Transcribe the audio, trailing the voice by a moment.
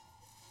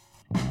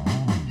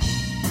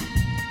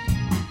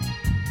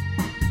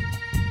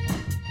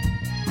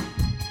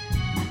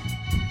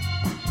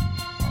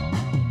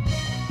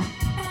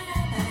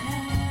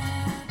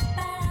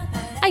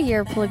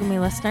Year of Polygamy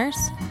listeners.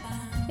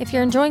 If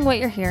you're enjoying what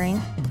you're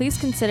hearing, please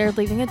consider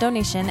leaving a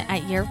donation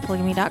at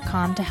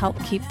yearofpolygamy.com to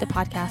help keep the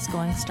podcast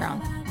going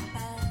strong.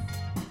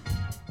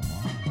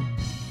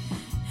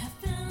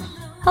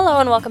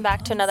 Hello and welcome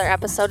back to another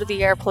episode of the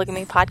Year of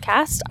Polygamy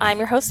podcast. I'm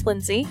your host,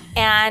 Lindsay,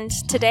 and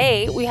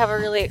today we have a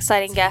really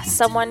exciting guest,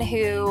 someone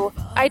who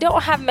I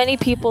don't have many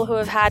people who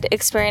have had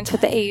experience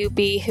with the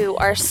AUB who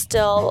are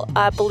still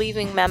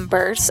believing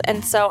members,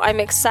 and so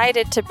I'm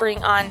excited to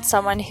bring on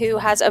someone who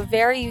has a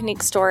very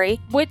unique story,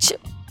 which,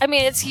 I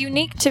mean, it's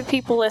unique to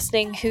people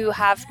listening who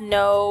have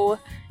no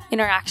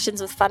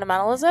interactions with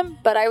fundamentalism,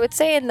 but I would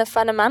say in the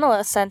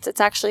fundamentalist sense, it's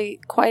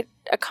actually quite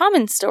a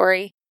common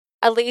story.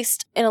 At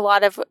least in a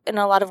lot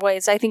of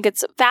ways. I think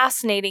it's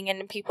fascinating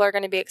and people are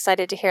going to be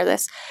excited to hear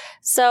this.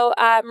 So,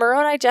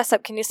 Moroni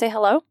Jessup, can you say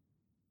hello?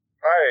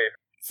 Hi.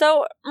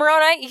 So,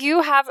 Moroni,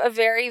 you have a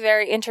very,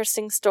 very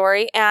interesting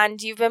story and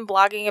you've been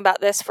blogging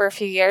about this for a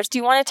few years. Do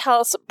you want to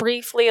tell us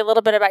briefly a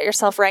little bit about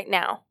yourself right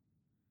now?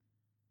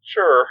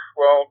 Sure.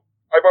 Well,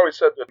 I've always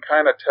said to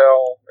kind of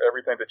tell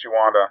everything that you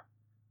want to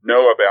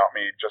know about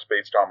me just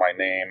based on my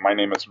name. My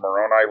name is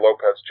Moroni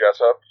Lopez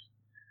Jessup.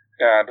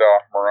 And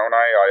Moroni,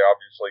 I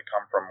obviously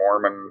come from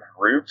Mormon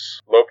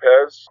roots.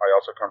 Lopez, I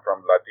also come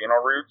from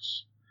Latino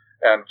roots.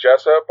 And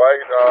Jessup,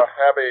 I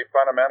have a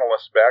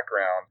fundamentalist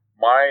background.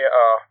 My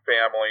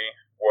family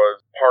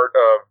was part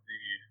of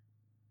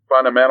the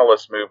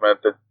fundamentalist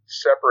movement that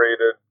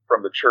separated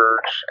from the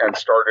church and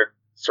started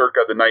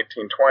circa the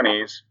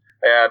 1920s.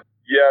 And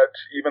yet,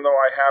 even though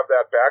I have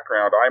that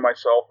background, I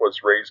myself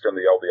was raised in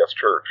the LDS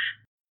church.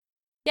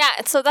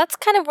 Yeah, so that's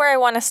kind of where I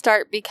want to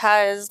start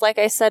because, like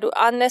I said,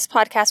 on this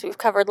podcast, we've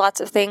covered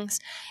lots of things.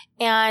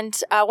 And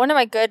one of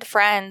my good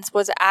friends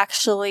was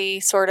actually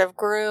sort of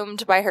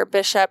groomed by her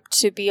bishop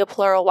to be a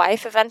plural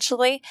wife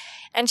eventually.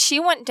 And she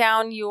went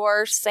down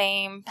your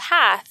same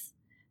path,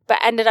 but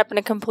ended up in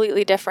a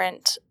completely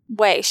different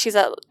way. She's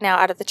now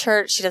out of the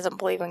church. She doesn't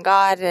believe in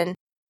God.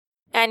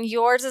 And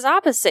yours is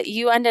opposite.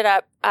 You ended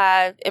up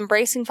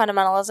embracing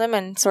fundamentalism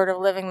and sort of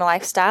living the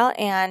lifestyle.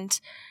 And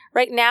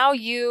right now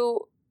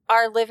you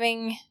are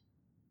living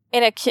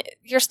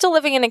you're still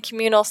living in a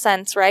communal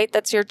sense, right?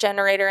 That's your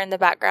generator in the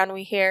background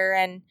we hear,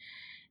 and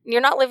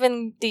you're not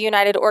living the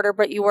United Order,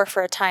 but you were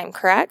for a time,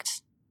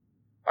 correct?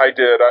 I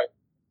did.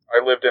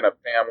 I lived in a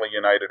family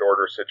United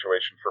Order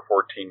situation for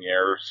 14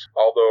 years,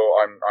 although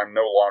I'm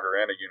no longer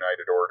in a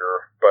United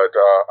Order, but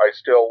I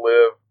still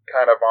live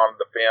kind of on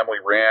the family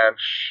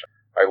ranch.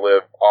 I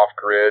live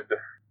off-grid.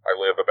 I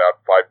live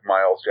about 5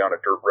 miles down a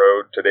dirt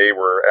road. Today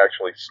we're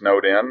actually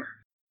snowed in.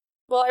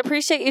 Well, I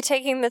appreciate you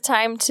taking the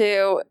time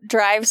to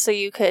drive so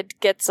you could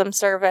get some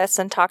service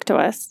and talk to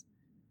us.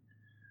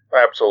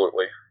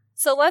 Absolutely.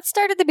 So let's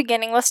start at the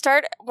beginning. Let's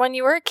start when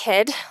you were a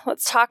kid.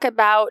 Let's talk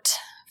about,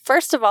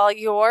 first of all,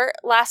 your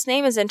last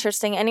name is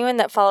interesting. Anyone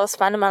that follows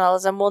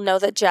fundamentalism will know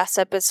that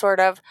Jessup is sort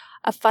of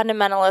a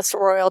fundamentalist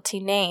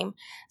royalty name.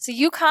 So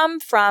you come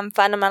from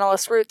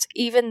fundamentalist roots,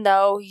 even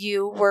though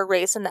you were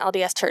raised in the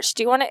LDS church.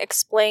 Do you want to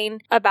explain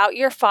about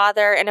your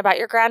father and about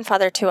your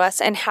grandfather to us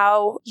and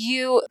how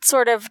you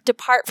sort of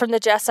depart from the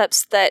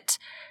Jessups that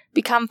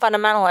become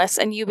fundamentalists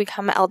and you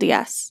become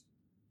LDS?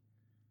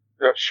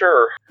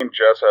 Sure.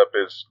 Jessup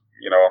is,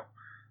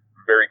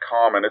 very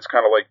common. It's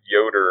kind of like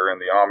Yoder in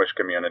the Amish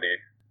community.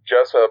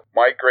 Jessup,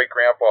 my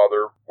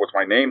great-grandfather was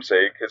my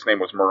namesake. His name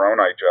was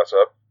Moroni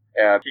Jessup.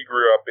 And he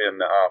grew up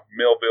in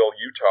Millville,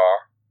 Utah,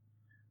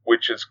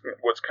 which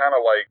was kind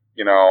of like,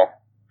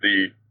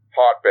 the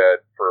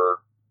hotbed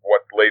for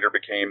what later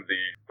became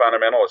the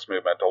fundamentalist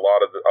movement. A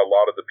lot of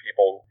the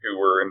people who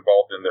were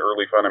involved in the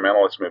early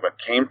fundamentalist movement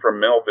came from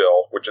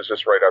Millville, which is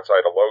just right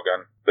outside of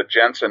Logan. The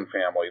Jensen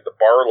family, the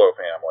Barlow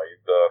family,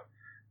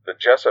 the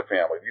Jessup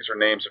family. These are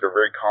names that are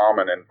very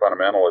common in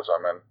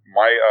fundamentalism. And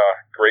my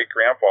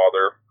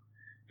great-grandfather,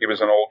 he was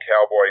an old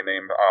cowboy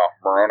named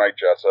Moroni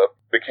Jessup,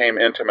 became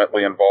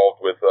intimately involved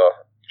with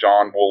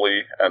John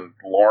Woolley and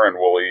Lauren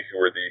Woolley, who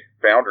were the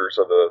founders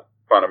of the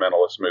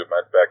fundamentalist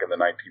movement back in the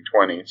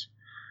 1920s.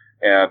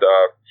 And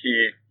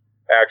he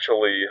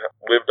actually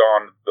lived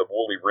on the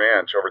Woolley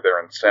Ranch over there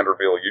in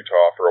Centerville,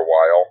 Utah for a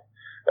while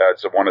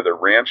as one of their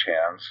ranch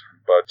hands.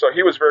 But so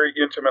he was very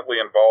intimately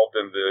involved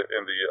in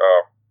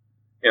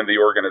the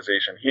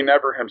organization. He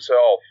never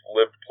himself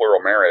lived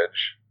plural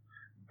marriage,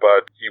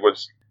 but he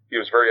was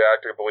very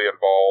actively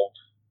involved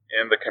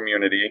in the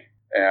community,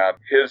 and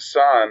his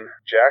son,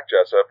 Jack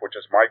Jessup, which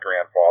is my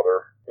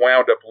grandfather,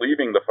 wound up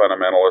leaving the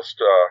fundamentalist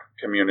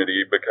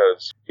community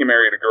because he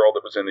married a girl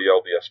that was in the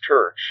LDS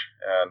church,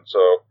 and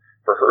so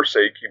for her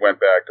sake, he went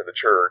back to the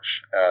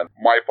church. And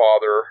my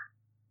father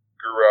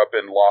grew up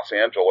in Los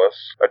Angeles,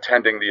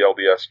 attending the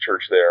LDS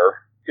church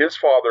there. His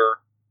father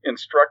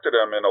instructed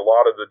him in a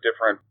lot of the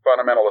different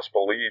fundamentalist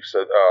beliefs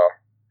that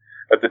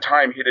at the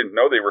time, he didn't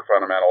know they were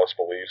fundamentalist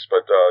beliefs,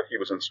 but he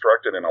was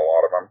instructed in a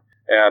lot of them.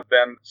 And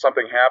then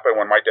something happened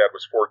when my dad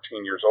was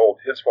 14 years old.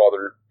 His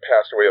father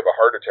passed away of a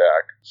heart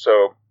attack.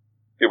 So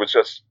it was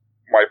just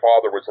my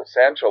father was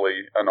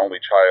essentially an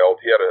only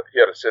child. He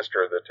had a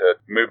sister that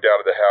had moved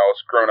out of the house,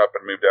 grown up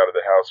and moved out of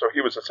the house, so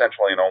he was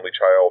essentially an only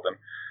child. And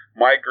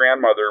my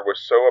grandmother was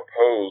so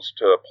opposed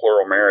to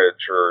plural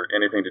marriage or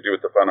anything to do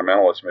with the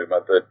fundamentalist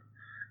movement that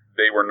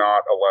they were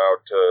not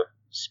allowed to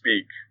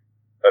speak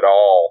at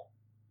all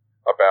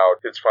about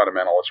his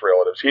fundamentalist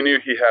relatives. He knew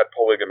he had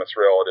polygamous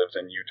relatives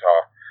in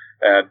Utah,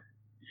 and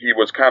he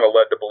was kind of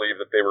led to believe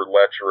that they were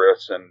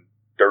lecherous and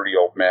dirty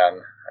old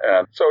men.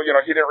 And so,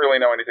 he didn't really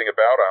know anything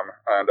about them.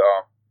 And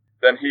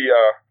then he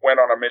went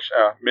on a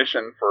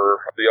mission for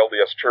the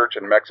LDS Church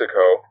in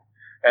Mexico.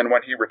 And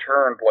when he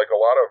returned, like a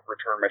lot of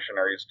return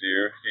missionaries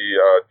do, he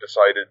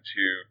decided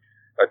to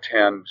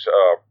attend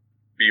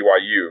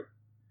BYU.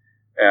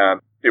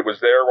 And it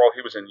was there while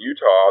he was in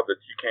Utah that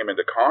he came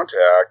into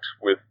contact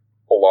with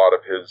a lot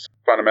of his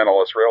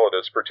fundamentalist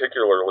relatives,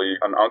 particularly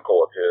an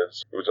uncle of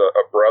his. It was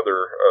a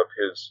brother of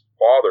his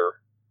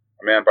father,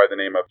 a man by the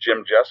name of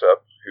Jim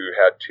Jessup, who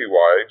had 2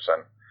 wives.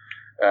 And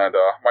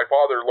my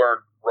father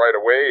learned right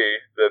away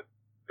that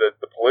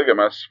the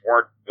polygamists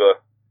weren't the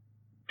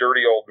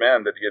dirty old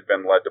men that he had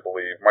been led to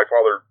believe. My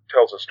father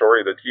tells a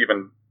story that he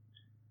even,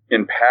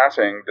 in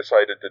passing,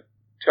 decided to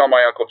tell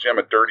my Uncle Jim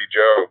a dirty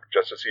joke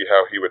just to see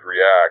how he would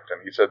react. And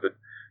he said that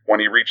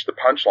when he reached the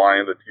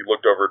punchline, that he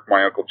looked over at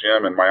my Uncle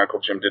Jim, and my Uncle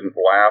Jim didn't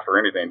laugh or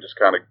anything,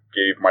 just kind of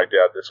gave my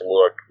dad this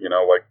look,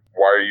 like,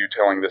 why are you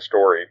telling this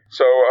story?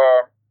 So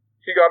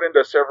he got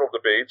into several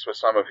debates with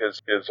some of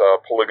his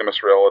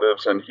polygamous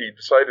relatives, and he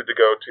decided to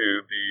go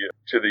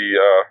to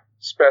the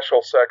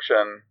special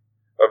section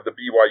of the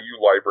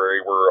BYU library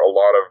where a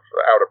lot of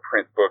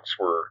out-of-print books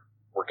were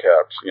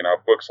kept.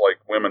 Books like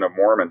Women of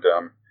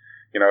Mormondom.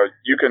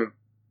 You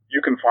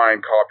can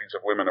find copies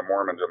of Women of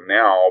Mormondom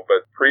now,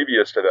 but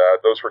previous to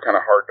that, those were kind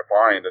of hard to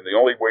find. And the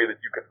only way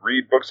that you could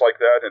read books like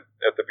that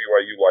at the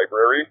BYU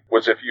library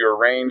was if you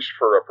arranged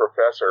for a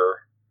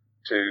professor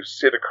to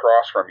sit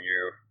across from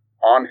you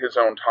on his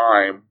own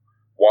time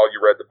while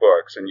you read the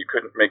books. And you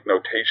couldn't make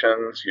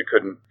notations. You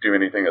couldn't do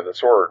anything of the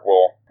sort.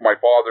 Well, my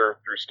father,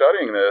 through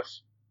studying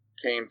this,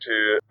 came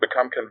to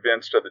become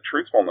convinced of the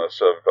truthfulness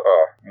of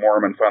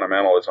Mormon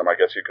fundamentalism, I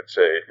guess you could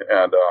say.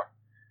 And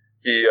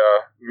he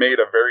made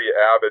a very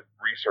avid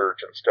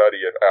research and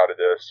study out of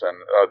this. And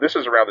this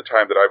is around the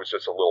time that I was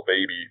just a little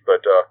baby.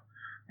 But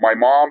my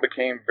mom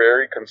became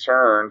very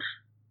concerned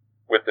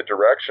with the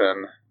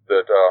direction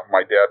that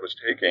my dad was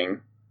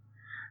taking.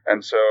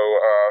 And so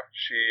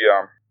she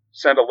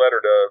sent a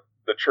letter to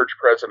the church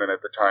president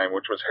at the time,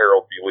 which was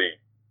Harold B. Lee.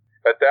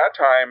 At that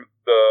time,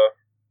 the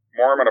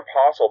Mormon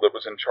apostle that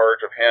was in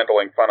charge of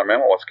handling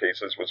fundamentalist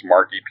cases was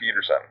Mark E.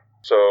 Peterson.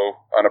 So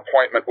an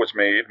appointment was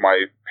made.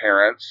 My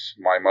parents,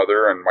 my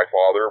mother, and my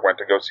father went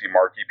to go see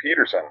Mark E.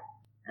 Peterson.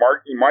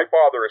 My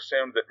father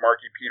assumed that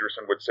Mark E.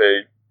 Peterson would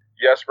say,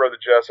 yes, Brother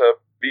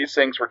Jessup, these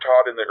things were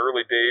taught in the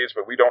early days,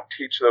 but we don't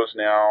teach those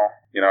now.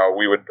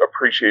 We would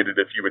appreciate it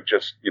if you would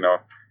just,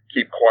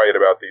 keep quiet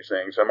about these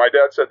things. And my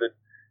dad said that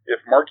if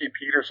Mark E.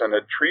 Peterson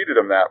had treated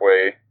him that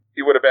way,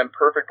 he would have been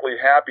perfectly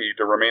happy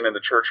to remain in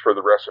the church for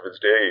the rest of his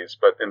days.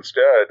 But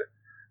instead,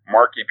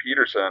 Mark E.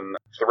 Peterson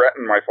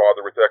threatened my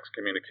father with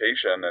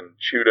excommunication and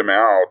chewed him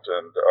out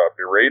and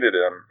berated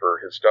him for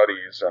his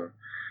studies. And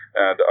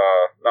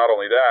not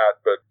only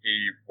that, but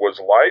he was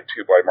lied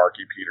to by Mark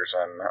E.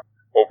 Peterson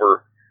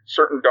over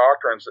certain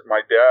doctrines that my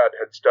dad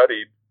had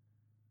studied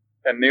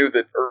and knew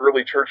that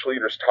early church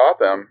leaders taught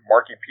them.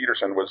 Mark E.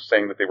 Peterson was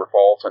saying that they were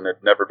false and had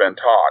never been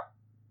taught.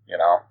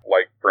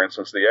 Like, for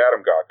instance, the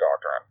Adam God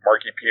doctrine.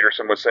 Mark E.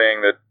 Peterson was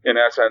saying that,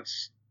 in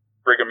essence,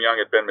 Brigham Young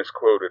had been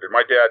misquoted, and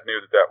my dad knew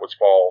that that was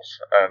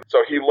false. And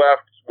so he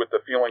left with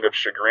a feeling of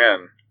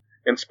chagrin.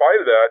 In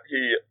spite of that,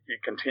 he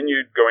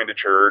continued going to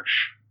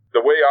church. The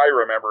way I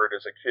remember it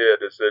as a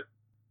kid is that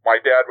my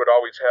dad would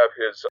always have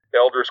his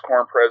elders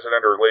quorum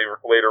president, or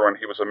later when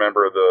he was a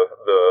member of the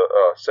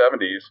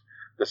 70s,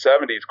 the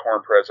 70s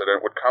quorum president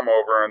would come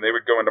over, and they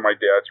would go into my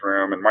dad's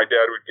room, and my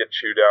dad would get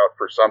chewed out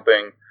for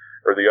something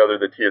or the other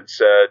that he had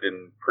said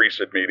in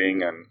priesthood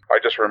meeting. And I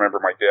just remember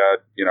my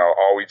dad,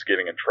 always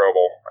getting in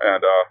trouble.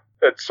 And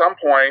at some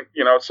point,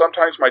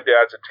 sometimes my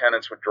dad's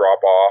attendance would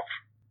drop off.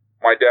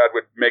 My dad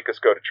would make us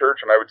go to church,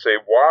 and I would say,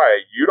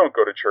 why? You don't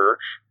go to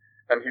church.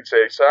 And he'd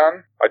say,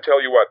 son, I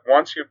tell you what,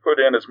 once you've put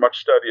in as much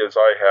study as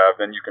I have,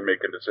 then you can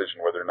make a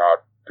decision whether or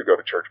not to go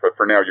to church. But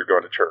for now, you're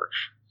going to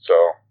church.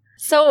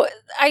 So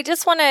I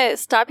just want to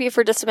stop you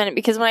for just a minute,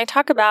 because when I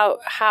talk about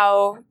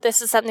how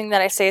this is something that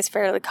I say is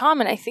fairly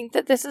common, I think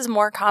that this is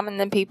more common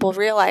than people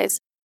realize.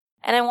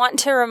 And I want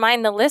to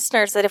remind the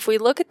listeners that if we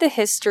look at the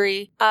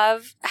history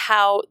of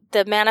how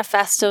the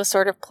manifestos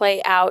sort of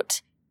play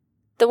out,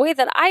 the way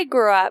that I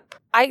grew up,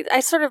 I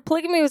sort of,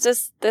 polygamy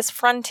was this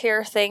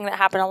frontier thing that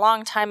happened a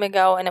long time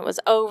ago, and it was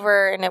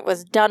over and it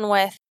was done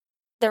with.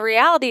 The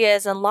reality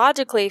is, and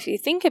logically, if you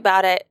think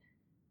about it,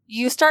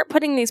 you start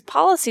putting these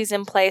policies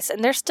in place,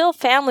 and there's still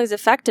families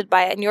affected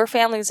by it, and your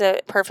family's a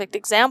perfect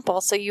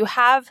example. So you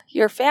have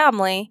your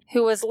family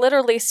who was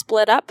literally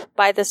split up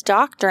by this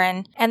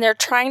doctrine, and they're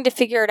trying to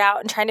figure it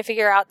out and trying to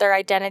figure out their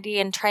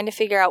identity and trying to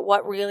figure out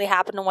what really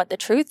happened and what the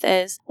truth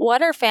is.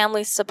 What are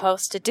families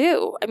supposed to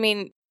do? I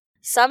mean,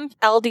 some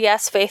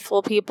LDS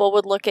faithful people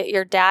would look at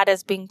your dad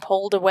as being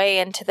pulled away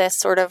into this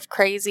sort of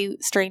crazy,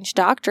 strange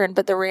doctrine,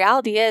 but the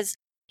reality is,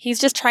 he's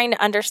just trying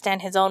to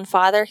understand his own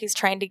father. He's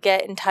trying to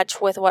get in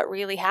touch with what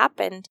really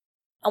happened.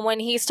 And when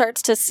he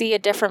starts to see a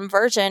different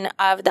version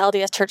of the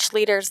LDS church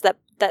leaders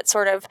that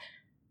sort of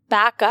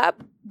back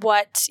up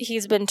what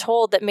he's been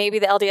told, that maybe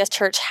the LDS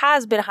church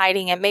has been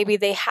hiding it, maybe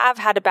they have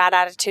had a bad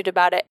attitude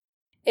about it,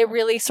 it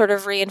really sort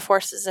of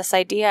reinforces this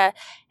idea.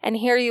 And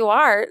here you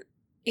are,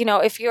 you know,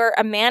 if you're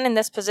a man in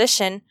this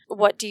position,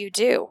 what do you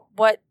do?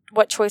 What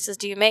choices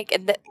do you make?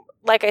 And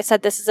like I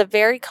said, this is a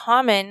very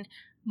common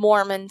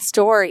Mormon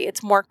story.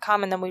 It's more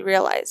common than we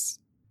realize.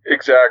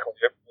 Exactly.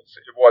 It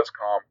was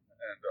common.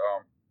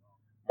 And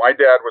my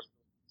dad was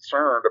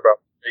concerned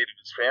about the fate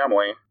of his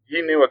family.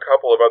 He knew a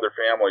couple of other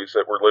families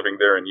that were living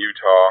there in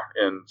Utah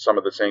in some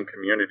of the same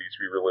communities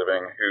we were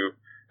living who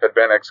had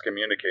been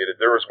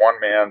excommunicated. There was one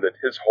man that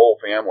his whole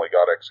family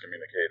got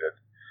excommunicated.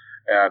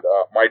 And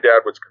my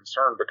dad was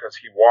concerned because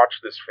he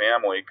watched this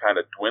family kind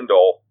of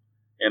dwindle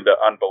into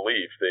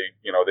unbelief. They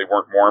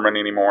weren't Mormon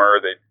anymore.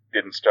 They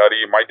didn't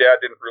study. My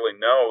dad didn't really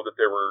know that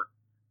there were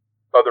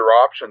other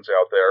options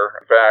out there.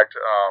 In fact,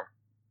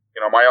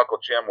 my Uncle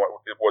Jim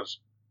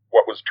was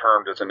what was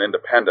termed as an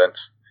independent,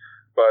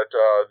 but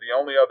the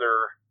only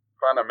other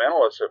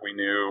fundamentalists that we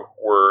knew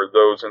were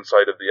those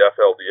inside of the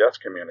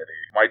FLDS community.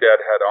 My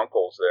dad had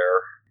uncles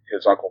there,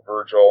 his Uncle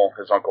Virgil,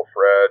 his Uncle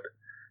Fred,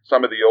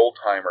 some of the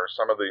old-timers,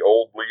 some of the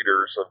old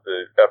leaders of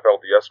the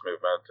FLDS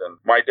movement. And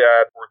my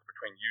dad worked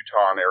between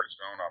Utah and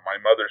Arizona. My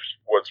mother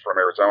was from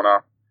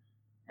Arizona.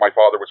 My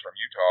father was from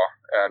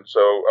Utah, and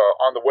so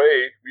on the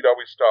way, we'd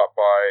always stop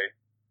by,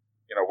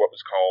 what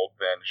was called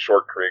then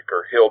Short Creek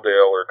or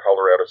Hilldale or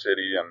Colorado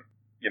City, and,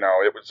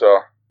 it was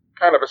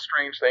kind of a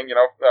strange thing.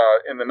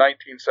 In the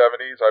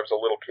 1970s, I was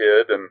a little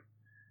kid, and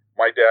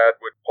my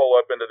dad would pull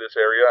up into this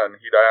area, and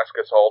he'd ask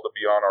us all to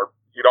be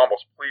he'd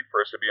almost plead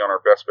for us to be on our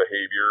best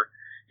behavior.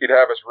 He'd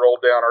have us roll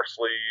down our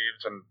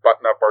sleeves and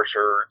button up our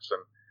shirts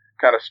and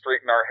kind of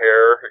straighten our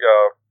hair.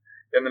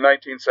 In the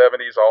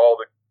 1970s, all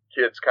the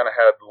kids kind of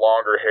had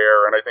longer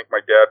hair, and I think my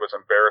dad was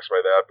embarrassed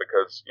by that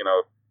because,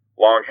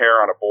 long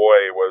hair on a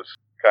boy was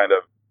kind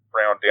of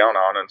frowned down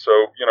on. And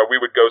so, we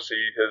would go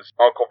see his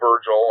Uncle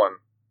Virgil, and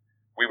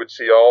we would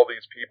see all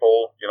these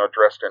people,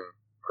 dressed in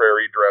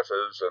prairie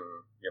dresses, and,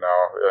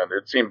 and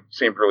it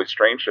seemed really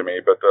strange to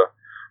me, but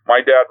my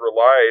dad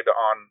relied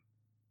on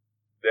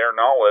their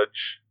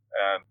knowledge,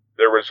 and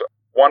there was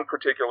one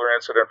particular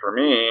incident for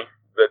me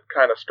that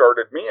kind of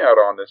started me out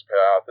on this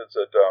path. Is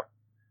that,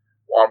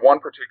 on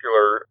one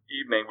particular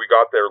evening, we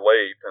got there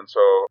late, and so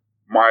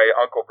my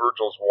Uncle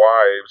Virgil's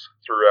wives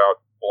threw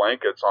out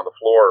blankets on the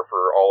floor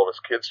for all of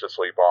us kids to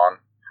sleep on.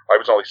 I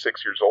was only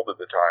 6 years old at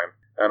the time,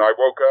 and I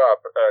woke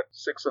up at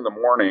 6 in the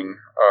morning,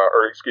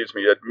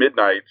 at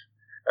midnight,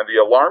 and the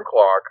alarm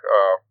clock,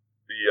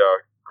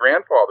 the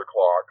grandfather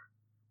clock,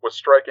 was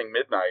striking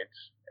midnight,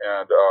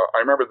 and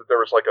I remember that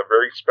there was like a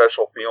very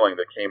special feeling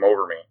that came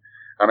over me,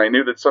 and I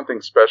knew that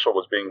something special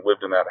was being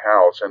lived in that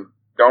house. And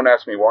don't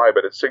ask me why,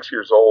 but at 6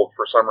 years old,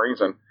 for some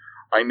reason,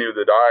 I knew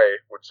that I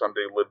would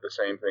someday live the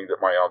same thing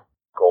that my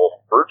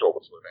Uncle Virgil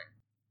was living.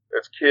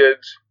 As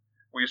kids,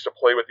 we used to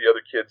play with the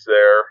other kids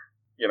there.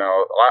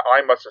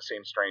 I must have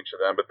seemed strange to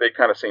them, but they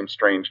kind of seemed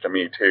strange to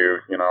me too.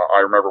 I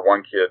remember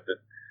one kid that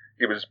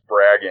he was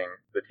bragging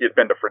that he had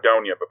been to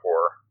Fredonia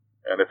before.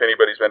 And if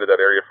anybody's been to that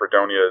area,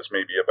 Fredonia is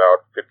maybe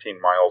about 15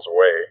 miles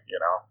away,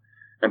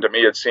 And to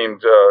me, it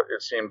seemed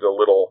a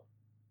little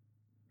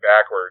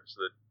backwards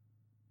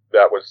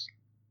that was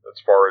as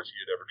far as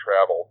you'd ever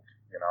traveled,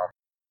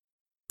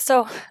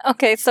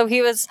 So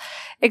he was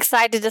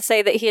excited to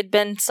say that he had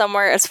been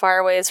somewhere as far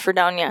away as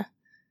Fredonia.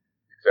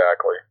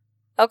 Exactly.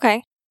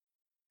 Okay.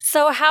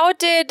 So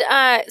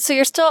so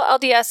you're still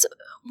LDS.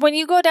 When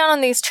you go down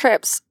on these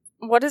trips,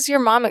 what is your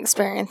mom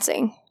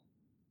experiencing?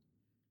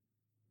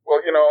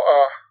 Well,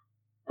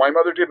 my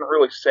mother didn't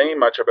really say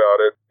much about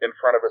it in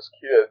front of us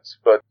kids,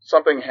 but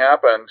something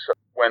happened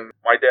when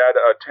my dad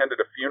attended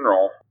a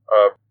funeral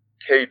of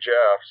Kay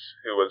Jeffs,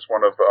 who was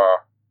one of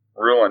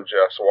Rulon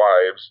Jeffs'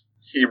 wives.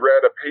 He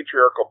read a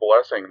patriarchal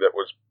blessing that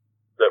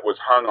was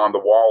hung on the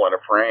wall in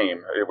a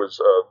frame. It was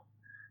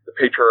the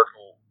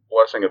patriarchal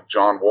blessing of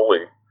John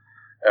Woolley,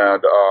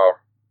 and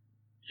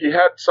he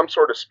had some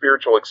sort of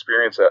spiritual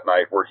experience that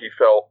night where he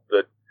felt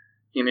that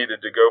he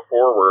needed to go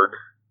forward,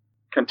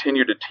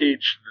 continue to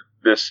teach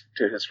this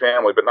to his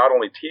family, but not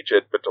only teach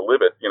it, but to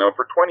live it.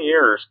 For 20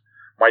 years,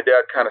 my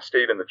dad kind of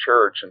stayed in the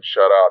church and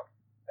shut up.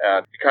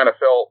 And he kind of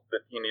felt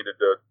that he needed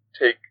to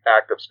take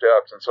active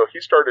steps. And so he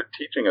started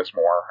teaching us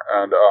more.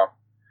 And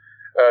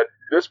at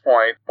this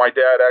point, my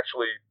dad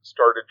actually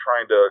started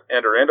trying to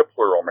enter into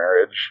plural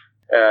marriage.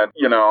 And,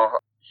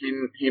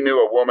 he knew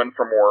a woman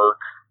from work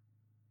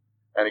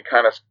and he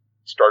kind of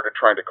started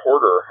trying to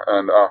court her.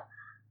 And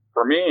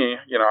for me,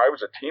 I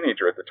was a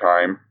teenager at the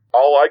time.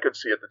 All I could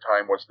see at the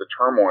time was the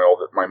turmoil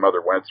that my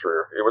mother went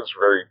through. It was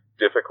very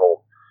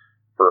difficult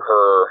for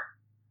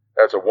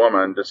her as a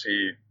woman to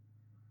see,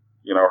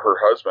 her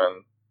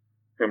husband,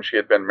 whom she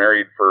had been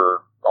married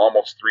for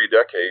almost 3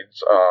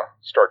 decades,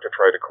 start to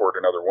try to court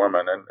another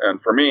woman.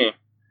 And for me,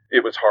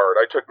 it was hard.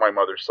 I took my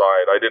mother's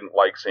side. I didn't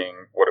like seeing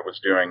what it was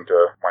doing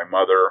to my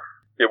mother.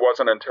 It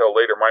wasn't until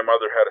later my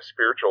mother had a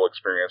spiritual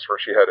experience where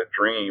she had a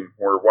dream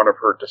where one of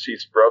her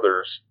deceased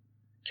brothers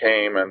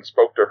came and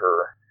spoke to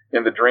her.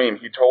 In the dream,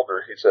 he told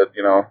her, he said,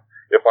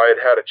 if I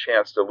had had a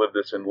chance to live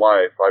this in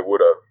life, I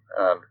would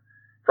have. And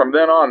from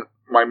then on,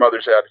 my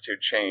mother's attitude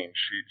changed.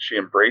 She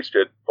embraced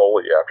it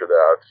fully after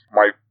that.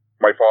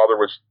 My father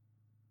was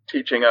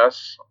teaching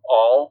us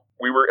all.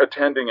 We were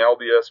attending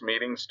LDS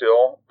meetings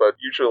still, but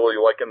usually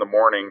like in the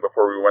morning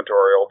before we went to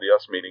our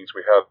LDS meetings,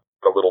 we had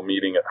a little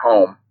meeting at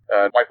home.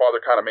 And my father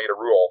kind of made a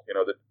rule,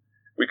 that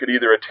we could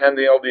either attend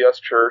the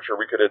LDS church or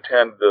we could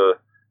attend the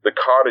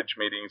cottage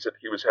meetings that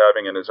he was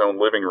having in his own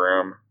living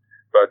room,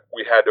 but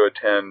we had to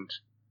attend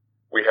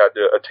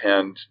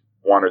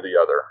one or the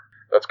other.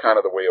 That's kind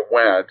of the way it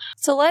went.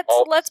 So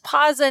let's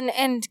pause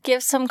and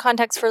give some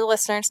context for the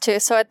listeners too.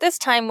 So at this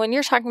time, when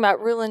you're talking about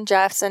Rulon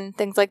Jeffs and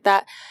things like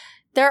that,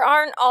 there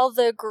aren't all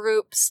the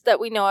groups that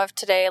we know of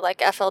today, like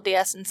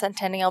FLDS and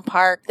Centennial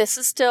Park. This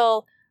is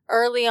still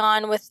early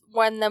on with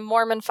when the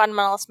Mormon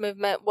fundamentalist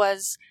movement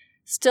was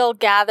still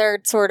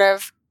gathered, sort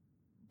of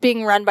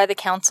being run by the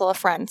Council of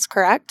Friends,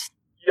 correct?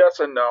 Yes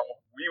and no.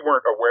 We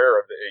weren't aware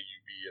of the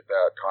AUB at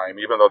that time,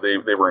 even though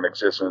they were in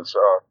existence.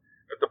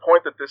 At the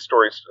point that this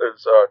story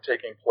is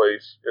taking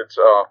place,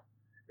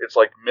 it's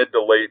like mid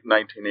to late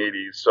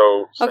 1980s.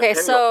 So okay,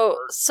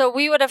 so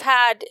we would have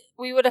had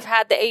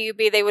the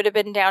AUB. They would have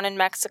been down in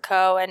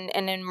Mexico and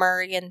in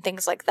Murray and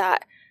things like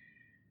that.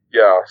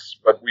 Yes,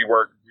 but we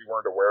weren't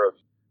aware of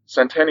it.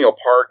 Centennial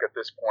Park at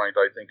this point,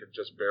 I think, had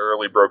just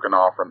barely broken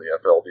off from the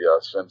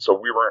FLDS, and so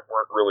we weren't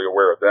really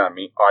aware of them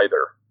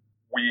either.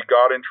 We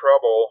got in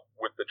trouble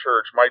with the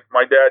church.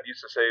 My dad used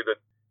to say that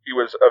he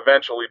was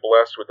eventually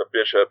blessed with a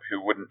bishop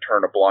who wouldn't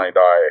turn a blind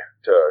eye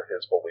to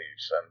his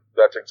beliefs, and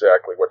that's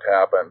exactly what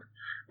happened.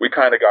 We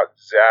kind of got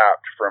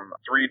zapped from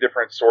 3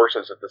 different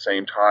sources at the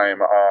same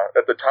time.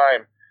 At the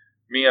time,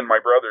 me and my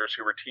brothers,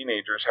 who were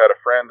teenagers, had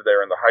a friend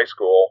there in the high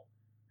school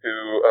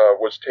who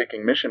was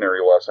taking missionary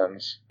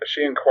lessons.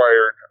 She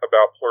inquired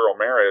about plural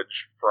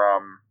marriage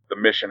from the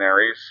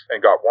missionaries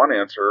and got one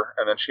answer,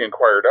 and then she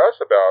inquired us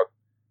about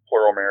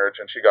plural marriage,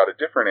 and she got a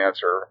different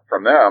answer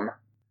from them.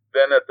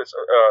 Then at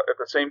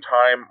the same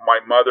time, my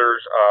mother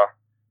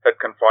had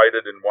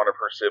confided in one of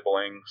her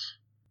siblings.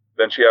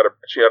 Then she had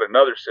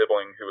another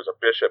sibling who was a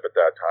bishop at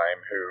that time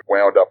who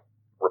wound up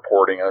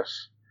reporting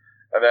us.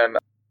 And then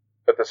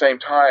at the same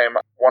time,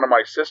 one of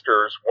my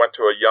sisters went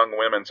to a young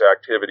women's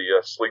activity,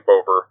 a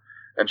sleepover,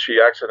 and she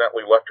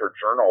accidentally left her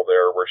journal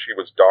there where she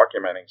was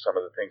documenting some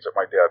of the things that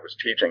my dad was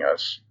teaching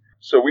us.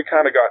 So we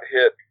kind of got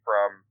hit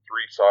from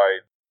 3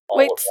 sides all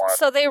Wait, at once.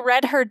 So they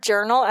read her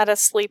journal at a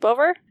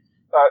sleepover?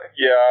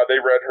 Yeah, they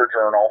read her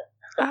journal.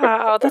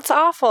 Oh, that's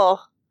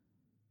awful.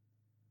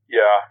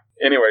 Yeah.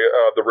 Anyway,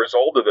 the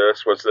result of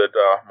this was that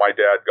my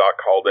dad got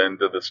called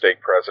into the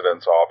stake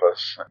president's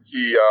office.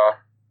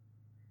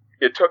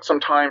 It took some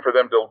time for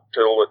them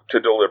to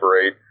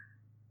deliberate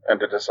and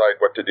to decide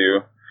what to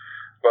do.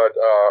 But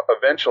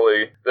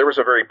eventually, there was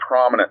a very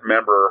prominent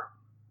member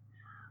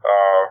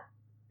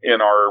in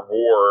our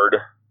ward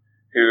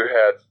who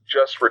had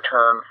just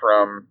returned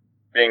from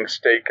being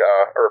stake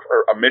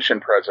or a mission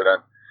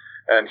president.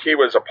 And he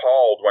was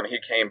appalled when he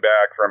came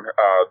back from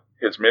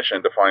his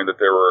mission to find that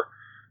there were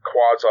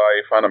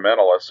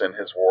quasi-fundamentalists in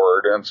his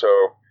ward. And so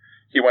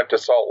he went to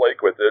Salt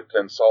Lake with it,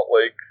 and Salt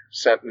Lake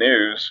sent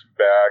news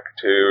back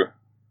to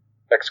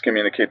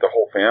excommunicate the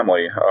whole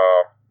family.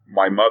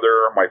 My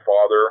mother, my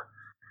father,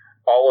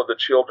 all of the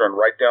children,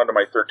 right down to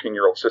my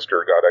 13-year-old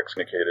sister, got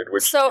excommunicated.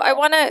 So I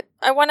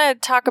want to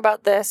talk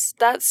about this.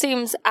 That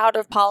seems out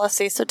of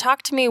policy. So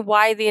talk to me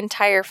why the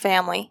entire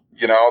family.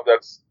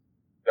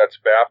 That's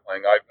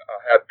baffling. I've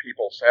had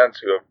people since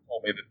who have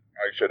told me that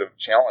I should have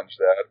challenged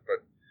that,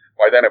 but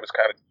by then it was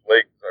kind of too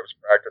late because I was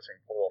practicing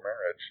plural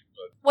marriage.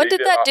 What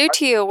did that do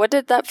to you? What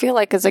did that feel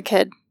like as a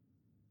kid?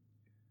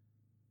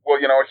 Well,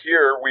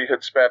 here we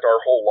had spent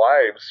our whole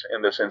lives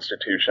in this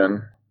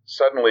institution.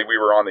 Suddenly we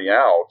were on the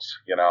outs,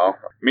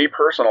 Me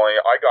personally,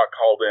 I got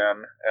called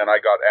in and I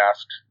got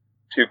asked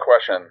 2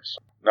 questions.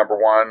 Number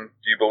 1,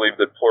 do you believe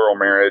that plural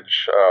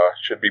marriage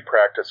should be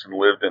practiced and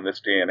lived in this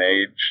day and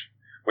age?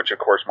 Which, of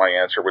course, my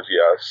answer was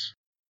yes.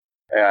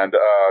 And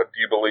do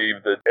you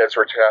believe that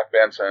Ezra Taft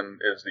Benson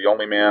is the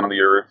only man on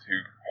the earth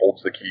who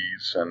holds the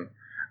keys? And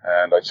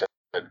I said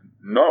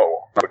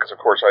no, because, of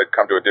course, I'd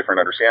come to a different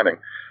understanding.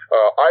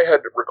 I had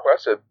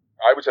requested,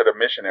 I was at a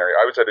missionary.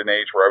 I was at an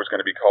age where I was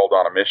going to be called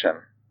on a mission.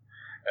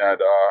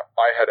 And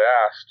I had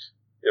asked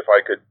if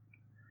I could,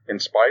 in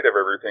spite of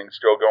everything,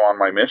 still go on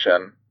my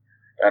mission.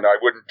 And I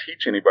wouldn't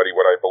teach anybody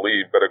what I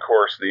believed. But, of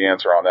course, the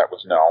answer on that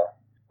was no.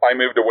 I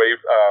moved away.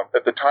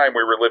 At the time,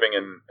 we were living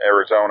in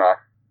Arizona.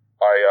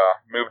 I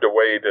moved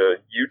away to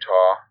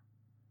Utah.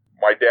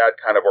 My dad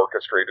kind of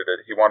orchestrated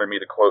it. He wanted me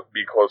to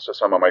be close to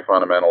some of my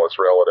fundamentalist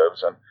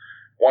relatives. And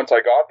once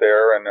I got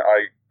there and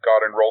I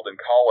got enrolled in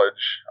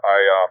college,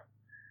 I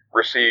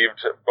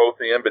received both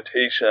the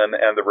invitation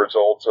and the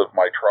results of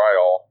my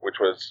trial, which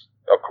was,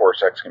 of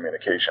course,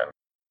 excommunication.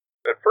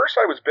 At first,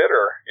 I was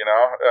bitter, and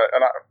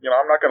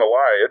I'm not going to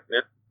lie.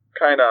 It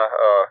kind of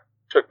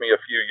took me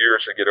a few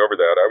years to get over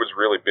that. I was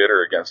really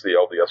bitter against the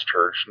LDS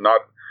Church,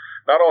 not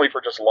only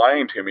for just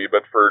lying to me,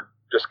 but for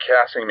just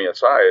casting me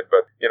aside.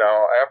 But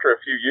after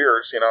a few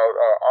years,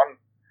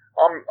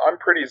 I'm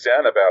pretty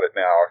zen about it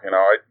now.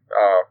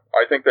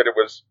 I think that it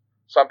was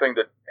something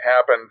that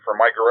happened for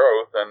my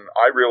growth, and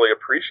I really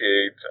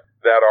appreciate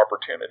that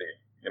opportunity.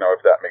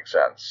 If that makes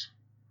sense.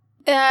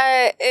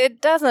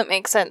 It doesn't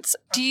make sense.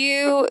 Do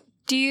you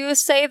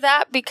say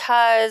that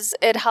because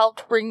it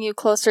helped bring you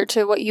closer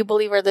to what you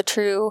believe are the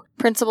true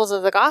principles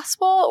of the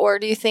gospel, or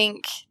do you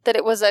think that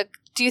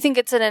do you think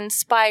it's an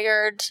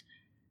inspired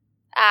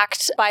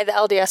act by the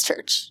LDS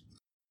Church?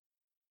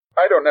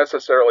 I don't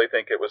necessarily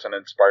think it was an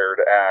inspired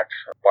act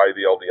by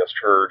the LDS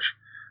Church,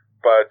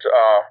 but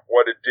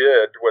what it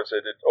did was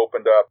it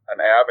opened up an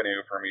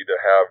avenue for me to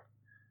have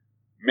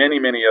many,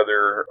 many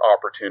other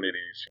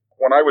opportunities.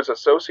 When I was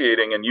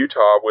associating in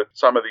Utah with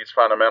some of these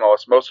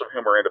fundamentalists, most of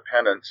whom are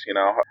independents,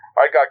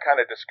 I got kind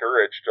of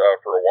discouraged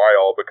for a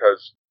while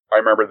because I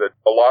remember that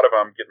a lot of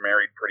them get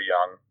married pretty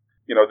young.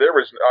 There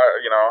was,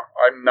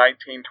 I'm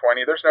 19,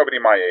 20. There's nobody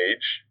my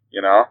age,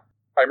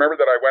 I remember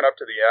that I went up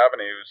to the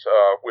Avenues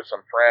with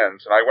some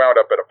friends, and I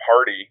wound up at a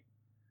party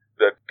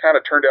that kind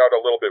of turned out a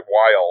little bit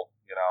wild,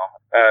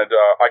 and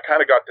I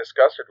kind of got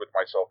disgusted with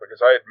myself because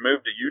I had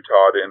moved to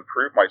Utah to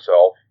improve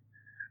myself.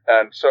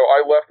 And so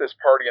I left this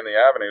party in the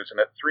Avenues, and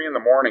at 3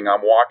 a.m,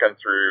 I'm walking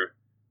through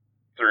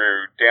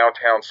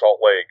downtown Salt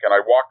Lake, and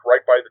I walked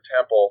right by the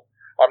temple.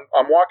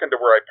 I'm walking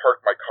to where I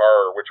parked my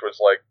car, which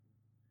was like,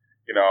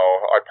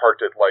 I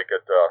parked it like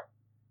at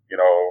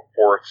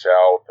 4th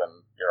South and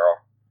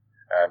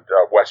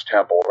West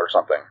Temple or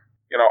something.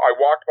 I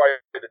walked by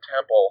the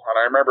temple, and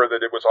I remember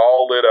that it was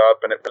all lit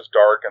up, and it was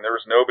dark, and there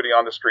was nobody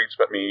on the streets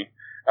but me,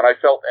 and I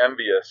felt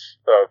envious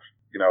of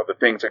the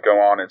things that go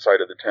on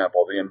inside of the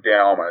temple, the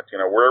endowment.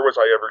 Where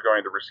was I ever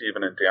going to receive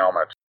an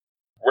endowment?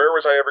 Where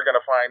was I ever going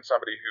to find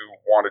somebody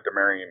who wanted to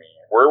marry me?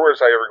 Where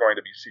was I ever going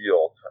to be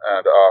sealed?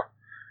 And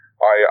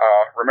I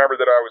remember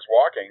that I was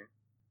walking.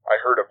 I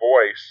heard a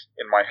voice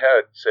in my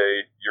head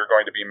say, "You're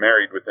going to be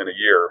married within a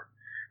year."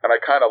 And I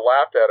kind of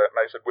laughed at it,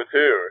 and I said, "With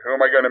who? Who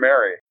am I going to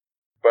marry?"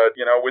 But,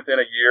 within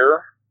a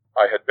year,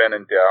 I had been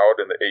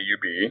endowed in the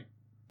AUB,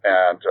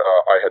 and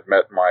I had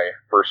met my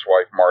first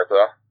wife,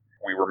 Martha.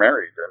 We were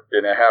married,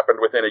 and it happened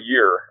within a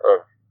year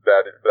of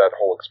that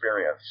whole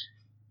experience.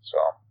 So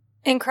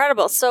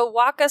incredible. So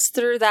walk us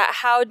through that.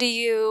 How do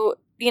you,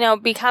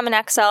 become an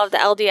exile of the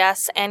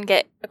LDS and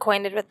get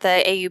acquainted with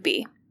the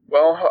AUB?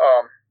 Well,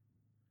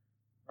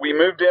 we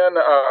moved in.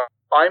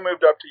 I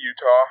moved up to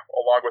Utah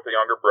along with a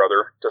younger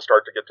brother to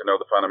start to get to know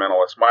the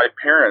fundamentalists. My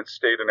parents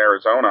stayed in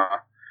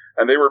Arizona,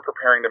 and they were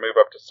preparing to move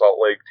up to Salt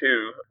Lake,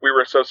 too. We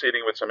were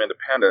associating with some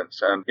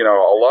independents, and, a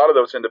lot of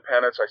those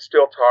independents I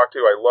still talk to.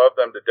 I love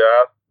them to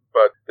death,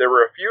 but there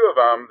were a few of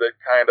them that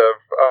kind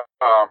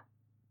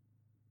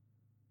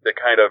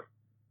of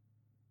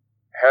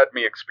had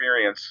me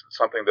experience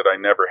something that I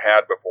never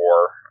had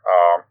before,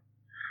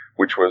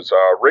 which was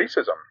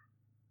racism.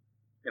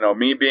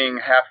 Me being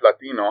half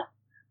Latino,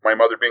 my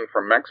mother being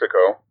from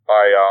Mexico,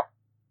 I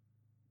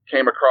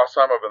came across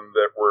some of them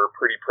that were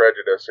pretty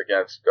prejudiced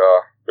against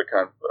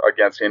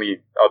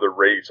any other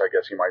race, I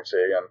guess you might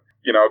say. And,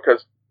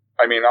 because,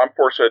 I'm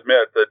forced to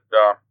admit that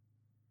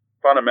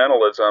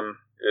fundamentalism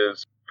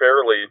is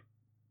fairly,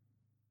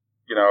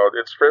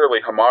 it's fairly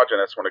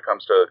homogenous when it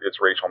comes to its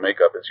racial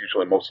makeup. It's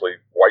usually mostly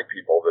white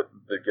people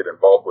that get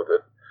involved with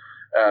it.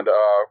 And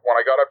when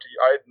I got up to,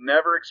 I had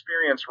never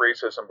experienced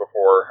racism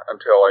before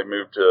until I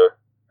moved to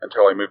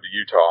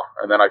Utah,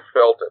 and then I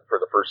felt it for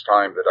the first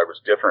time that I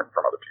was different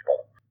from other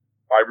people.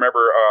 I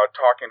remember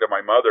talking to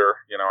my mother,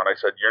 and I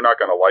said, "You're not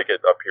going to like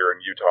it up here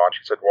in Utah." And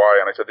she said, "Why?"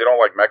 And I said, "They don't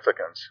like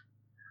Mexicans."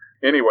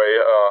 Anyway,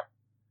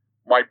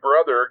 my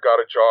brother got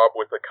a job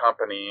with a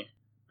company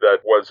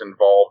that was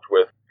involved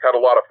with, had a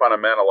lot of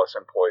fundamentalists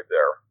employed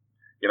there,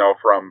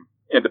 from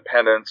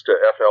independents to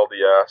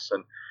FLDS.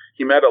 And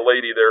he met a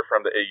lady there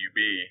from the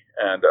AUB,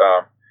 and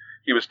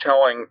he was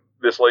telling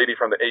this lady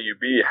from the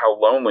AUB how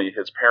lonely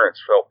his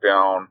parents felt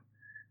down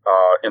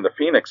in the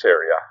Phoenix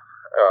area,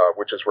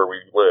 which is where we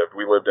lived.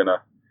 We lived in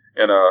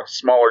a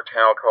smaller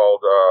town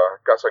called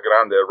Casa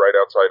Grande, right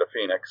outside of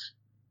Phoenix.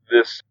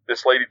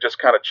 This lady just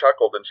kind of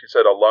chuckled, and she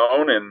said,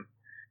 "Alone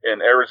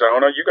in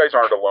Arizona? You guys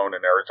aren't alone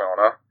in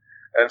Arizona."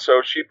 And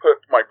so she put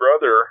my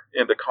brother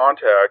into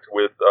contact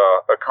with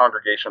a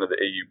congregation of the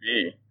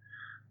AUB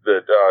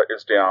that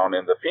is down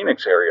in the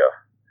Phoenix area.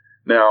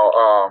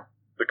 Now,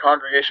 the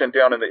congregation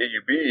down in the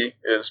AUB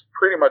is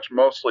pretty much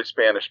mostly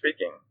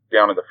Spanish-speaking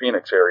down in the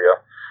Phoenix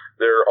area.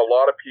 There are a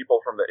lot of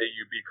people from the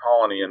AUB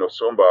colony in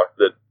Osumba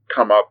that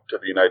come up to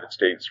the United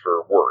States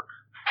for work.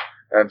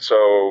 And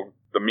so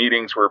the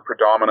meetings were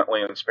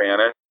predominantly in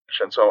Spanish.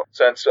 And so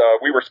since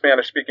we were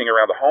Spanish speaking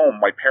around the home,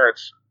 my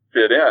parents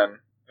fit in.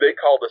 They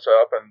called us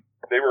up and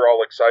they were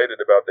all excited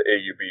about the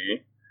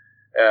AUB.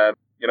 And,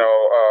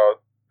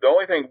 the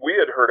only thing we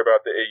had heard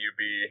about the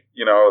AUB,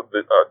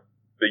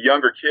 the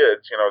younger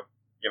kids,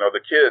 the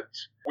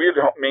kids, we had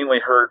mainly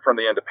heard from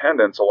the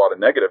independents a lot of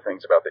negative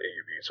things about the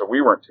AUB. So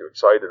we weren't too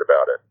excited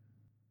about it.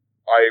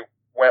 I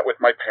went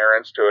with my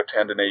parents to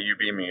attend an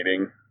AUB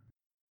meeting.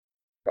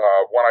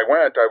 When I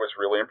went, I was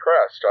really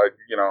impressed. I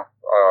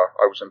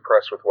was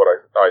impressed with what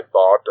I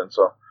thought, and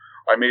so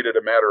I made it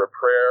a matter of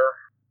prayer.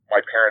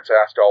 My parents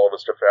asked all of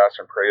us to fast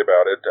and pray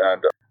about it,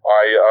 and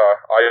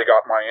I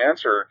got my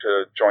answer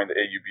to join the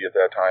AUB at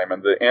that time.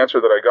 And the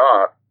answer that I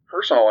got,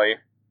 personally,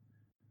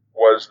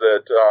 was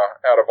that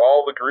out of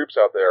all the groups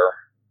out there,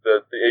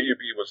 that the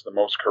AUB was the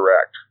most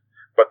correct,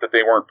 but that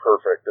they weren't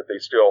perfect, that they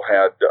still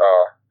had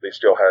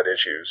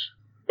issues,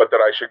 but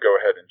that I should go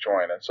ahead and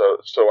join. And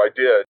so I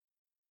did.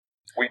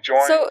 We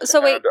joined.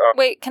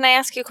 Wait, can I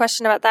ask you a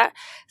question about that?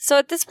 So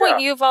at this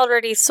point, you've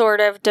already sort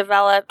of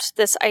developed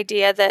this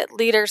idea that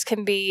leaders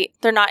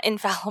they're not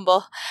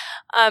infallible.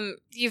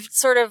 You've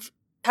sort of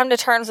come to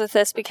terms with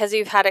this because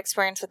you've had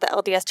experience with the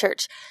LDS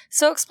Church.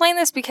 So explain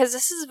this, because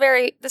this is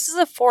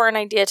a foreign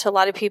idea to a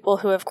lot of people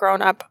who have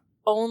grown up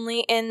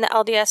only in the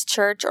LDS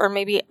Church or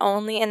maybe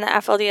only in the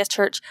FLDS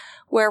Church,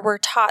 where we're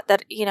taught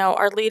that,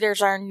 our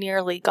leaders are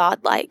nearly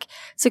godlike.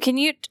 So can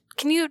you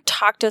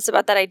talk to us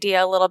about that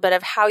idea a little bit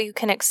of how you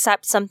can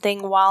accept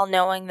something while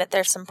knowing that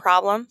there's some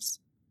problems?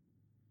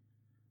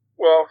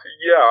 Well,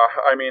 yeah.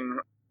 I mean,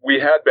 we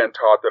had been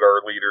taught that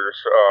our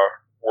leaders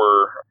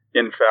were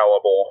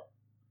infallible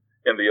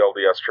in the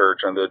LDS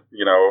Church, and that,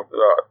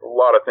 a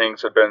lot of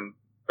things had been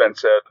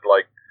said,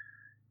 like,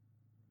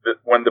 that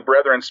when the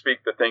brethren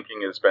speak, the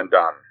thinking has been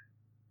done.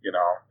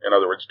 In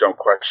other words, don't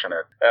question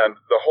it. And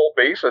the whole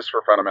basis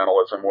for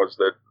fundamentalism was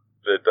that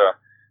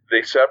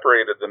they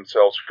separated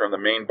themselves from the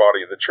main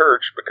body of the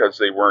church because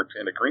they weren't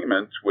in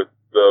agreement with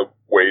the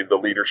way the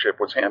leadership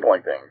was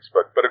handling things.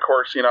 But of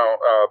course,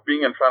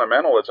 being in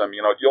fundamentalism,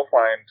 you'll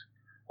find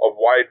a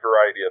wide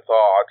variety of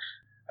thoughts.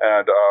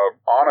 And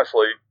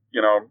honestly,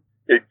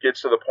 it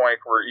gets to the point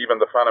where even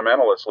the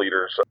fundamentalist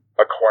leaders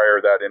acquire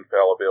that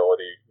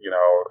infallibility.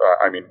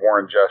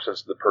 Warren Jeffs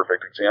is the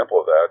perfect example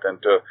of that.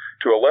 And to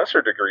a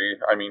lesser degree,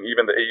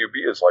 even the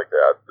AUB is like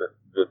that.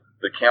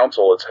 The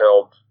council is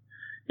held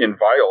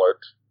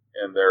inviolate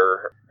in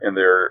their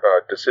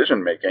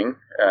decision making,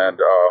 and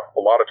a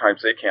lot of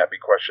times they can't be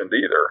questioned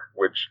either,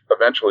 which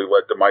eventually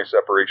led to my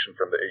separation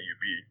from the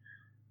AUB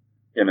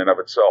in and of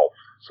itself.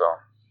 So,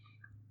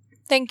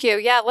 thank you.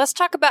 Yeah, let's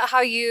talk about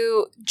how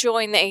you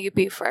joined the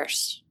AUB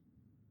first.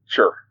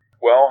 Sure.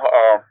 Well,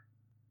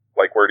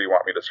 where do you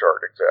want me to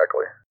start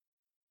exactly?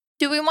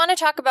 Do we want to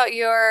talk about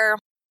your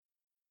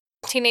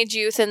teenage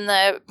youth in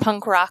the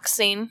punk rock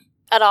scene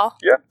at all?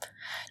 Yeah.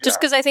 Just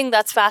because I think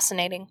that's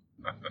fascinating.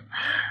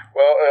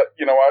 Well,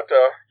 you know what?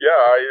 I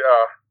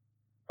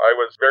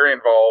was very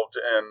involved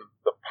in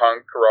the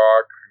punk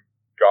rock,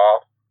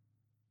 goth,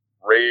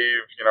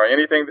 rave.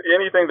 Anything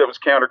that was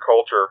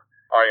counterculture,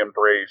 I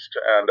embraced.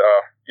 And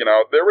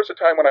there was a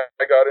time when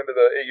I got into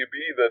the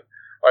AUB that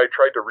I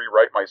tried to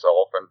rewrite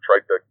myself and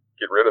tried to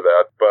get rid of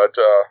that. But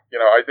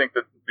I think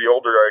that the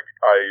older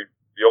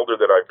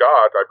that I've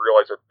got, I've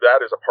realized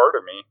that is a part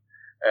of me,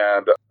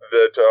 and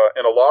that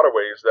in a lot of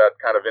ways that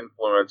kind of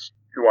influenced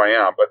who I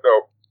am. But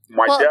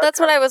that's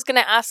what I was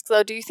going to ask,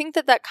 though. Do you think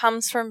that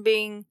comes from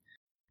being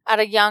at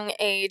a young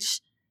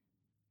age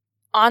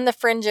on the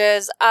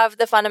fringes of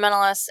the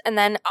fundamentalists, and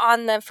then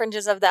on the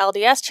fringes of the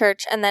LDS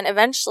Church, and then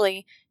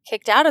eventually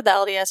kicked out of the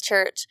LDS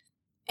Church?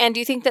 And do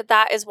you think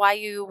that is why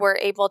you were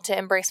able to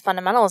embrace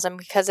fundamentalism,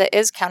 because it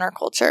is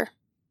counterculture?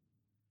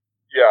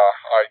 Yeah,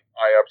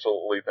 I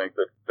absolutely think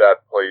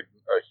that played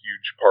a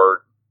huge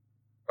part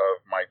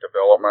of my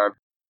development.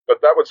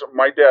 But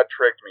my dad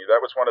tricked me.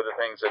 That was one of the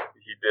things that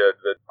he did.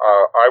 That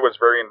I was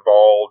very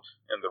involved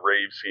in the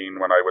rave scene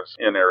when I was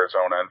in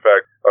Arizona. In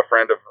fact, a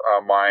friend of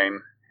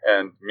mine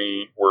and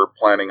me were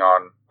planning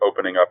on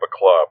opening up a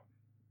club.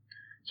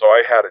 So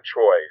I had a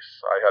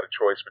choice. I had a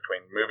choice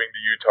between moving to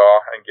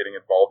Utah and getting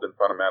involved in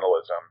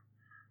fundamentalism,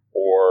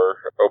 or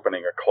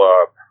opening a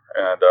club.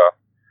 And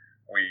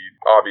we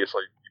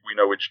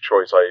know which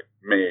choice I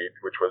made,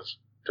 which was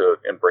to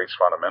embrace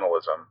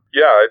fundamentalism.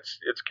 Yeah, it's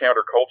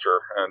counterculture,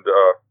 and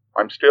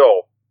I'm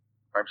still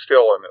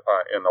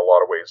in a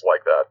lot of ways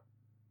like that.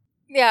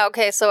 Yeah.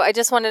 Okay. So I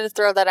just wanted to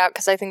throw that out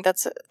because I think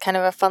that's kind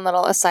of a fun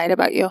little aside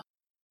about you.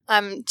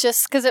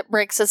 Just because it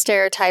breaks a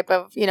stereotype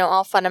of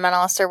all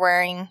fundamentalists are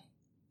wearing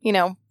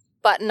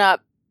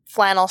button-up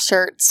flannel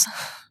shirts,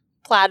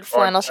 plaid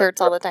flannel shirts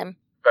all the time.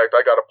 In fact,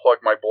 I got to plug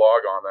my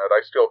blog on that.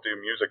 I still do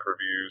music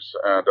reviews,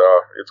 and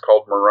it's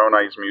called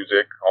Moroni's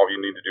Music. All you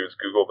need to do is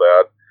Google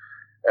that.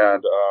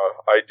 And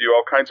I do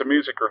all kinds of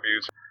music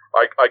reviews.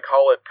 I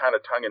call it kind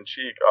of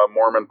tongue-in-cheek, a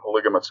Mormon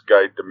Polygamist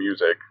Guide to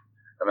Music.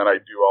 And then I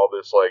do all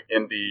this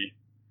indie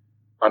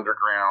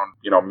underground,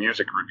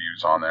 music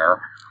reviews on there.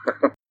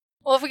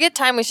 Well, if we get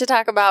time, we should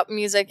talk about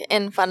music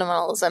and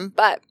fundamentalism.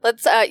 But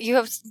let's you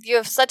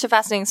have such a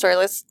fascinating story.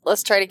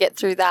 Let's try to get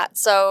through that.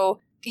 So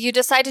you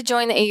decide to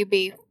join the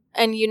AUB,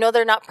 and you know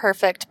they're not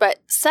perfect, but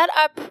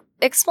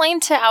explain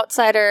to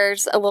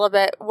outsiders a little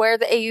bit where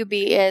the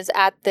AUB is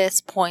at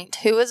this point.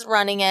 Who is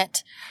running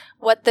it?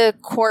 What the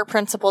core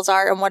principles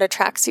are, and what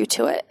attracts you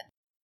to it.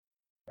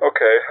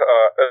 Okay.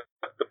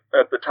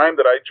 At the time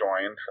that I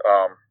joined,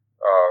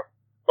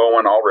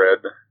 Owen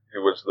Allred,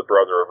 who was the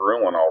brother of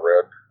Rulon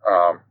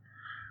Allred,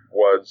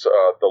 was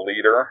the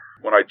leader.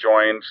 When I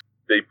joined,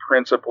 they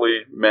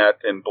principally met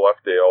in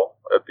Bluffdale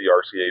at the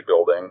RCA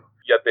building,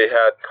 yet they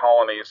had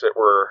colonies that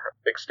were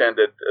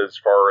extended as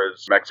far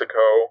as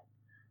Mexico,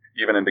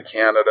 even into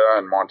Canada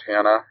and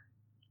Montana.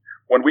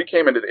 When we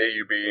came into the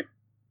AUB,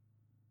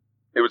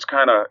 it was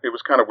kind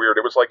of weird.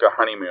 It was like a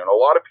honeymoon. A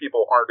lot of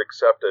people aren't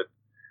accepted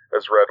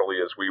as readily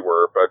as we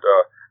were, but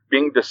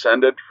being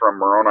descended from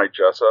Moroni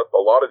Jessup,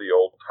 a lot of the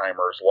old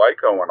timers, like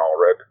Owen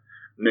Allred,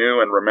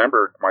 knew and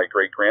remembered my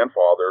great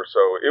grandfather. So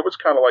it was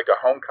kind of like a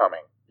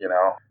homecoming. You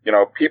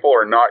know, people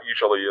are not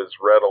usually as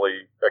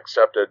readily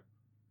accepted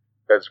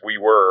as we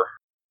were.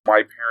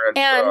 My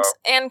parents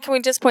and can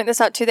we just point this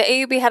out too? The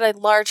AUB had a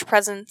large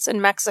presence in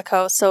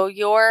Mexico, so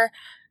your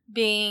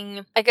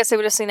being, I guess I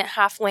would have seen it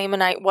half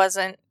Lamanite,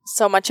 wasn't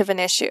so much of an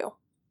issue.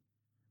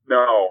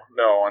 No.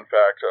 In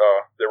fact,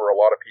 there were a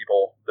lot of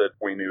people that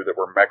we knew that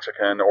were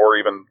Mexican, or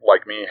even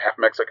like me, half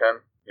Mexican.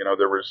 You know,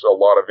 there was a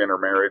lot of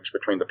intermarriage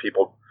between the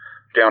people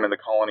down in the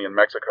colony in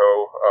Mexico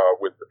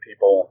with the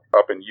people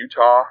up in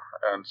Utah,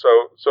 and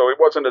so it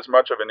wasn't as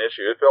much of an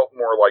issue. It felt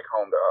more like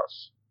home to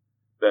us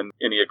than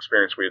any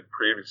experience we had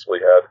previously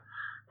had.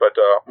 But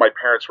my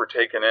parents were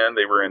taken in.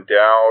 They were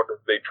endowed.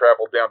 They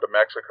traveled down to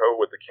Mexico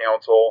with the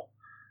council.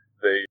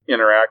 They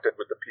interacted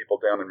with the people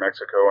down in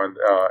Mexico,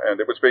 and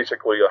it was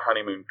basically a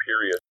honeymoon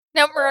period.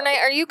 Now, Moroni,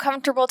 are you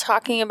comfortable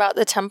talking about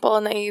the temple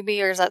in the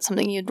AUB, or is that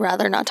something you'd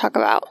rather not talk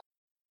about?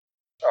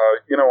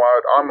 You know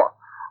what?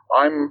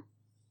 I'm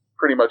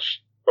pretty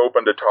much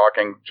open to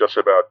talking just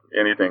about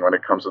anything when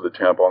it comes to the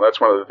temple, and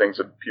that's one of the things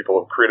that people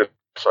have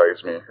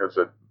criticized me, is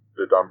that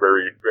I'm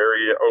very,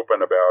 very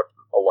open about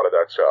a lot of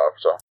that stuff.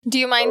 So, do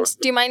you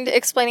mind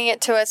explaining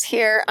it to us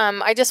here?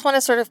 I just want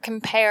to sort of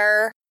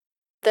compare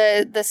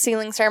the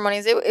sealing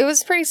ceremonies. It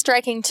was pretty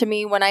striking to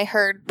me when I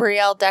heard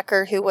Brielle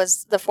Decker, who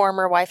was the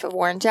former wife of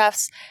Warren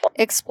Jeffs,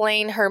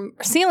 explain her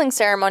sealing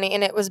ceremony,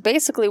 and it was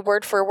basically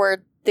word for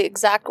word the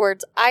exact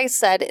words I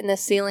said in the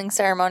sealing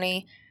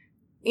ceremony,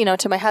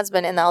 to my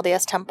husband in the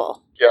LDS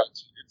temple. Yeah,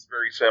 it's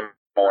very similar.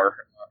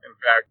 In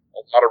fact,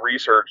 a lot of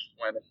research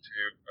went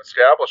into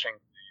establishing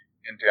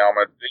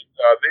endowment.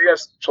 They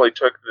essentially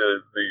took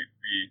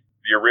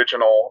the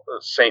original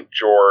St.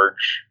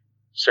 George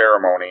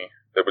ceremony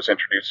that was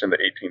introduced in the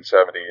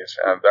 1870s,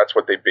 and that's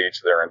what they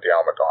based their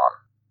endowment on.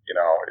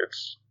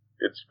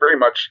 It's very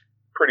much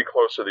pretty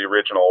close to the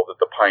original that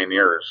the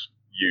pioneers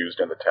used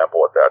in the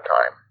temple at that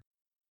time.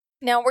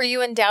 Now, were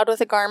you endowed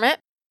with a garment?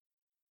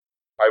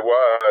 I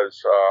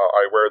was.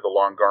 I wear the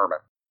long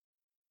garment.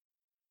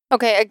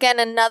 Okay, again,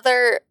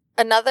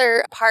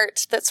 another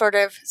part that sort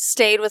of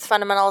stayed with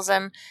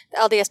fundamentalism, the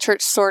LDS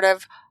Church sort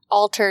of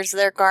alters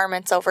their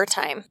garments over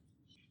time.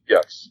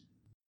 Yes.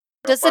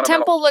 Does the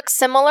temple look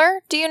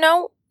similar, do you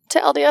know, to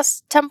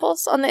LDS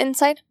temples on the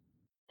inside?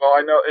 Well,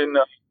 I know in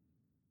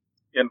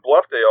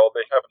Bluffdale,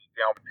 they have an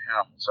endowment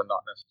house, and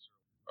not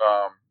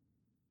necessarily.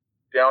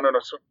 Down in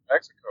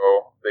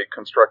Mexico, they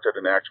constructed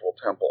an actual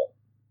temple.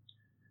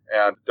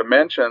 And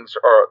dimensions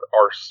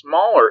are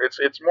smaller. It's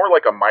more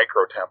like a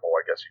micro temple,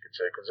 I guess you could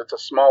say, because it's a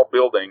small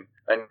building,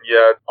 and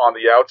yet on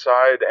the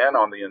outside and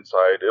on the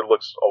inside, it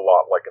looks a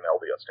lot like an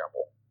LDS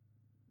temple.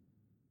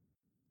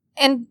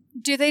 And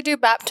do they do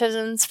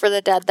baptisms for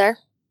the dead there?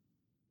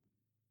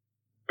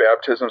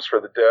 Baptisms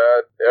for the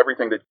dead,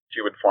 everything that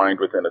you would find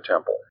within a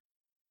temple.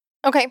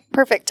 Okay,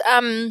 perfect.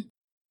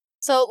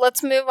 So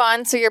let's move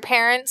on. So your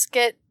parents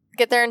get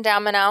their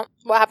endowment out.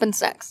 What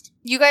happens next?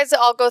 You guys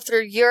all go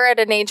through, you're at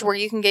an age where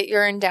you can get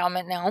your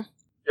endowment now.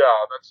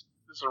 Yeah, this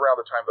is around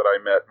the time that I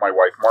met my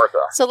wife, Martha.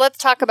 So let's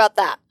talk about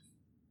that.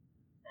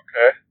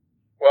 Okay.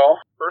 Well,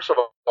 first of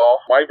all,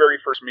 my very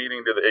first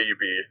meeting to the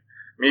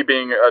AUB, me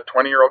being a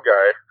 20-year-old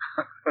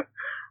guy,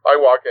 I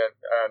walk in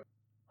and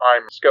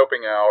I'm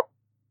scoping out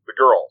the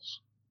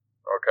girls,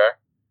 okay?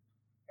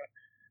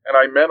 And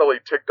I mentally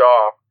ticked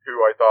off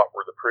who I thought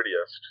were the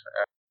prettiest.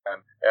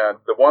 And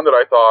the one that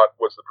I thought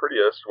was the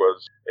prettiest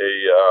was a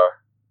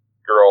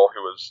girl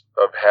who was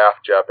of half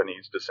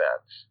Japanese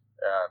descent.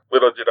 And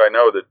little did I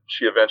know that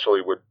she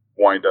eventually would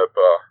wind up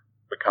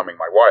becoming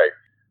my wife.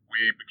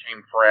 We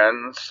became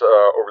friends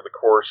over the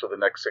course of the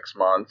next 6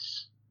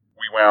 months.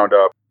 We wound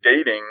up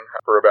dating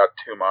for about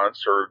 2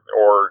 months,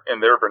 or in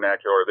their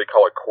vernacular, they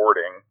call it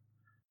courting.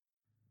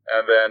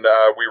 And then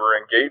we were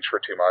engaged for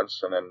 2 months,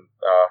 and then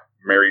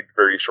married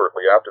very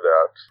shortly after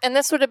that. And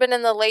this would have been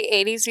in the late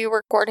 80s you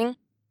were courting?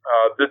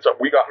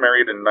 We got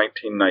married in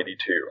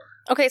 1992.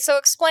 Okay, so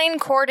explain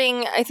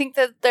courting. I think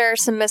that there are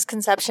some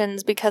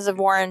misconceptions because of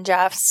Warren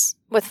Jeffs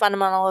with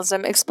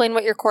fundamentalism. Explain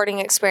what your courting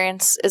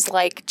experience is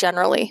like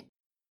generally.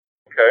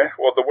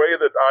 way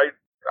that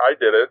I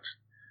did it,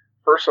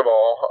 first of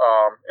all,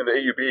 in the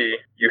AUB,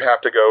 you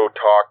have to go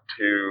talk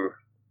to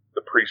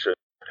the priesthood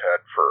head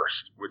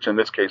first, which in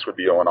this case would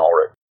be Owen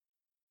Allred.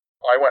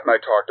 I went and I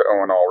talked to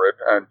Owen Allred,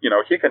 and,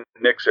 he can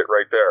nix it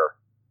right there.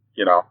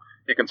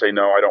 He can say,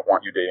 no, I don't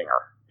want you dating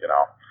her,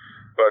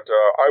 But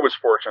I was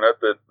fortunate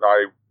that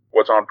I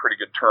was on pretty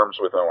good terms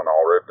with Owen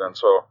Allred, and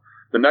so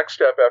the next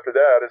step after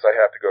that is I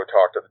have to go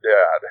talk to the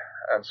dad.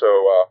 And so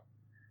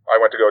I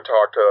went to go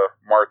talk to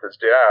Martha's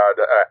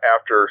dad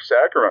after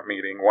sacrament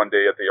meeting one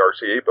day at the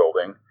RCA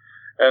building.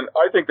 And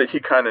I think that he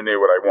kind of knew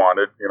what I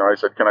wanted. I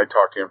said, can I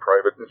talk to you in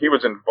private? And he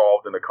was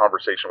involved in a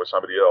conversation with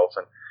somebody else.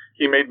 And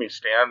he made me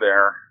stand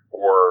there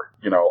for,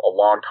 a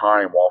long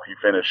time while he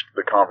finished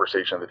the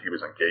conversation that he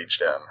was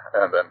engaged in.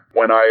 And then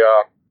when I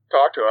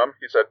talked to him,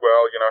 he said,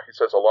 well, he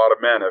says a lot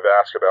of men have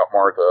asked about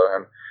Martha.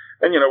 And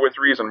with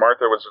reason,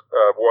 Martha was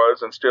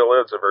and still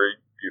is a very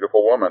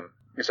beautiful woman.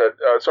 He said,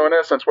 so in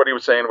essence, what he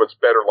was saying was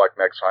better luck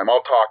next time.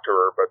 I'll talk to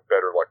her, but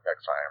better luck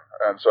next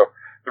time. And so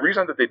the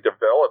reason that they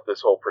developed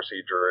this whole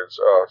procedure is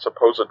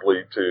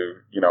supposedly to,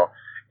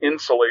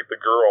 insulate the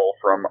girl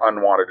from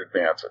unwanted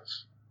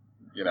advances.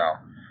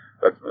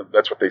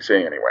 That's what they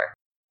say anyway.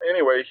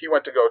 Anyway, he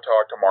went to go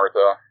talk to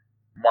Martha.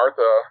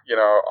 Martha,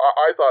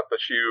 I thought the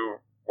shoe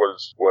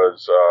was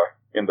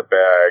in the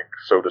bag,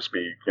 so to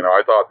speak.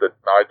 I thought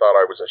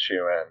I was a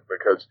shoo-in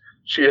because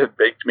she had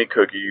baked me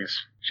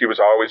cookies. She was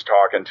always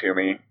talking to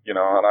me, and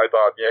I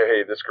thought, yeah,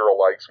 hey, this girl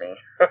likes me.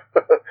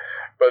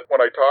 But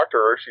when I talked to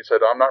her, she said,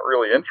 I'm not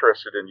really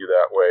interested in you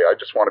that way. I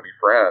just want to be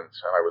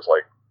friends. And I was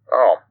like,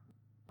 oh.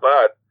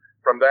 But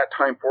from that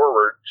time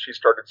forward, she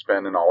started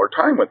spending all her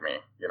time with me,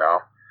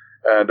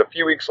 And a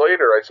few weeks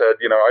later, I said,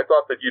 I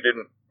thought that you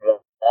didn't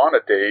want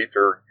a date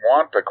or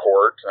want a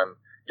court, and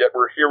yet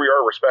here we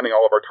are, we're spending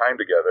all of our time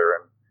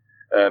together.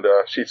 And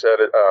she said,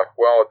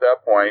 well, at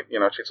that point,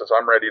 she says,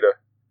 I'm ready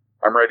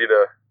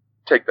to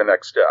take the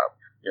next step,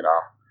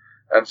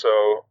 And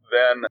so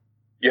then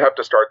you have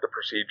to start the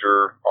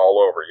procedure all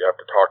over. You have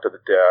to talk to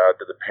the dad,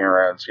 to the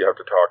parents. You have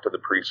to talk to the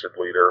priesthood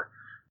leader.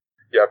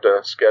 You have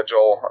to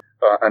schedule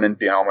an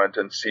endowment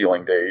and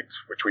sealing date,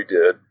 which we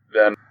did.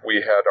 Then we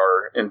had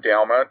our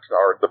endowment,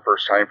 the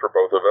first time for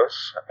both of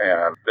us.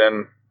 And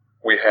then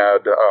we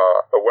had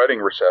a wedding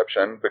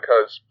reception.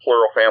 Because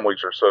plural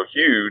families are so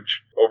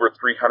huge, over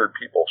 300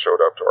 people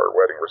showed up to our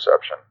wedding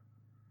reception.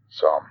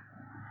 So,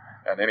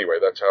 and anyway,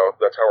 that's how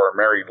our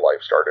married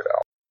life started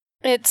out.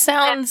 It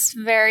sounds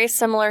very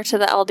similar to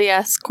the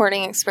LDS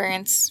courting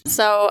experience.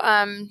 So,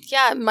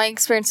 my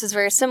experience is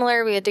very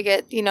similar. We had to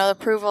get, the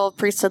approval of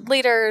priesthood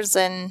leaders,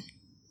 and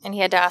he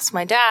had to ask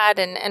my dad.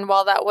 And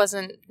while that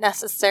wasn't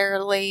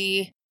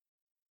necessarily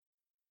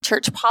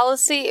church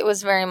policy, it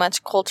was very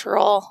much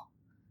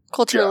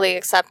culturally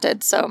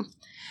accepted. So,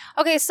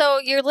 okay, so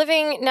you're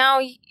living now,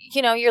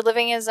 you're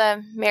living as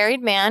a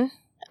married man.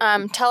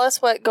 Tell us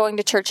what going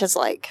to church is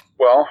like.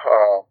 Well,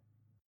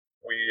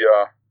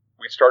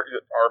 we started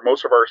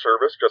most of our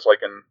service, just like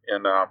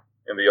in the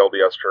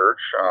LDS church,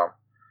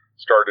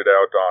 started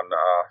out on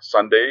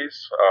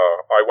Sundays.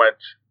 I went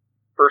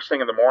first thing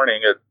in the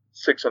morning at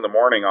 6 a.m.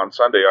 on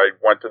Sunday. I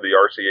went to the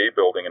RCA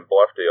building in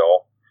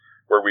Bluffdale,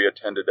 where we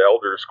attended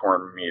elders'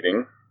 quorum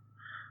meeting.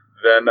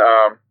 Then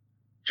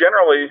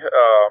generally,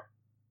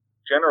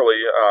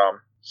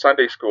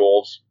 Sunday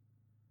schools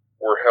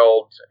were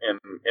held in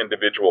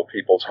individual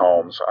people's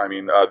homes. I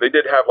mean, they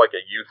did have like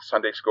a youth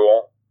Sunday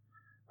school,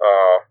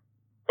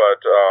 but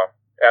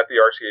at the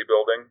RCA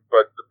building.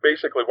 But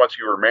basically, once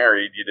you were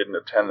married, you didn't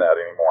attend that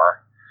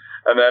anymore.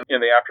 And then in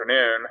the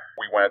afternoon,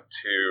 we went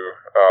to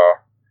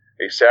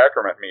a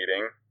sacrament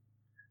meeting,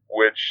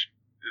 which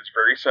is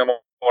very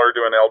similar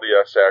to an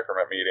LDS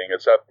sacrament meeting,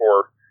 except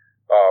for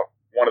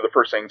one of the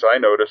first things I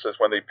noticed is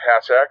when they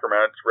pass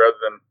sacrament, rather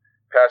than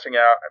passing it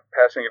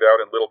out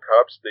in little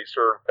cups, they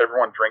serve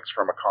everyone drinks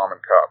from a common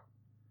cup,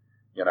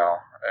 and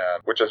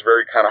which is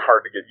very kind of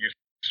hard to get used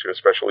to,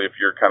 especially if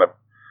you're kind of,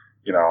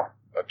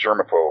 a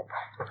germaphobe.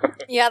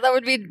 Yeah, that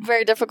would be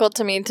very difficult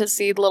to me to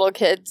see little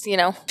kids,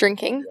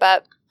 drinking,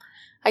 but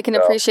I can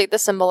appreciate the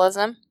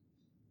symbolism.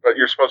 But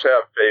you're supposed to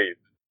have faith.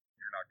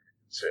 You're not going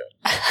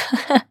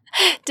to get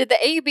sick. Did the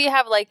AUB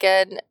have like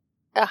a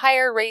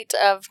higher rate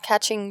of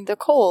catching the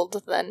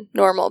cold than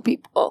normal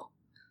people?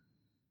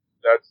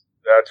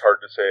 That's hard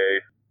to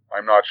say.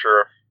 I'm not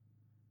sure.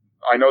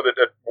 I know that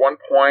at one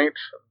point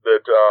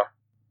that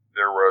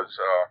there was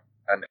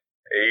an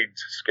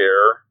AIDS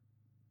scare,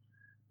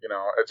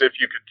 as if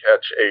you could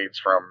catch AIDS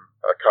from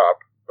a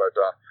cup. But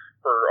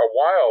for a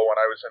while when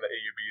I was in the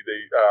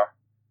AUB,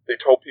 they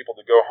told people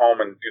to go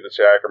home and do the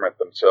sacrament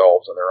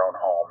themselves in their own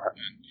home. And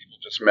people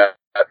just met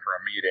for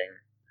a meeting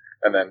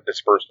and then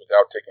dispersed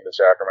without taking the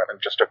sacrament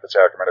and just took the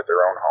sacrament at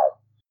their own home.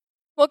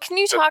 Well, can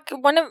you talk,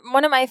 one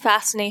of my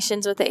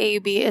fascinations with the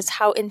AUB is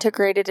how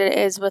integrated it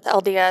is with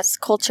LDS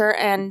culture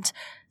and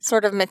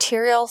sort of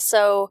material.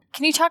 So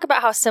can you talk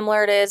about how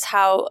similar it is,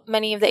 how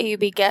many of the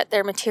AUB get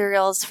their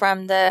materials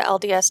from the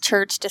LDS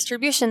Church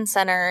Distribution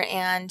Center,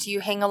 and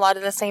you hang a lot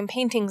of the same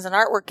paintings and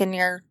artwork in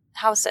your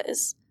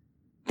houses?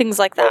 Things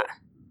like that.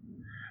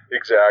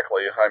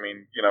 Exactly. I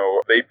mean,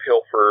 they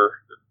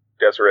pilfer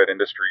Deseret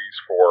Industries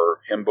for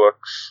hymn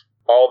books,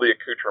 all the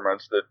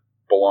accoutrements that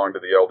belong to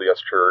the LDS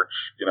Church.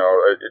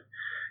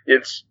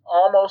 It's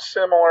almost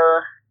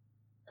similar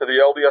to the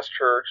LDS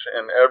Church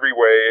in every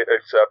way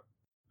except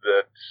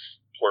that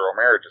plural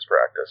marriage is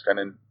practiced, and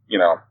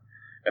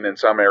in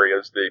some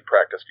areas they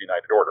practiced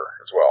United Order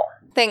as well.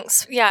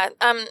 Thanks. Yeah.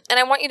 And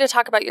I want you to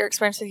talk about your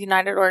experience with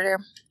United Order.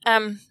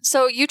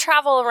 So you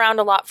travel around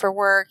a lot for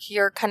work.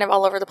 You're kind of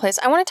all over the place.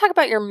 I want to talk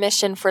about your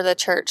mission for the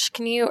church.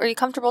 Are you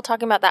comfortable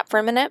talking about that for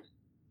a minute?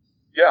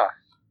 Yeah.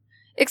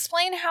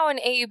 Explain how an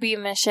AUB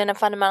mission, a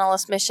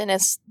fundamentalist mission,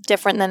 is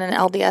different than an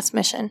LDS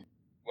mission.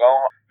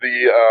 Well,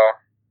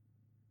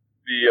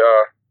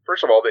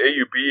 first of all, the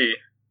AUB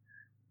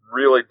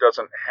really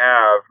doesn't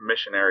have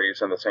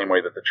missionaries in the same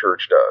way that the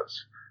church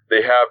does.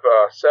 They have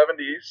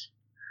 70s,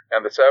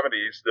 and the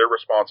 70s, their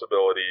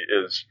responsibility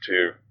is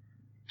to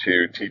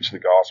teach the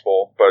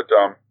gospel. But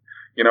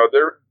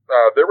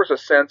there was a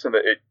sense in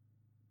the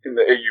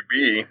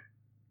AUB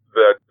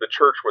that the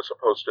church was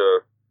supposed to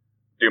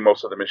do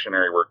most of the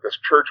missionary work. This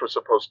church was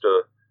supposed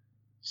to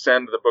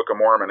send the Book of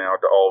Mormon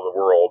out to all the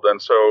world.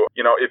 And so,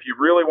 if you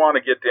really want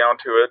to get down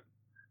to it,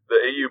 the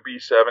AUB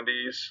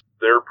 70s,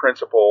 their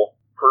principal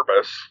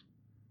purpose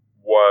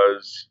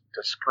was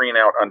to screen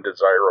out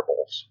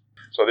undesirables.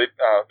 So they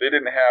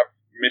didn't have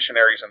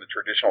missionaries in the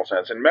traditional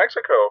sense. In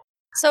Mexico...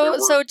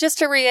 So just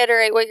to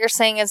reiterate, what you're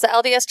saying is the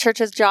LDS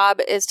Church's job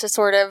is to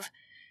sort of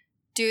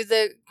do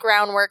the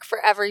groundwork for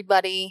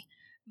everybody,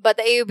 but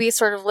the AUB is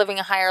sort of living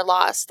a higher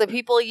loss. The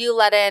people you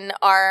let in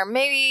are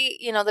maybe,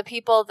 the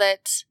people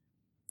that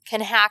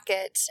can hack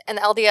it, and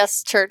the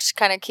LDS Church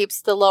kind of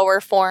keeps the lower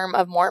form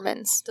of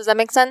Mormons. Does that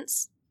make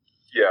sense?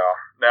 Yeah.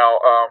 Now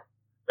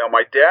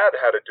my dad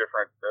had a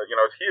different,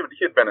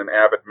 he had been an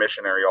avid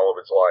missionary all of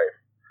his life.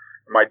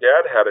 My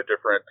dad had a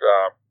different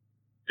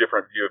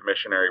view of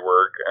missionary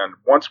work, and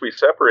once we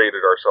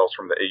separated ourselves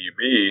from the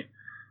AUB,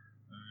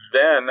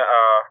 then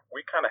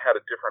we kind of had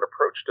a different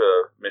approach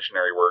to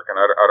missionary work, and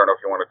I don't know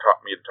if you want to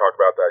talk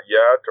about that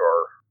yet,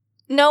 or...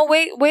 No,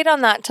 wait on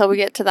that till we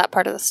get to that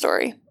part of the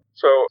story.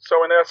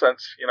 So in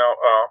essence,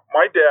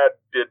 my dad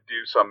did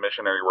do some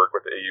missionary work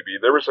with the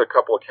AUB. There was a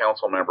couple of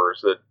council members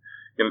that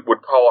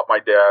would call up my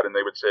dad, and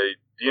they would say,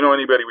 "Do you know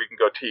anybody we can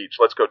go teach?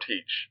 Let's go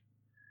teach."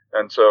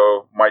 And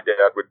so my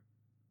dad would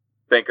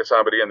think of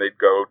somebody, and they'd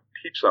go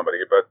teach somebody.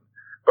 But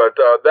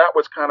that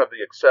was kind of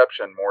the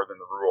exception more than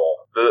the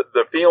rule.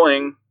 The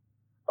feeling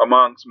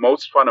amongst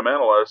most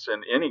fundamentalists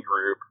in any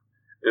group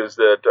is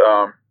that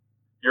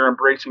you're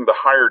embracing the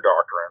higher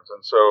doctrines,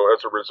 and so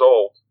as a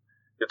result,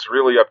 it's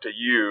really up to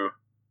you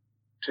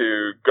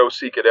to go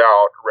seek it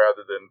out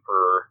rather than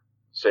for,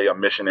 say, a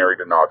missionary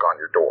to knock on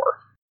your door.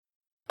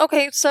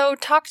 Okay, so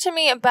talk to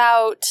me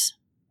about...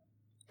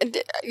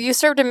 You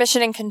served a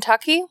mission in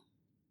Kentucky?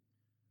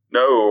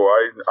 No,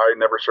 I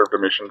never served a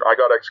mission. I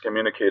got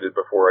excommunicated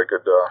before I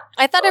could...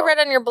 I thought I read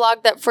on your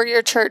blog that for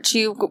your church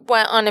you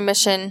went on a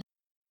mission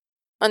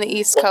on the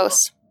East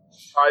Coast.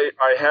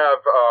 I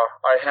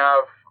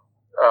have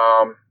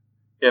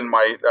in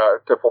my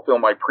to fulfill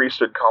my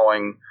priesthood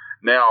calling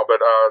now, but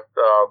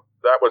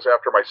that was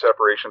after my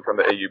separation from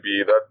the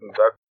AUB. That's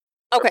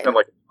been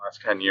like the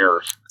last 10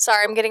 years.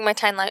 Sorry, I'm getting my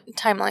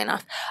timeline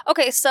off.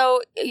 Okay,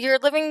 so you're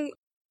living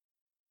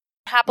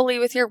happily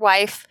with your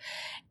wife,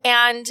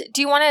 and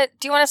do you want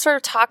to sort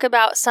of talk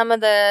about some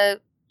of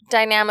the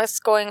dynamics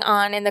going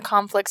on in the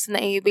conflicts in the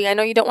AUB? I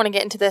know you don't want to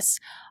get into this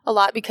a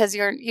lot because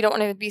you don't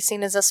want to be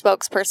seen as a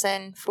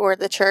spokesperson for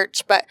the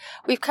church, but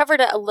we've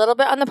covered it a little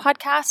bit on the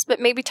podcast, but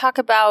maybe talk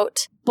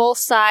about both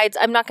sides.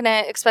 I'm not going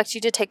to expect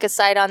you to take a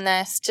side on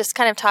this. Just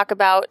kind of talk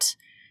about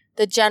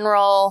the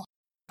general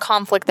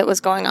conflict that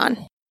was going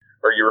on.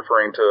 Are you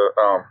referring to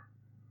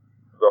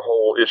the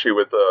whole issue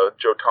with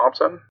Joe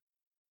Thompson?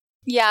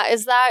 Yeah,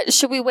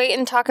 should we wait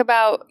and talk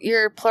about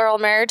your plural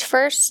marriage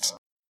first?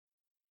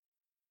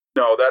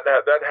 No, that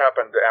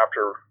happened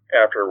after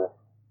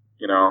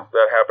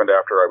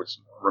I was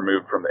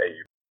removed from the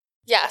AUB.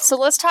 Yeah, so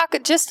let's talk.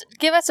 Just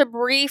give us a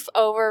brief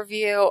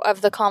overview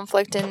of the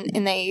conflict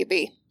in the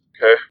AUB.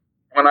 Okay.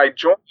 When I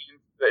joined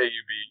the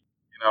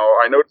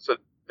AUB, I noticed that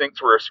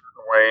things were a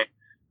certain way,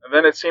 and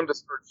then it seemed to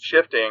start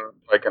shifting.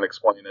 I can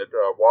explain it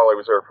while I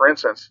was there. For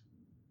instance,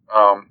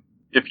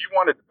 if you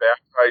wanted to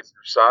baptize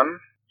your son,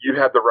 you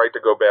had the right to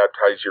go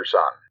baptize your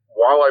son.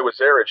 While I was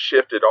there, it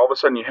shifted. All of a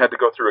sudden, you had to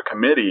go through a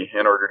committee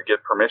in order to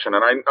get permission.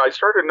 And I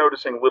started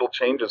noticing little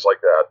changes like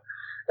that.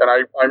 And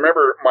I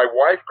remember my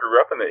wife grew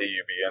up in the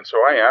AUB, and so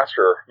I asked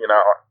her,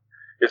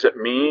 is it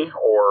me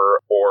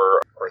or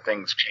are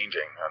things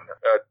changing? And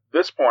at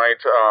this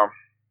point,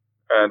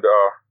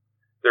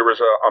 there was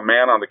a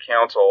man on the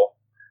council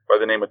by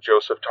the name of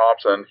Joseph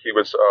Thompson. He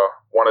was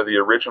one of the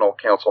original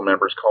council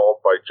members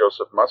called by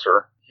Joseph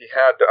Musser. He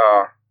had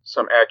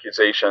some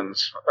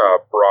accusations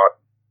brought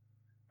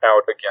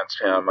out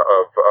against him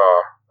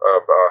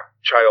of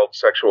child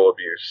sexual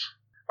abuse.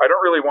 I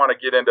don't really want to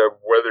get into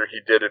whether he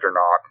did it or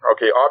not.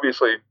 Okay,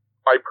 obviously,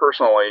 I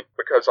personally,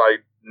 because I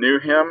knew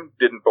him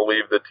didn't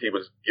believe that he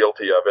was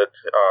guilty of it.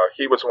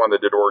 He was the one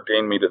that did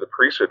ordain me to the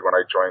priesthood when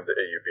I joined the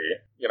AUB.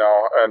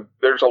 And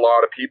there's a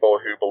lot of people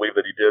who believe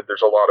that he did.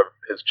 There's a lot of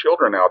his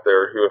children out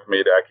there who have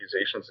made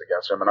accusations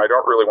against him, and I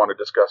don't really want to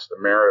discuss the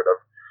merit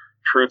of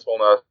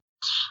truthfulness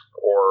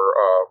or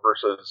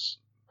versus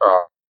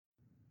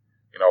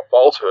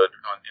falsehood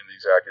in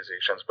these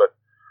accusations. But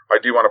I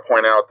do want to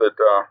point out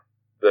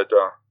that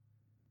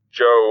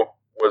Joe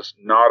was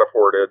not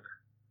afforded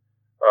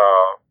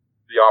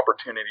the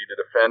opportunity to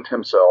defend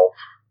himself,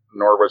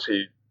 nor was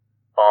he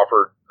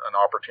offered an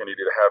opportunity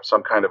to have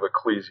some kind of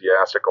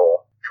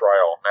ecclesiastical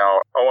trial.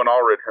 Now, Owen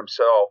Allred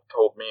himself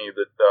told me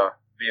that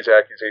these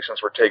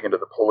accusations were taken to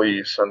the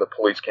police, and the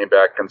police came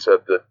back and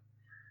said that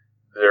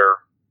there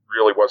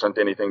really wasn't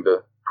anything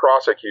to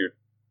prosecute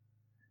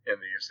in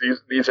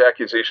these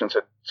accusations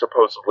had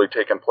supposedly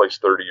taken place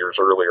 30 years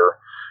earlier.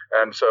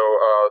 And so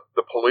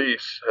the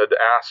police had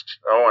asked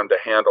Owen to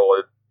handle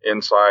it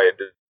inside,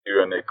 to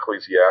do an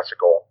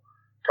ecclesiastical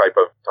type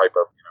of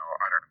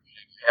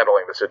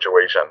handling the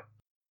situation.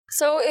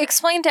 So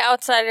explain to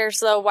outsiders,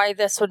 though, why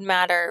this would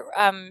matter.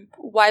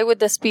 Why would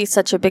this be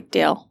such a big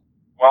deal?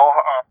 Well,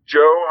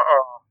 Joe,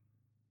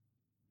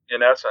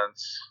 in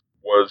essence,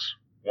 was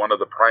one of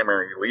the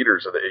primary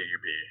leaders of the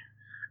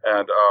AUB.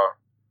 And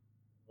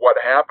what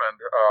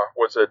happened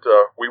was that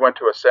we went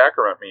to a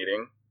sacrament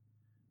meeting,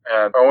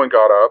 and Owen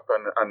got up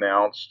and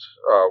announced,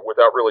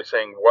 without really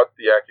saying what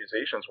the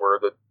accusations were,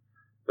 that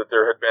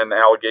there had been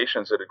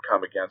allegations that had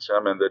come against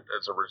him, and that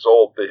as a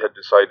result, they had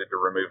decided to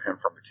remove him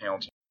from the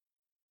council.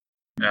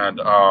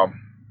 And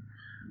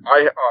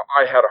I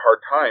had a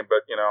hard time,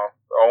 but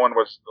Owen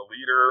was the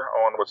leader,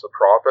 Owen was the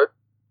prophet,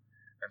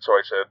 and so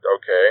I said,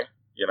 okay,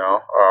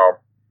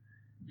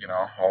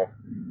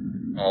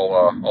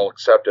 I'll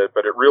accept it.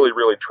 But it really,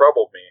 really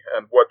troubled me.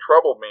 And what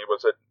troubled me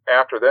was that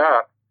after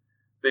that,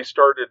 they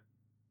started,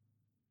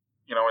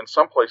 in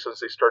some places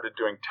they started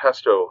doing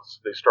test oaths.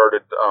 They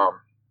started,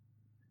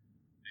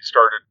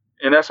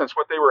 in essence,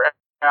 what they were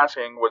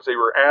asking was they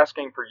were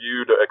asking for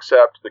you to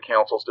accept the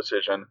council's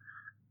decision,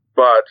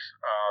 but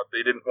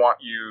they didn't want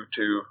you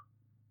to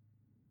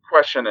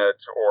question it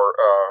or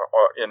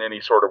in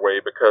any sort of way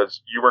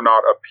because you were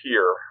not a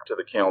peer to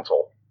the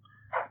council.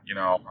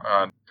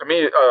 To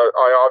me,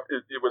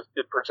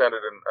 it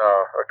presented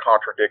a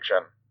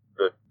contradiction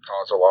that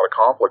caused a lot of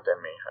conflict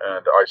in me,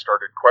 and I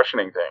started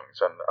questioning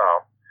things. And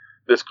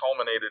this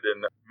culminated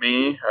in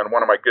me and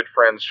one of my good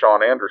friends,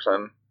 Sean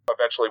Anderson,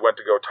 eventually went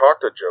to go talk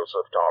to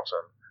Joseph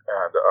Thompson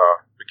and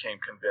became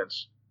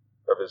convinced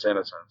of his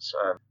innocence.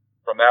 And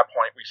from that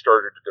point, we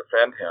started to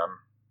defend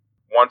him.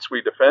 Once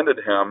we defended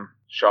him,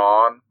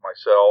 Sean,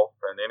 myself,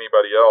 and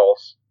anybody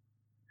else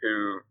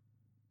who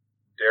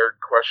dared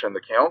question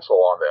the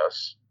council on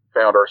this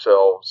found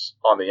ourselves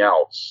on the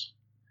outs.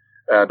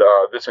 And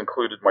this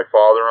included my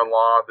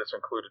father-in-law, this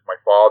included my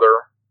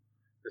father,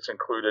 this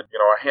included,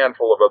 a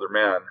handful of other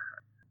men.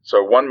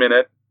 So one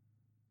minute,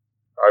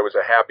 I was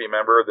a happy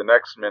member. The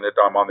next minute,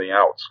 I'm on the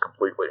outs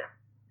completely.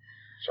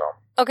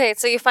 Okay,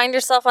 so you find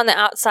yourself on the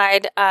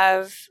outside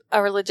of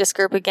a religious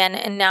group again,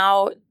 and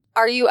now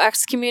are you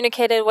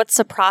excommunicated? What's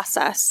the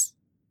process?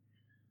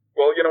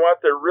 Well, you know what?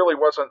 There really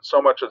wasn't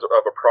so much of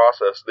a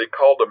process. They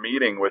called a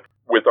meeting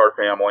with our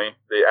family.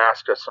 They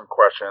asked us some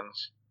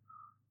questions.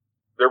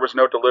 There was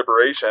no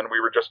deliberation. We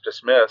were just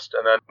dismissed.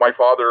 And then my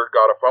father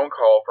got a phone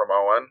call from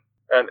Owen.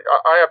 And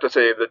I have to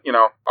say that,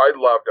 I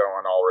loved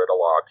Owen Allred a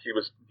lot. He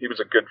was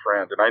a good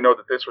friend. And I know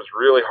that this was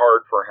really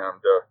hard for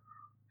him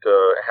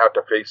to have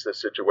to face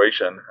this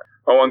situation.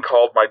 Owen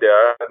called my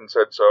dad and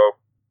said, so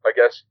I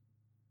guess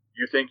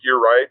you think you're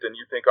right and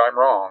you think I'm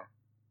wrong.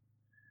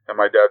 And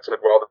my dad said,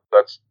 well,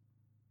 that's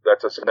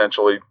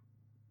essentially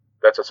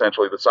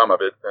the sum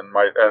of it. And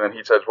then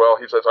he says,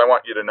 I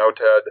want you to know,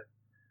 Ted,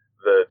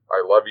 that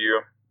I love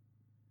you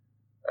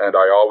and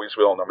I always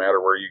will, no matter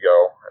where you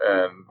go.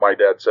 And my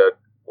dad said,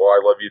 well,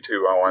 I love you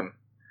too, Owen.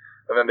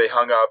 And then they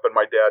hung up, and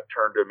my dad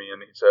turned to me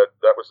and he said,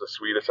 that was the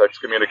sweetest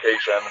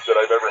excommunication that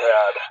I've ever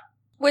had.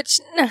 Which,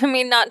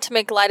 not to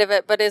make light of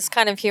it, but is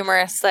kind of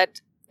humorous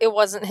that it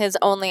wasn't his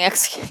only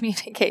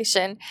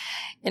excommunication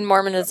in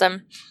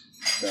Mormonism.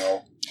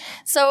 No.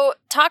 So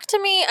talk to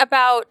me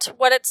about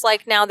what it's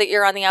like now that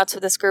you're on the outs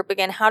with this group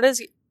again. How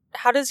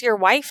does your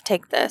wife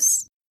take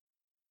this?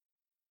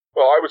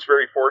 Well, I was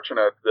very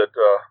fortunate that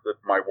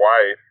my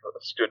wife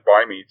stood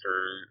by me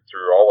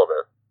through all of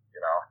it,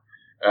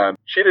 and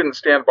she didn't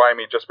stand by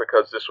me just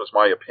because this was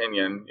my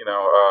opinion.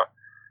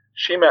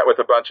 She met with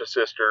a bunch of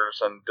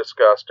sisters and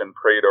discussed and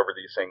prayed over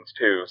these things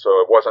too. So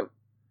it wasn't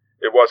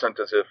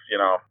as if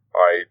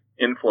I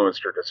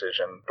influenced her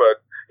decision,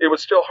 but it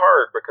was still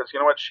hard because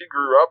she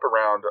grew up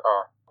around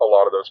a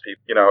lot of those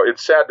people.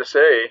 It's sad to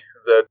say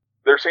that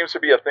there seems to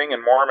be a thing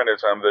in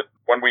Mormonism that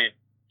when we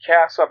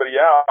cast somebody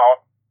out,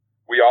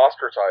 we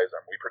ostracize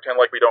them. We pretend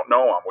like we don't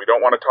know them. We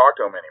don't want to talk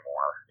to them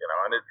anymore.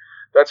 And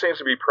that seems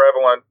to be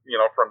prevalent,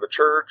 from the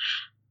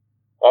church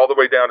all the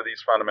way down to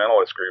these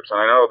fundamentalist groups. And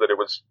I know that it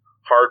was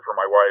hard for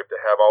my wife to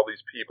have all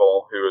these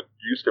people who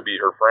used to be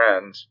her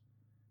friends,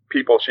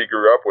 people she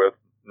grew up with,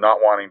 not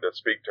wanting to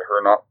speak to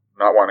her, not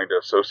wanting to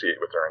associate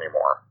with her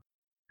anymore.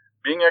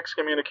 Being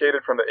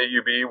excommunicated from the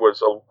AUB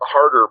was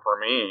harder for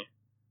me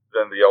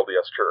than the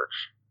LDS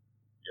Church.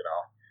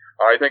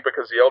 I think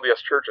because the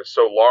LDS Church is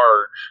so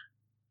large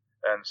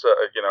and so,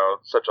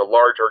 such a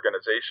large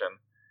organization,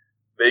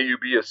 the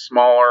AUB is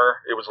smaller.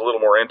 It was a little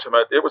more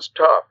intimate. It was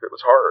tough. It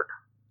was hard.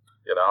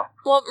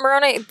 Well,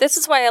 Moroni, this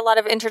is why a lot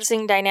of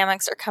interesting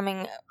dynamics are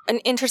coming,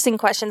 and interesting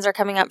questions are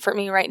coming up for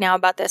me right now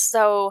about this.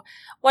 So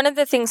one of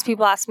the things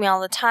people ask me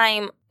all the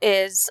time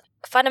is,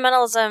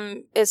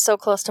 fundamentalism is so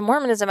close to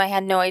Mormonism. I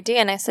had no idea.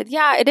 And I said,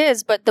 yeah, it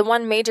is. But the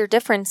one major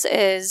difference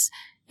is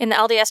in the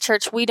LDS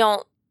Church, we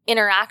don't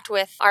interact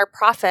with our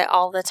prophet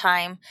all the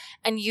time,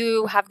 and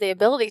you have the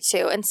ability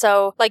to. And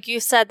so, like you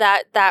said,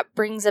 that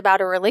brings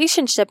about a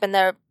relationship,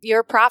 and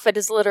your prophet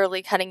is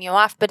literally cutting you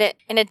off. But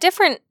in a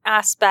different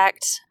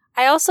aspect,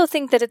 I also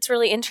think that it's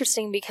really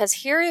interesting because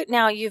here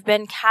now you've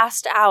been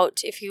cast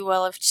out, if you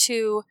will, of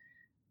two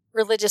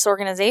religious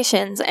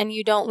organizations, and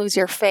you don't lose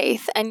your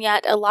faith. And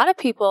yet a lot of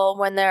people,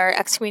 when they're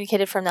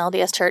excommunicated from the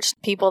LDS Church,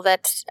 people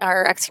that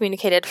are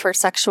excommunicated for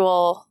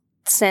sexual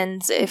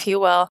sins, if you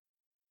will,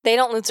 they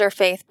don't lose their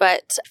faith.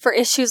 But for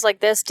issues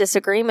like this,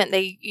 disagreement,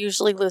 they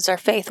usually lose their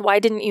faith. Why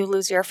didn't you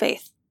lose your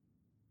faith?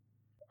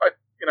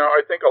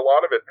 I think a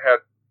lot of it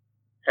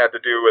had to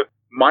do with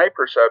my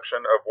perception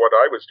of what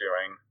I was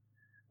doing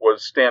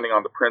was standing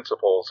on the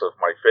principles of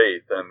my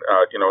faith. And,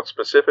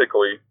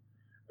 specifically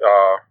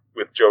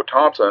with Joe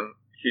Thompson,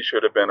 he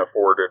should have been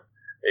afforded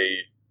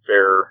a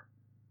fair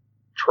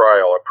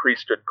trial, a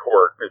priesthood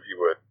court, if you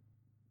would.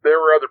 There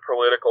were other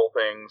political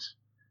things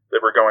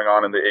that were going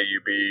on in the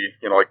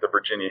AUB, like the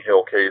Virginia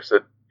Hill case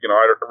that,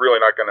 I'm really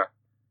not going to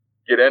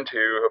get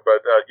into,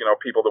 but,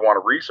 people that want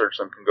to research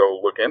them can go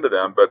look into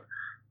them. But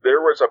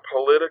there was a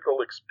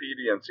political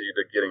expediency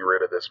to getting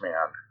rid of this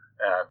man.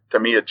 And to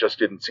me, it just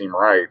didn't seem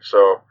right.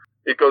 So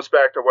it goes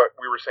back to what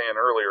we were saying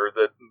earlier,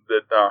 that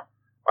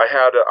I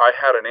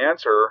had an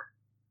answer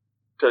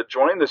to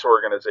join this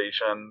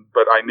organization,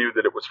 but I knew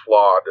that it was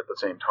flawed at the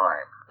same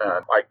time.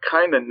 And I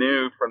kind of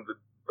knew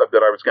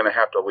that I was going to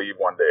have to leave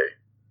one day,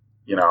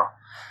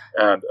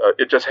 and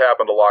it just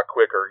happened a lot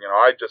quicker.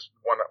 I just,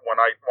 when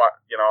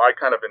I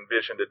kind of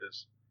envisioned it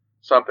as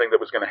something that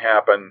was going to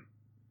happen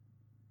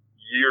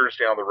years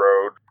down the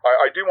road.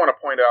 I do want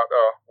to point out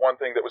one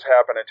thing that was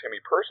happening to me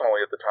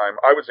personally at the time.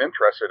 I was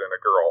interested in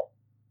a girl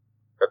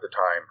at the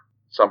time,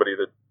 somebody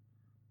that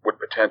would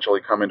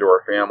potentially come into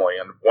our family.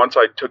 And once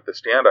I took the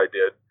stand I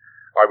did,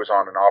 I was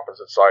on an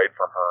opposite side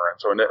from her. And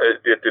so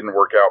it didn't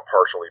work out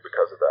partially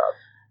because of that.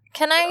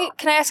 Can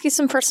I ask you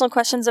some personal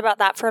questions about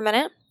that for a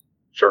minute?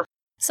 Sure.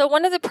 So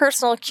one of the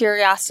personal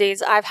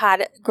curiosities I've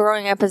had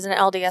growing up as an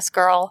LDS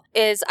girl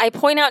is I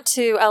point out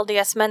to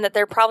LDS men that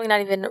they're probably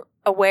not even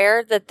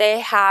aware that they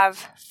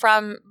have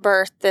from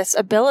birth this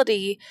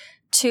ability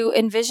to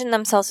envision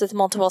themselves with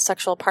multiple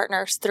sexual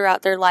partners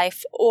throughout their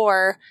life,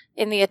 or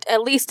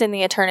at least in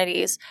the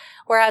eternities.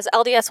 Whereas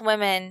LDS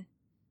women,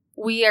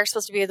 we are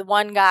supposed to be with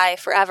one guy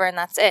forever and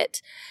that's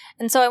it.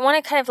 And so I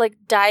want to kind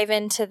of dive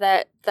into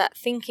that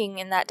thinking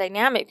and that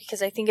dynamic,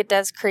 because I think it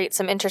does create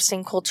some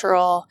interesting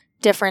cultural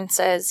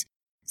differences.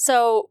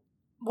 So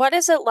what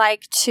is it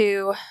like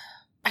to,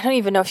 I don't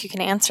even know if you can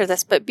answer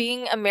this, but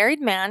being a married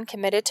man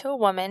committed to a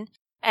woman,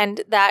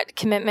 and that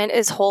commitment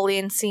is holy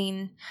and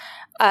seen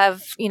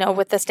of,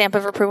 with the stamp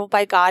of approval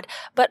by God,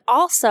 but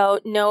also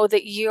know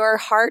that your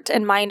heart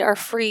and mind are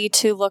free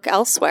to look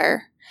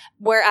elsewhere,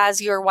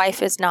 whereas your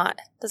wife is not.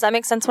 Does that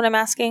make sense what I'm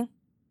asking?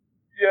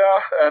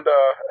 Yeah, and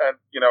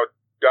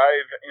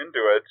dive into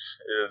it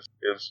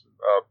is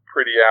a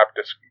pretty apt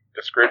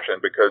description,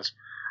 because,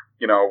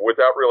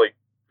 without really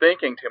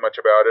thinking too much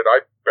about it, I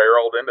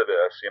barreled into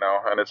this,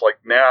 and it's like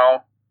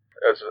now,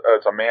 as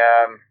a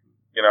man,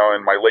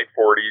 in my late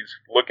 40s,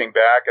 looking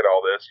back at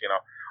all this,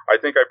 I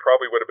think I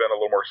probably would have been a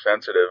little more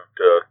sensitive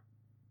to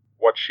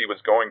what she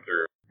was going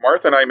through.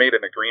 Martha and I made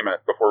an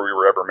agreement before we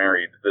were ever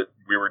married that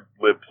we would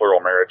live plural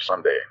marriage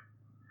someday.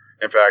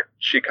 In fact,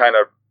 she kind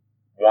of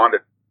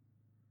wanted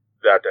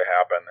that to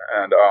happen.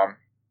 And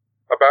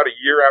about a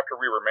year after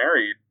we were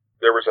married,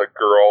 there was a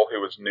girl who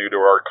was new to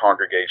our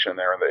congregation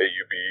there in the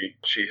AUB.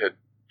 She had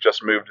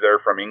just moved there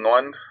from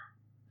England,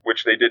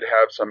 which they did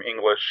have some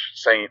English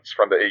saints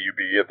from the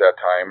AUB at that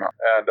time.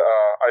 And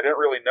I didn't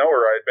really know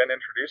her. I had been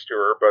introduced to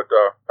her, but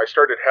I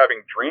started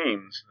having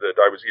dreams that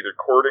I was either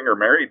courting or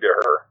married to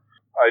her.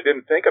 I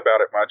didn't think about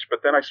it much,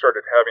 but then I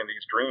started having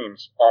these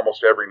dreams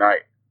almost every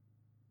night.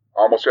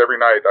 Almost every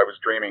night I was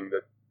dreaming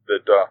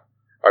that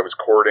I was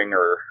courting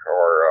or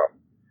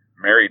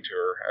married to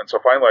her. And so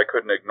finally I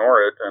couldn't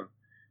ignore it. And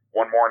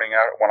one morning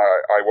when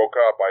I woke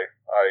up,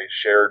 I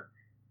shared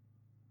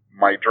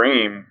my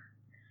dream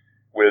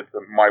with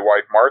my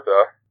wife,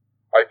 Martha.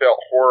 I felt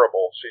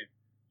horrible.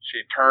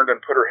 She turned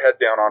and put her head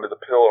down onto the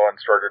pillow and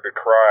started to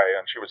cry,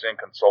 and she was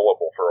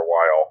inconsolable for a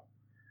while.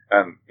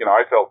 And,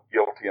 I felt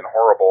guilty and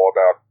horrible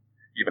about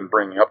even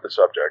bringing up the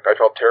subject. I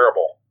felt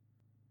terrible.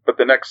 But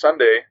the next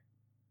Sunday,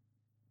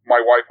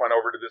 my wife went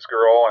over to this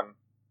girl and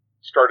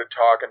started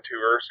talking to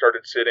her,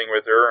 started sitting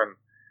with her, and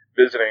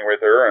visiting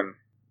with her, and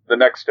the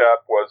next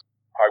step was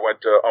I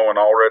went to Owen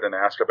Allred and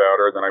asked about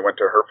her. Then I went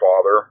to her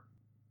father.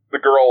 The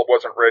girl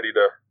wasn't ready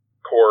to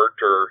court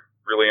or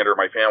really enter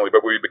my family,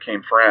 but we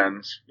became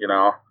friends, you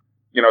know.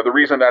 You know, the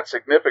reason that's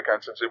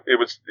significant is it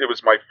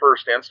was my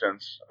first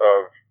instance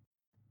of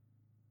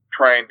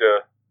trying to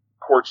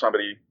court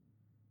somebody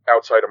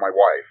outside of my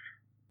wife.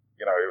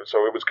 You know,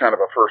 so it was kind of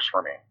a first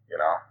for me, you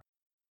know.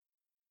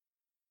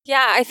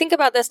 Yeah, I think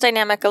about this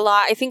dynamic a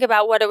lot. I think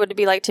about what it would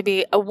be like to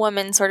be a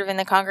woman sort of in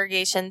the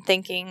congregation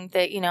thinking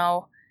that, you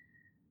know,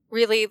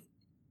 really,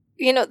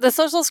 you know, the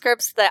social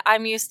scripts that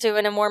I'm used to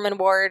in a Mormon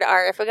ward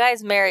are if a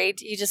guy's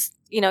married, you just,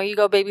 you know, you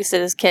go babysit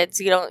his kids.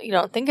 You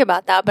don't think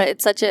about that, but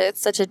it's such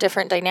a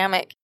different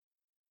dynamic.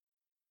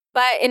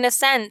 But in a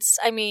sense,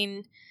 I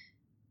mean,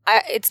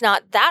 it's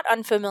not that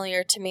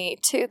unfamiliar to me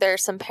too. There are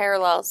some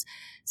parallels.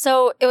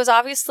 So it was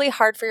obviously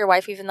hard for your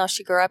wife, even though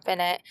she grew up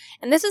in it.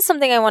 And this is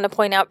something I want to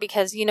point out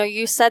because, you know,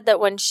 you said that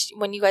when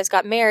you guys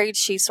got married,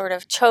 she sort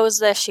of chose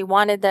this, she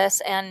wanted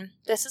this, and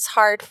this is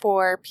hard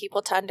for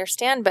people to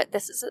understand, but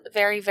this is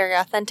very, very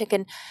authentic.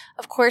 And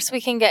of course,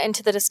 we can get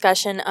into the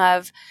discussion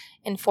of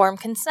informed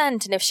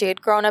consent and if she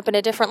had grown up in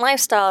a different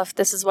lifestyle, if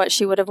this is what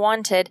she would have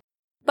wanted.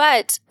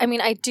 But, I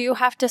mean, I do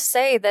have to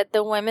say that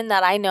the women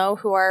that I know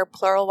who are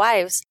plural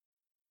wives,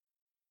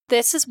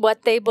 this is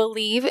what they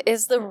believe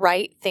is the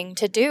right thing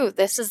to do.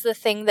 This is the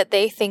thing that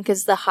they think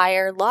is the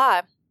higher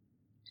law.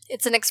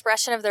 It's an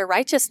expression of their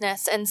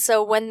righteousness. And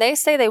so when they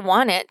say they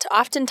want it,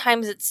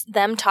 oftentimes it's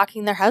them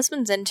talking their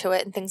husbands into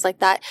it and things like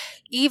that,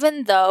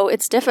 even though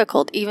it's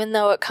difficult, even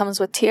though it comes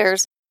with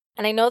tears.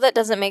 And I know that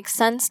doesn't make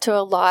sense to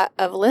a lot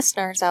of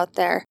listeners out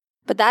there,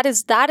 but that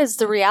is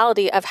the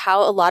reality of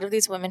how a lot of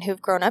these women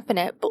who've grown up in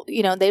it,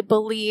 you know, they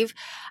believe.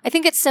 I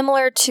think it's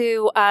similar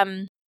to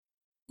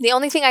the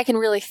only thing I can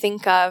really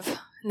think of,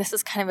 and this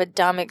is kind of a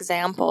dumb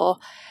example,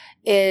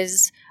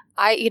 is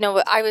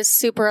I was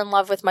super in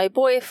love with my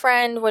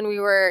boyfriend when we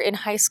were in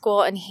high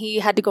school, and he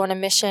had to go on a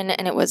mission,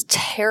 and it was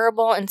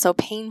terrible and so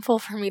painful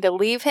for me to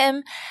leave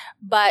him.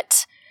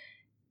 But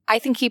I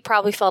think he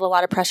probably felt a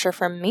lot of pressure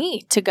from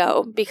me to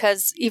go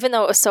because even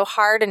though it was so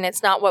hard and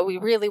it's not what we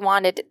really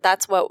wanted,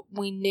 that's what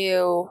we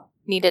knew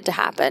needed to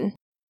happen.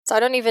 So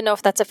I don't even know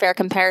if that's a fair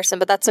comparison,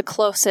 but that's the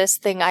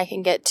closest thing I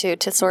can get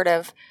to sort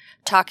of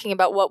talking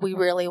about what we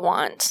really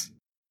want.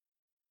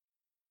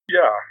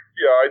 Yeah,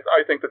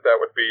 I think that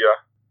would be a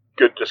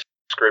good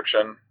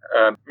description.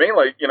 And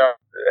mainly, you know,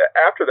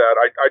 after that,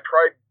 I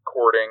tried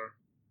courting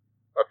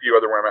a few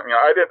other women. You know,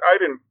 I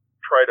didn't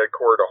try to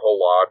court a whole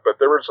lot, but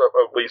there was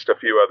at least a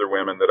few other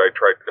women that I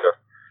tried to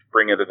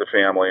bring into the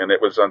family, and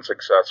it was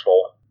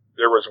unsuccessful.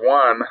 There was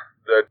one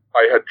that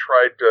I had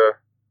tried to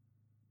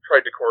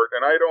court,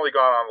 and I had only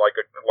gone on like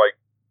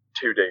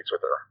 2 dates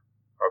with her,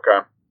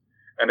 okay,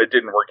 and it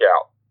didn't work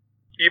out.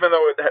 Even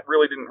though it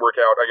really didn't work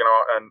out, you know,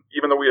 and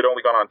even though we had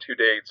only gone on 2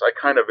 dates, I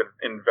kind of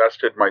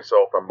invested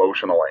myself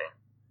emotionally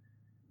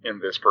in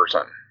this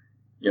person,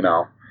 you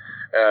know.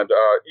 And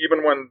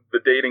even when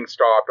the dating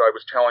stopped, I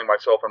was telling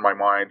myself in my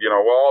mind, you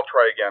know, well, I'll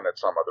try again at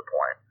some other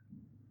point,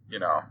 you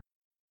know.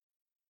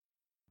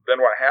 Then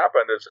what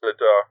happened is that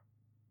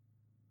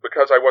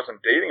because I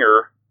wasn't dating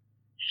her,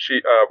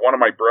 one of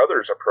my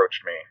brothers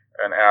approached me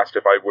and asked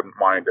if I wouldn't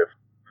mind if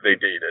they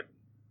dated.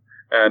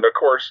 And of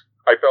course,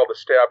 I felt a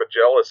stab of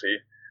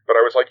jealousy, but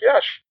I was like, yeah,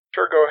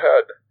 sure, go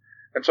ahead.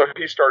 And so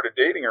he started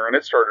dating her, and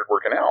it started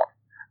working out.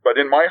 But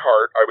in my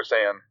heart, I was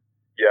saying,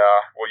 yeah,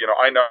 well, you know,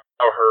 I know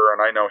her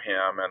and I know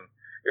him, and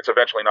it's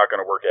eventually not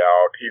going to work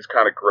out. He's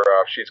kind of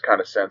gruff, she's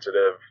kind of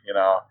sensitive, you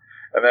know,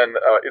 and then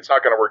it's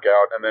not going to work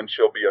out, and then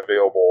she'll be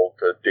available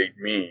to date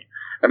me.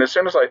 And as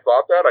soon as I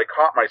thought that, I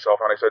caught myself,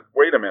 and I said,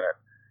 wait a minute,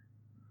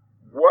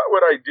 what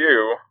would I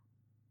do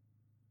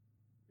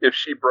if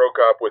she broke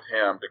up with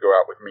him to go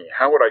out with me?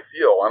 How would I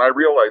feel? And I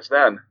realized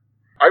then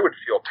I would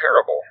feel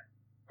terrible.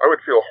 I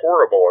would feel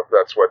horrible if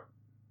that's what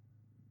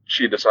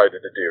she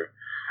decided to do.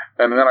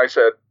 And then I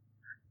said,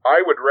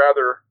 I would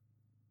rather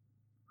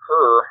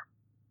her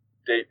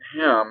date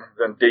him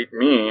than date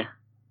me,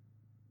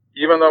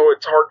 even though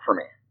it's hard for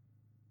me.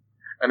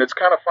 And it's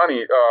kind of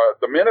funny.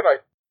 The minute I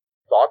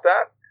thought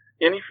that,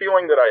 any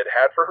feeling that I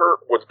had for her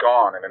was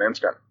gone in an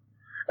instant.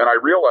 And I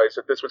realized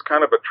that this was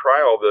kind of a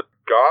trial that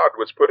God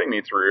was putting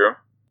me through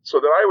so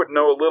that I would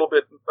know a little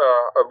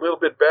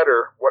bit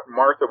better what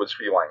Martha was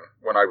feeling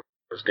when I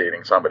was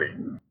dating somebody.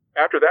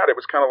 After that, it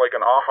was kind of like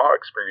an aha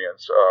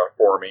experience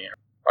for me.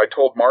 I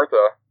told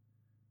Martha,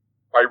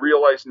 I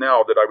realize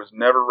now that I was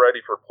never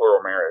ready for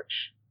plural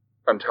marriage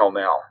until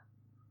now.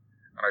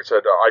 And I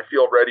said, I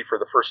feel ready for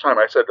the first time.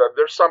 I said,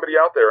 there's somebody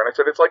out there. And I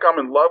said, it's like I'm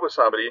in love with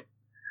somebody,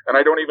 and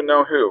I don't even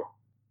know who.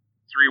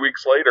 3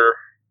 weeks later,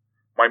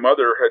 my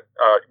mother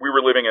we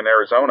were living in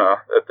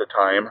Arizona at the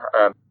time,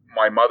 and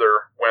my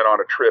mother went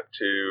on a trip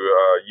to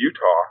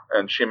Utah,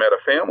 and she met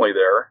a family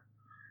there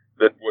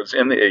that was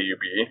in the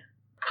AUB,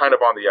 kind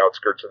of on the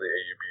outskirts of the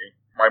AUB.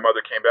 My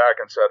mother came back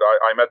and said,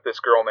 I met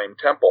this girl named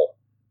Temple,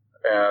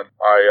 and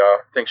I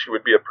think she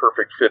would be a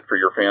perfect fit for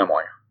your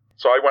family.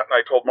 So I went and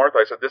I told Martha,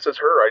 I said, this is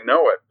her, I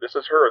know it, this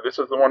is her, this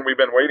is the one we've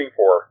been waiting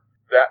for.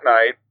 that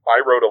night,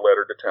 I wrote a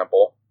letter to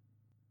Temple.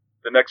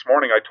 The next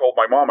morning, I told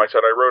my mom, I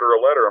said, I wrote her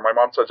a letter. And my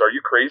mom says, are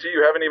you crazy?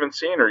 You haven't even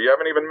seen her. You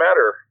haven't even met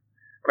her.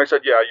 And I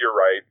said, yeah, you're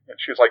right. And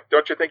she was like,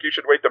 don't you think you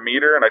should wait to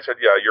meet her? And I said,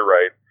 yeah, you're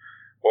right.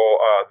 Well,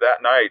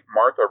 that night,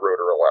 Martha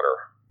wrote her a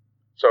letter.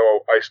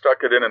 So I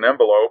stuck it in an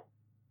envelope,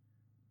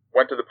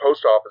 went to the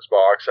post office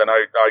box, and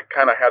I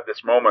kind of had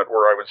this moment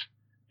where I was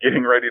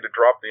getting ready to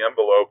drop the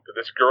envelope to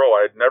this girl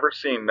I had never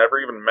seen, never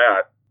even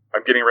met.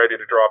 I'm getting ready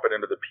to drop it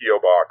into the P.O.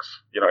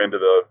 box, into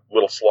the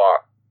little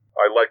slot.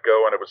 I let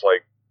go, and it was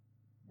like,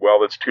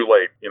 well, it's too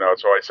late,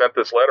 So I sent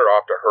this letter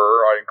off to her.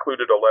 I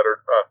included the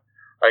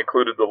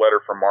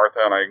letter from Martha,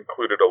 and I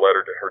included a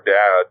letter to her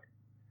dad,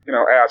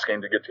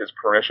 asking to get his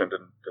permission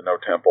to know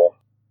Temple.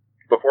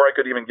 Before I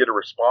could even get a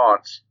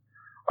response,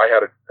 I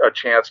had a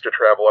chance to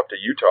travel up to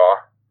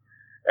Utah,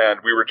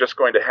 and we were just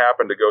going to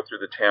happen to go through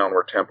the town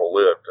where Temple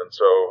lived. And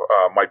so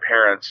my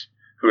parents,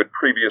 who had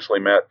previously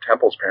met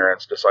Temple's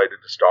parents, decided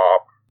to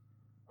stop.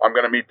 I'm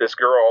going to meet this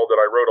girl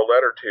that I wrote a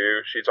letter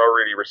to. She's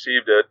already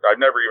received it. I've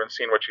never even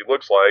seen what she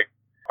looks like.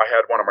 I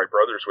had one of my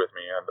brothers with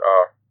me, and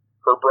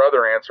her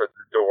brother answered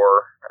the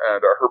door, and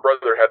her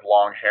brother had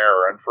long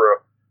hair. And for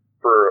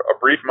a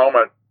brief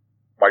moment,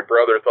 my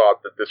brother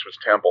thought that this was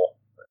Temple.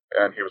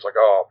 And he was like,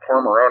 oh,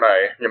 poor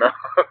Moroni,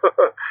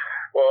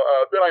 Well,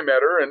 then I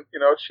met her, and,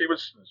 she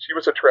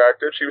was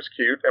attractive, she was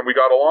cute, and we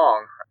got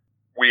along.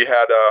 We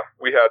had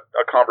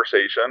a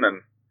conversation,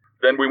 and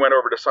then we went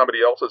over to somebody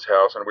else's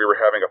house, and we were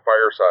having a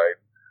fireside.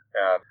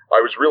 And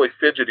I was really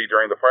fidgety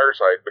during the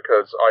fireside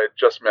because I had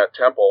just met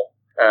Temple,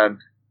 and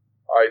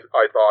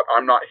I thought,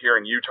 I'm not here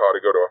in Utah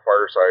to go to a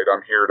fireside.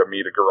 I'm here to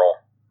meet a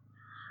girl.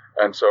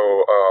 And so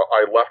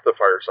I left the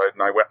fireside,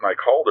 and I went and I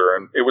called her,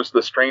 and it was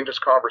the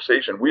strangest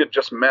conversation. We had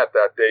just met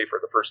that day for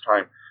the first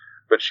time,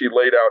 but she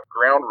laid out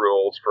ground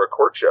rules for a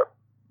courtship.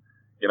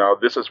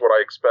 This is what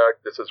I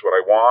expect. This is what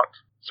I want.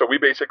 So we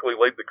basically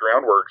laid the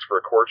groundworks for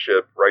a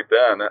courtship right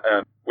then,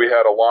 and we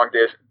had a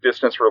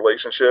long-distance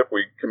relationship.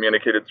 We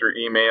communicated through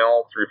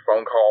email, through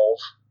phone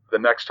calls. The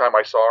next time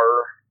I saw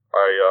her,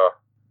 I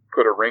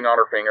put a ring on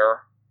her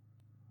finger.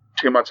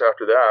 2 months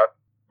after that,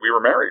 we were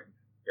married,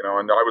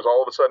 and I was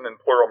all of a sudden in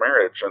plural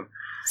marriage. And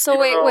so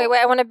wait,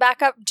 I want to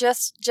back up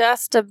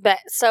just a bit.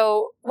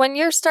 So when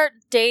you start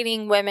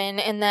dating women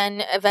and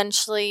then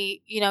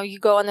eventually, you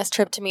go on this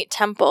trip to meet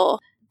Temple,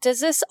 does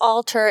this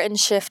alter and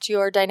shift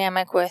your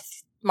dynamic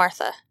with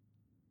Martha?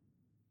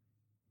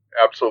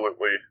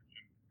 Absolutely.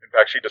 In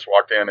fact, she just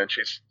walked in, and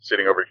she's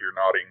sitting over here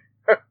nodding.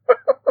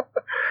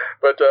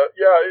 But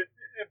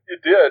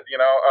it did.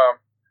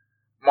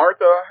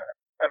 Martha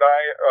and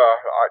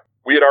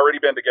we had already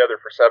been together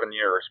for 7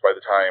 years by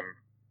the time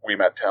we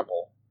met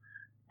Temple.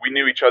 We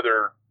knew each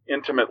other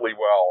intimately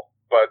well,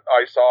 but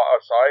I saw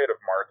a side of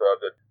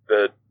Martha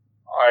that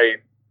I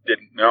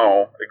didn't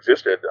know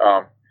existed.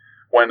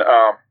 When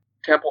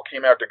Temple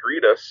came out to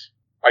greet us,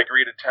 I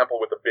greeted Temple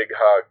with a big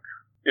hug.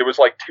 It was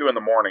like 2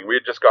 a.m. We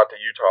had just got to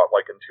Utah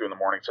like in 2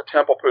 a.m. So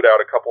Temple put out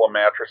a couple of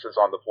mattresses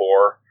on the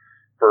floor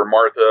for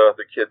Martha,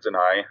 the kids, and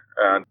I.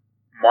 And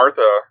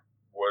Martha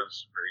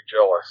was very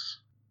jealous.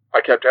 I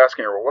kept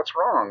asking her, well, what's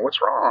wrong?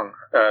 What's wrong?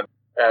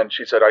 And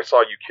she said, I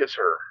saw you kiss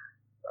her.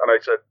 And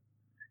I said,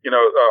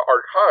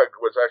 our hug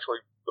was actually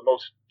the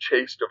most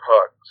chaste of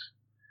hugs.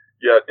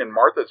 Yet in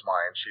Martha's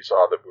mind, she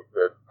saw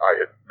that I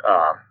had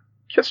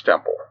kissed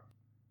Temple.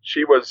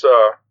 She was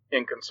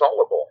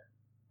inconsolable.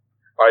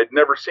 I'd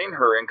never seen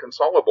her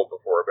inconsolable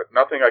before, but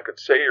nothing I could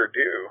say or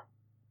do.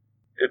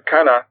 It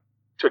kind of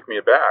took me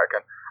aback.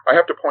 And I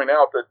have to point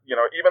out that,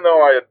 even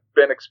though I had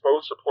been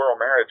exposed to plural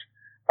marriage,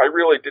 I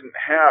really didn't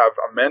have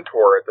a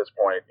mentor at this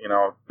point.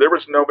 There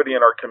was nobody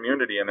in our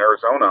community in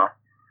Arizona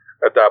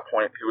at that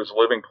point who was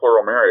living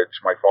plural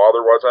marriage. My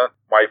father wasn't.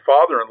 My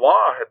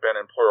father-in-law had been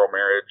in plural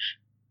marriage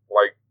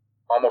like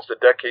almost a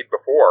decade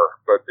before,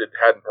 but it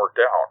hadn't worked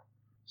out.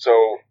 So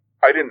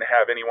I didn't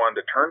have anyone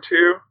to turn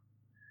to.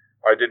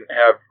 I didn't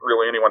have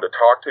really anyone to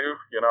talk to,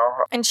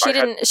 And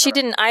she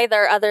didn't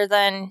either, other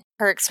than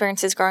her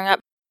experiences growing up.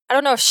 I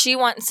don't know if she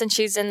wants, since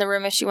she's in the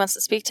room, if she wants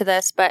to speak to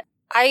this, but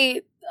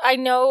I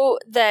know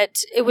that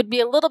it would be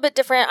a little bit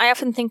different. I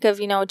often think of,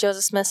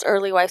 Joseph Smith's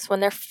early wives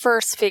when they're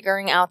first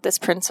figuring out this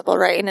principle,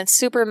 right? And it's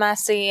super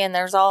messy and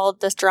there's all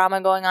this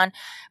drama going on.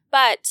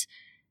 But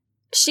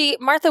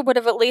Martha would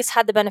have at least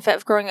had the benefit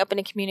of growing up in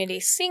a community,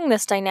 seeing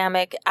this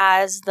dynamic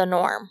as the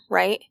norm,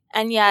 right?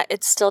 And yet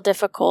it's still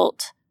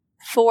difficult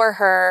for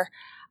her.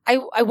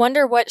 I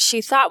wonder what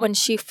she thought when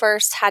she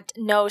first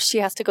knows she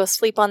has to go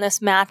sleep on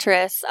this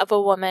mattress of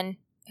a woman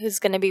who's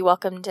going to be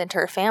welcomed into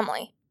her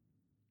family.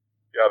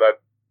 Yeah,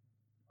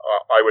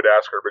 I would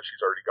ask her, but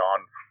she's already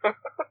gone.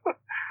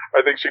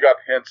 I think she got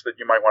hints that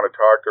you might want to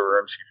talk to her,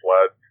 and she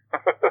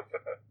fled.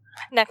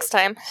 Next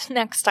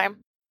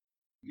time.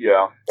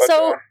 Yeah.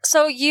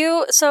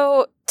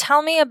 So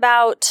tell me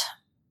about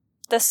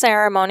the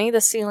ceremony,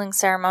 the sealing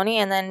ceremony,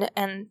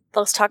 and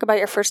let's talk about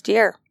your first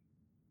year.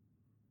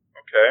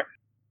 Okay.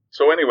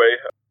 So anyway,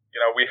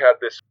 we had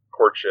this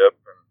courtship,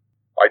 and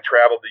I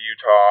traveled to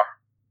Utah.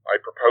 I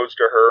proposed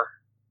to her.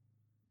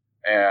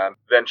 And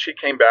then she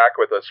came back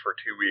with us for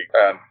 2 weeks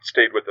and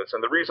stayed with us.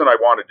 And the reason I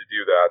wanted to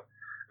do that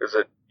is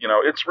that,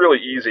 it's really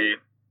easy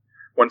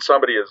when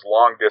somebody is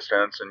long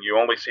distance and you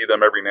only see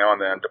them every now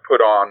and then to put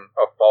on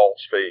a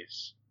false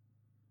face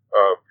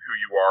of who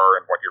you are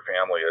and what your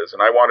family is.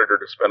 And I wanted her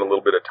to spend a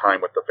little bit of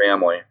time with the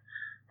family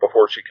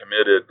before she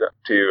committed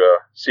to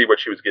see what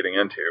she was getting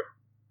into.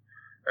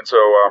 And so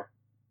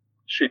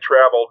she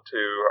traveled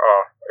to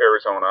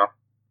Arizona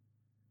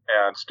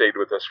and stayed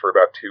with us for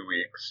about 2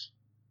 weeks.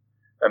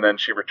 And then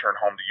she returned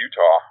home to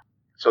Utah.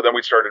 So then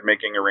we started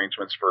making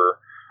arrangements for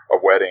a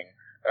wedding.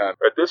 And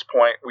at this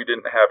point, we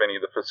didn't have any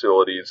of the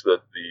facilities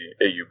that the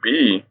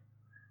AUB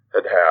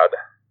had had.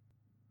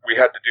 We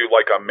had to do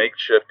like a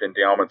makeshift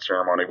endowment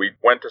ceremony. We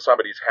went to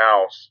somebody's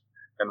house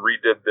and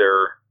redid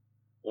their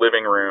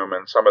living room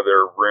and some of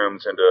their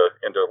rooms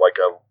into like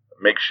a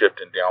makeshift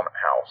endowment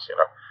house,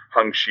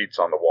 hung sheets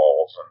on the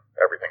walls and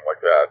everything like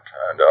that.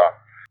 And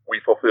we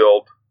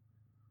fulfilled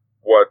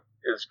what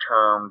is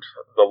termed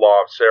the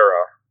law of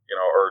Sarah,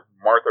 or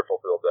Martha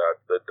fulfilled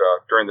that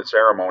during the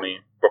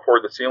ceremony,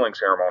 before the sealing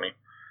ceremony,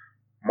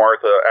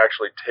 Martha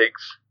actually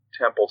takes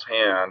Temple's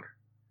hand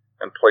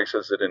and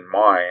places it in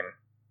mine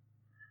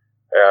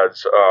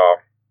as a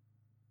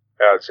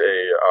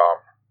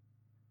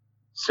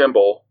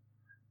symbol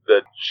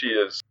that she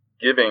is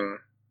giving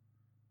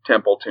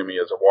Temple to me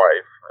as a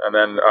wife. And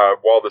then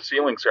while the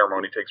sealing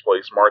ceremony takes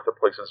place, Martha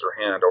places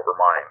her hand over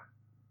mine.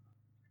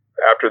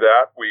 After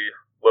that, we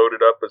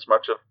loaded up as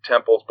much of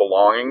Temple's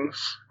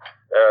belongings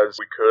as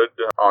we could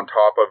on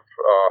top of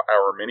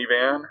our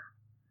minivan,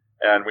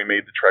 and we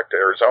made the trek to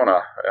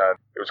Arizona. And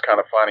it was kind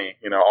of funny,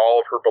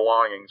 all of her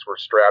belongings were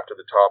strapped to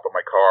the top of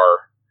my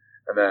car,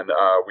 and then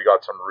we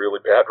got some really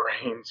bad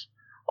rains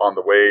on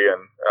the way,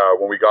 and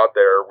when we got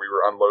there, we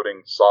were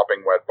unloading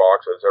sopping wet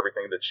boxes.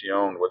 Everything that she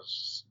owned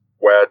was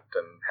wet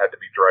and had to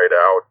be dried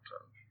out.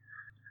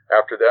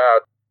 And after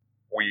that,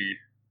 we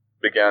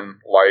began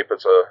life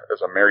as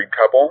a married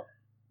couple,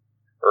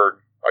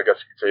 or I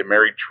guess you could say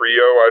married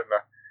trio. I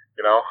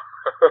don't know,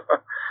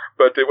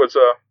 but it was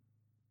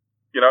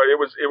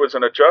it was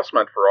an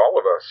adjustment for all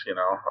of us.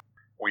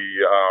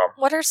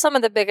 What are some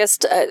of the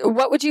biggest?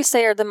 What would you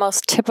say are the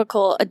most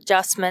typical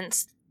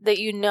adjustments that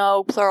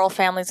plural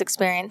families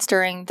experience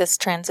during this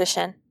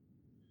transition?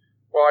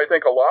 Well, I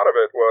think a lot of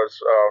it was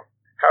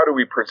how do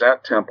we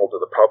present Temple to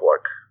the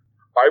public?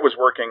 I was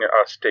working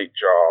a state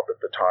job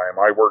at the time.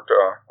 I worked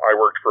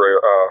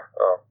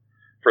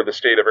for the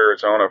state of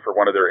Arizona for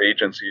one of their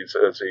agencies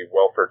as a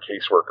welfare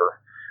caseworker,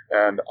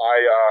 and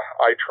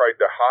I tried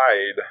to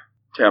hide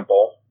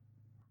Temple,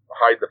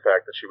 hide the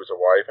fact that she was a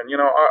wife. And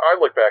I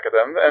look back at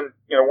them, and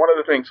one of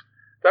the things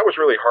that was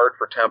really hard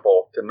for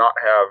Temple to not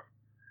have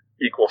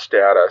equal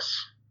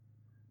status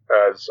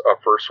as a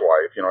first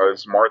wife,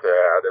 as Martha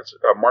had.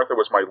 Martha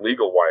was my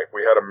legal wife.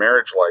 We had a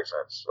marriage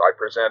license. I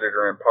presented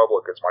her in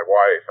public as my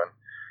wife. And,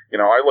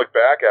 I look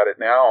back at it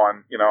now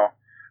and,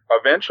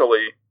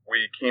 eventually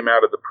we came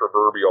out of the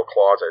proverbial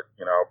closet.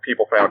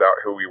 People found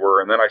out who we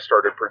were. And then I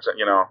started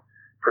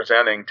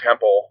presenting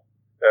Temple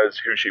as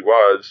who she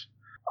was.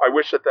 I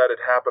wish that had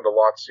happened a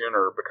lot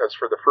sooner, because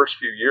for the first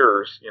few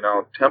years,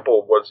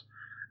 Temple was,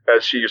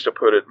 as she used to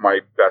put it, my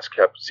best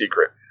kept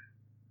secret.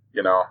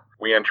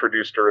 We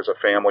introduced her as a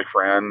family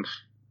friend,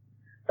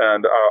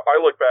 and I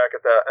look back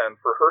at that, and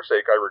for her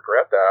sake, I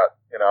regret that.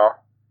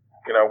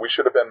 We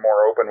should have been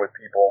more open with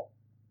people.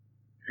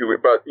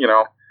 But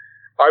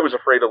I was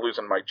afraid of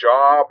losing my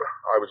job.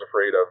 I was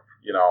afraid of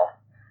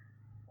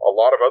a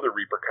lot of other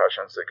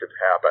repercussions that could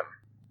happen.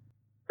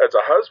 As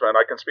a husband,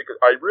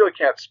 I really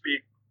can't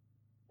speak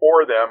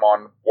for them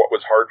on what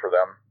was hard for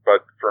them,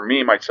 but for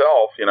me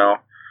myself,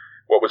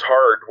 what was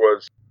hard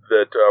was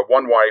that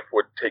one wife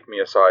would take me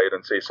aside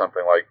and say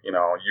something like,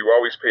 you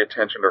always pay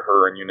attention to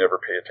her and you never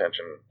pay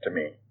attention to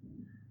me.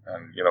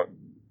 And,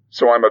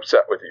 so I'm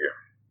upset with you.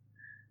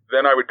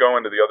 Then I would go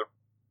into the other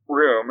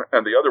room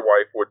and the other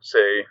wife would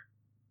say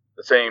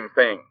the same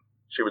thing.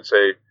 She would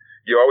say,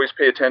 you always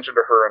pay attention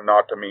to her and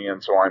not to me,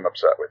 and so I'm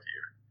upset with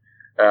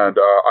you. And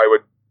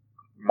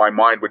my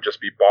mind would just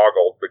be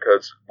boggled,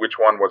 because which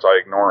one was I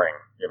ignoring,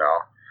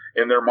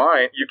 In their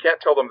mind, you can't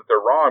tell them that they're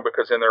wrong,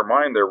 because in their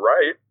mind they're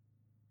right,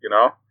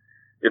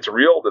 It's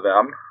real to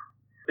them.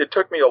 It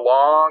took me a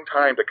long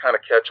time to kind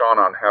of catch on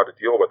how to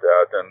deal with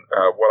that. And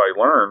what I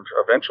learned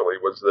eventually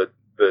was that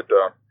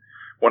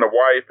when a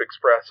wife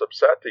expresses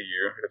upset to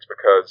you, it's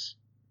because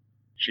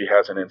she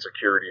has an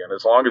insecurity. And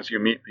as long as you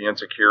meet the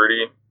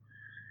insecurity,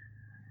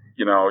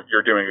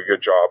 you're doing a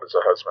good job as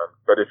a husband.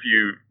 But if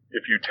you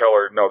tell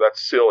her, no,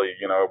 that's silly,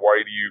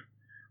 why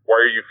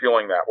are you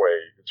feeling that way?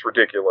 It's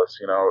ridiculous,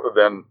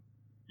 then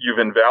you've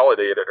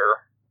invalidated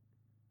her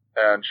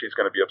and she's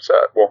going to be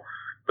upset. Well,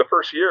 the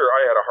first year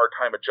I had a hard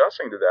time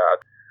adjusting to that.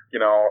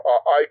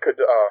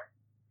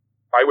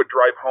 I would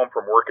drive home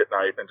from work at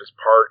night and just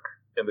park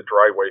in the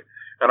driveway,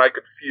 and I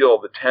could feel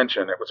the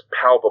tension. It was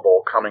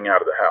palpable coming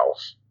out of the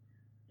house,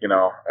 and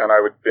I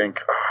would think,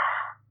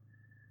 oh,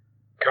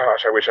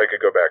 gosh, I wish I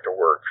could go back to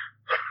work.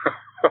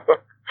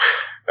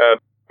 And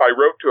I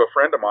wrote to a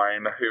friend of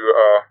mine who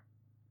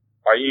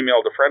I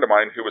emailed a friend of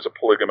mine who was a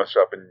polygamist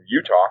up in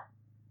Utah,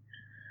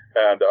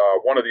 and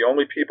one of the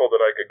only people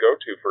that I could go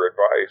to for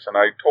advice. And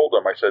I told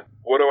him, I said,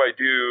 what do I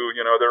do?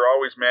 They're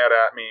always mad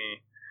at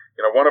me.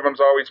 One of them's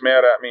always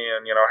mad at me,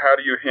 and, how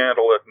do you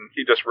handle it? And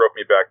he just wrote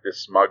me back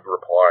this smug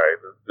reply,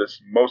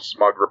 this most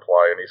smug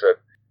reply. And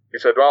he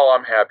said, well,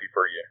 I'm happy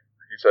for you.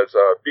 He says,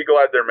 be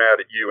glad they're mad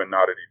at you and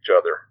not at each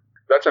other.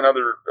 That's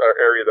another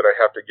area that I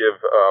have to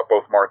give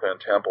both Martha and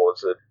Temple,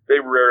 is that they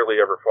rarely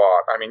ever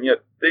fought. I mean,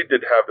 yet they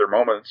did have their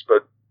moments,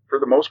 but for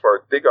the most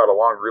part, they got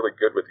along really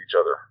good with each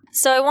other.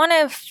 So I want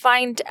to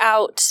find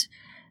out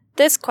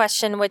this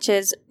question, which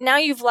is, now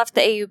you've left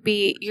the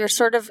AUB, you're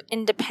sort of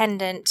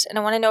independent, and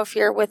I want to know if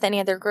you're with any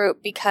other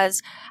group,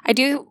 because I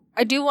do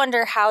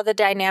wonder how the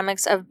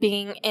dynamics of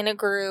being in a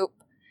group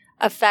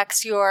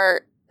affects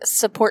your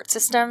support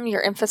system,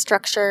 your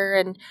infrastructure,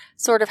 and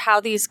sort of how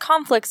these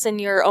conflicts in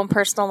your own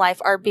personal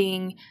life are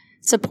being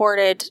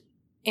supported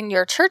in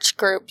your church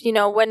group.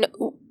 When,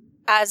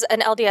 as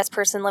an LDS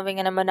person living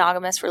in a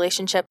monogamous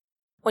relationship,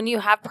 when you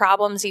have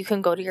problems, you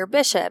can go to your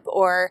bishop,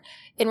 or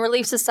in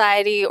Relief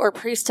Society or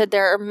priesthood,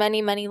 there are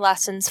many, many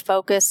lessons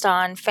focused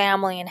on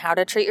family and how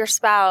to treat your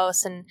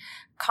spouse and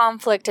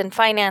conflict and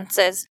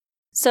finances.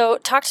 So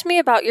talk to me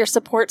about your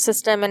support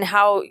system and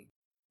how,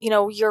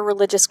 your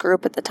religious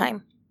group at the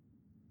time.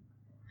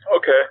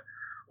 Okay.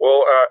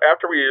 Well,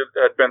 after we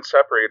had been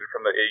separated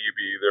from the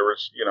AUB,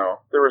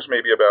 there was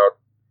maybe about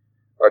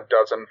a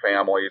dozen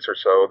families or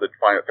so that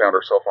found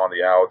ourselves on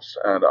the outs.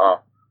 And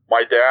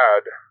my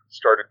dad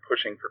started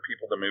pushing for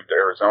people to move to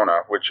Arizona,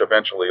 which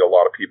eventually a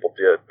lot of people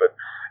did. But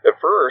at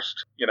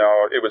first,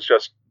 it was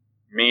just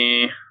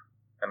me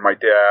and my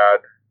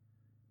dad,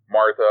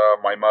 Martha,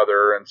 my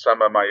mother, and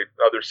some of my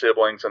other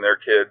siblings and their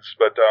kids.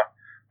 But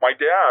my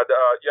dad,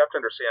 you have to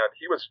understand,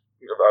 he was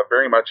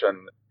very much a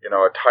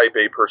type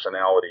A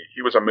personality.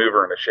 He was a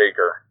mover and a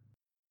shaker.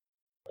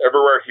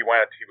 Everywhere he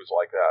went, he was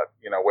like that.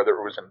 Whether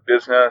it was in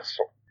business,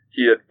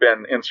 he had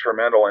been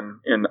instrumental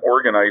in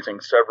organizing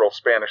several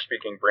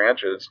Spanish-speaking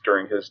branches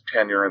during his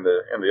tenure in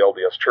the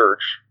LDS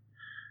Church.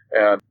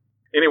 And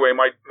anyway,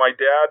 my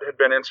dad had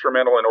been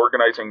instrumental in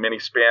organizing many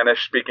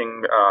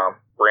Spanish-speaking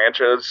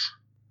branches.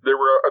 There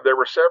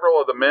were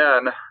several of the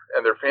men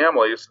and their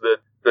families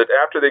that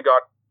after they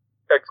got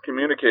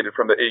excommunicated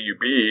from the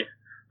AUB,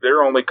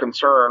 their only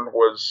concern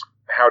was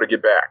how to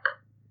get back.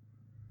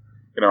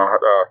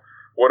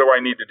 What do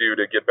I need to do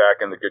to get back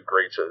in the good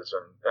graces?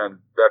 And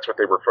that's what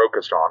they were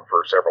focused on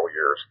for several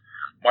years.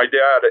 My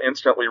dad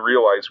instantly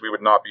realized we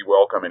would not be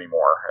welcome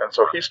anymore, and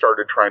so he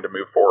started trying to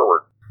move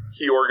forward.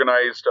 He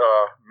organized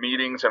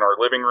meetings in our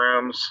living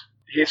rooms.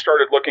 He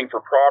started looking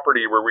for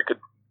property where we could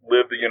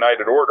live the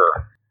United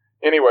Order.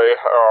 Anyway,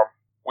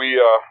 we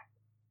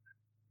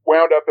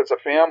wound up as a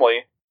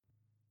family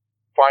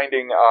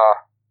finding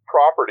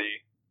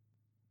property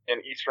in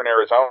eastern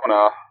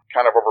Arizona,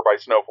 kind of over by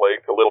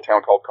Snowflake, a little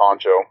town called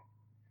Concho.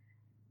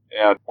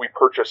 And we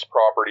purchased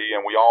property,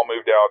 and we all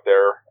moved out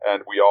there,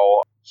 and we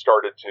all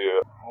started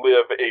to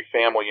live a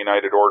family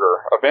United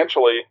Order.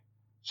 Eventually,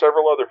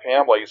 several other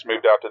families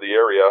moved out to the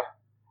area,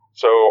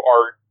 so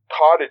our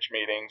cottage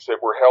meetings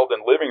that were held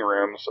in living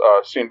rooms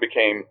soon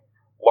became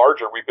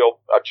larger. We built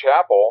a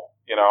chapel,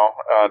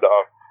 and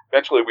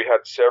eventually we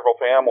had several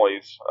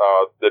families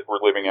that were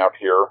living out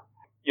here.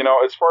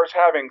 As far as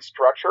having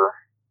structure,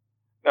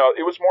 no,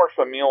 it was more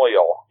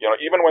familial,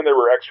 even when there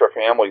were extra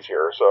families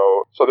here.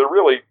 So there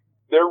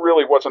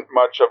really wasn't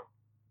much of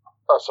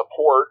a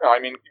support. I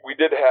mean, we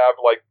did have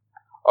like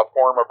a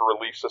form of a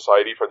relief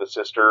society for the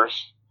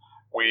sisters.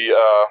 We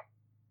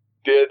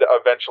did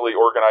eventually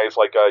organize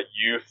like a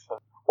youth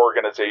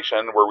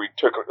organization where we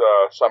took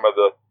some of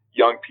the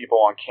young people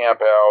on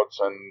campouts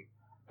and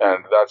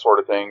that sort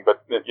of thing.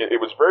 But it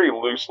was very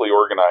loosely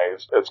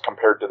organized as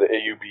compared to the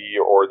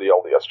AUB or the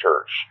LDS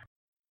Church.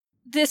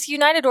 This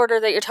United Order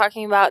that you're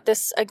talking about,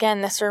 this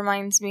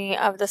reminds me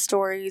of the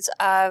stories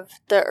of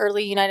the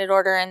early United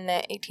Order in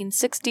the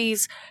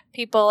 1860s.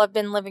 People have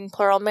been living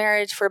plural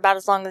marriage for about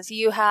as long as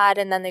you had,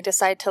 and then they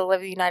decide to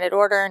live a United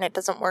Order, and it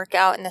doesn't work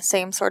out in the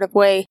same sort of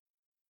way.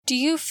 Do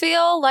you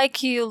feel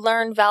like you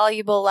learned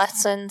valuable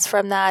lessons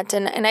from that?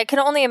 And I can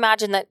only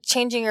imagine that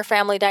changing your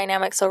family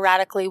dynamic so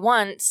radically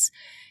once,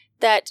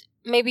 that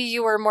maybe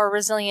you were more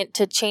resilient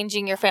to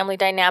changing your family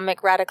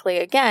dynamic radically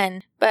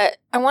again. But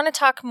I want to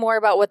talk more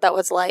about what that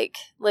was like,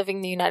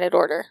 living the United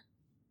Order.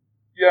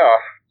 Yeah.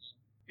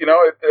 It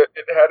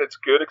had its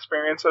good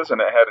experiences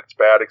and it had its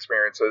bad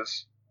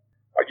experiences.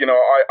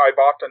 I've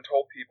often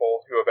told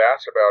people who have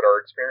asked about our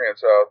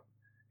experience,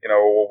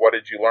 what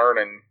did you learn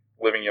in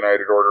living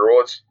United Order?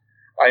 Well,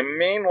 I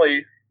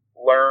mainly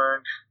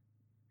learned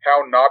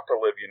how not to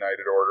live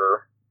United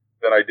Order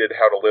than I did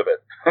how to live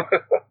it.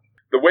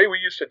 The way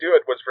we used to do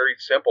it was very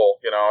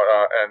simple,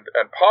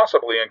 and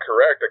possibly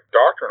incorrect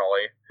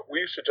doctrinally.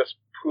 We used to just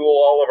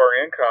pool all of our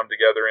income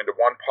together into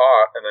one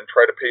pot and then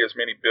try to pay as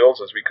many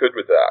bills as we could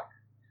with that.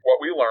 What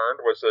we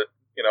learned was that,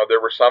 there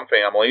were some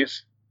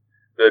families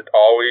that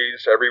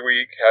always, every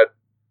week, had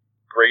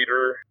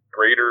greater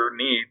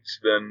needs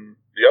than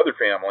the other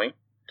family.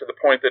 to the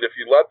point that if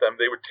you let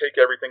them, they would take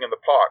everything in the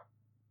pot,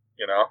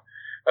 you know.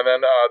 And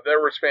then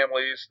there was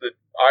families that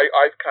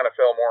I kind of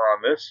fell more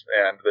on this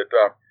end, that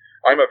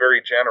I'm a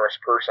very generous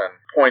person,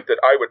 point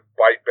that I would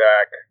bite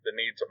back the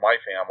needs of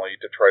my family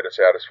to try to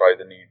satisfy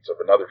the needs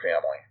of another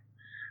family.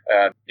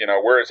 And, you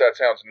know, whereas that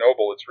sounds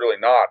noble, it's really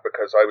not,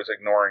 because I was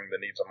ignoring the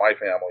needs of my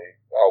family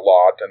a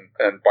lot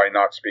and by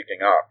not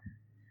speaking up,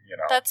 you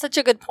know. That's such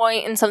a good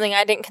point, and something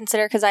I didn't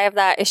consider, because I have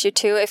that issue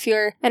too. If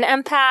you're an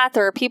empath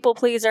or a people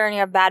pleaser and you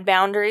have bad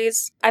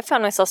boundaries, I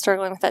found myself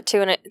struggling with that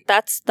too. And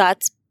that's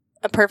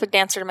a perfect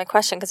answer to my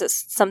question, because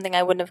it's something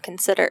I wouldn't have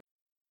considered.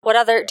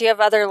 Do you have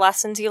other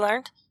lessons you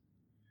learned?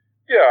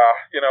 Yeah,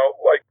 you know,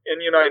 like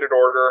in United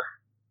Order,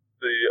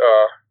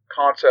 the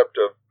concept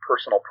of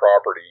personal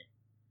property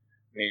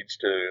needs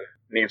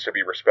to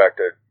be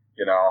respected,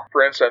 you know.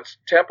 For instance,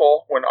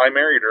 Temple, when I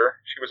married her,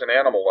 she was an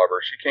animal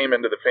lover. She came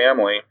into the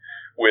family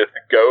with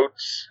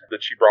goats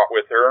that she brought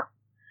with her,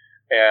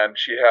 and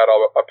she had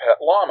a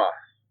pet llama,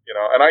 you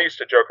know. And I used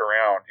to joke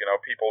around, you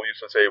know, people used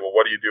to say, well,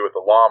 what do you do with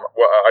the llama?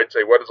 Well, I'd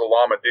say, what does a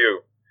llama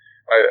do?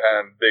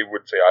 And they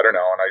would say, I don't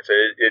know. And I'd say,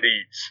 it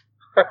eats,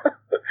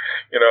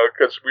 you know,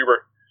 because we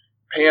were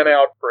paying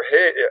out for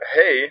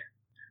hay.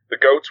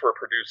 The goats were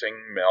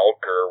producing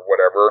milk or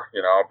whatever, you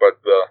know,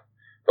 but the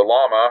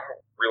llama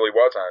really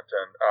wasn't.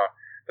 And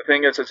the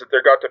thing is that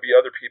there got to be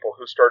other people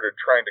who started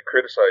trying to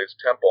criticize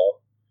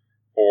Temple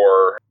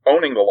for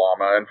owning the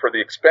llama and for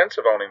the expense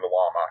of owning the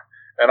llama.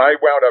 And I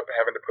wound up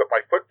having to put my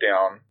foot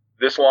down.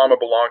 This llama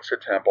belongs to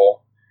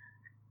Temple.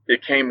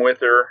 It came with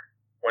her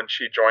when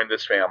she joined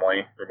this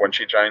family, when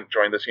she joined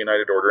this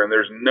United Order, and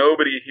there's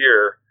nobody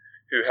here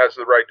who has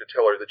the right to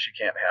tell her that she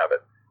can't have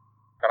it.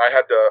 And I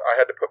had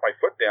to put my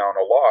foot down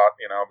a lot,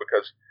 you know,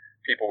 because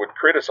people would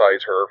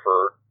criticize her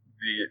for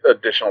the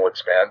additional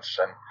expense,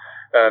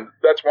 and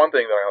that's one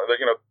thing that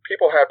you know,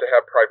 people have to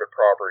have private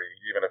property,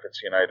 even if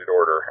it's United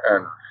Order,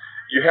 and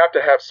you have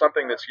to have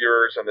something that's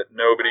yours and that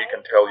nobody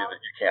can tell you that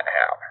you can't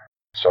have.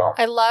 So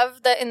I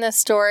love that in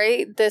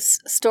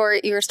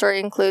your story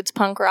includes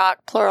punk rock,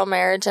 plural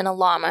marriage, and a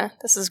llama.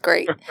 This is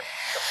great.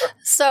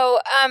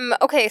 So,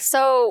 okay,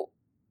 so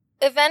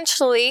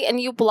eventually, and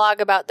you blog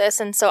about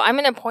this, and so I'm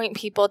going to point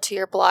people to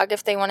your blog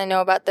if they want to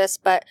know about this,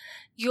 but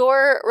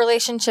your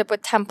relationship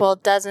with Temple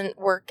doesn't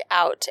work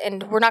out,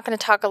 and we're not going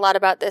to talk a lot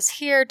about this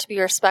here to be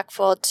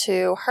respectful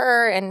to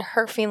her and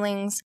her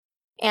feelings.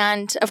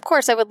 And of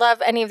course, I would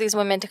love any of these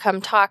women to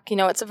come talk. You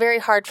know, it's very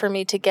hard for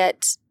me to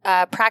get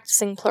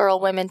practicing plural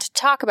women to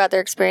talk about their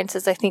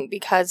experiences, I think,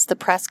 because the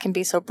press can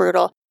be so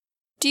brutal.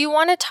 Do you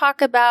want to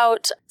talk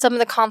about some of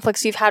the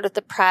conflicts you've had with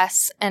the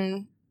press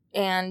and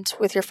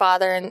with your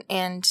father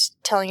and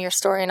telling your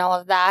story and all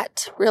of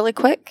that really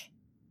quick?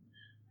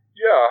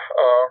 Yeah,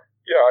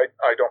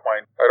 I don't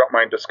mind. I don't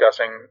mind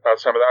discussing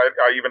some of that.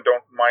 I even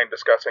don't mind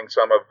discussing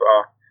some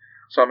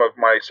of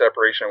my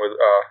separation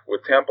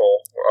with Temple.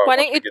 Why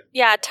don't you?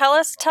 Tell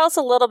us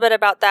a little bit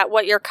about that.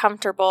 What you're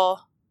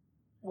comfortable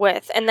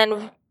with, and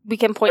then we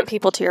can point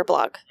people to your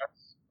blog.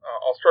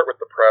 I'll start with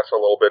the press a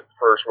little bit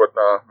first. What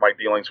my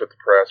dealings with the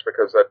press,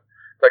 because that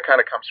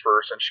kind of comes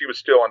first, and she was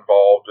still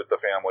involved with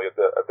the family at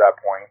that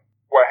point.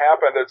 What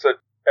happened is that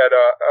at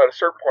a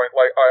certain point,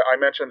 like I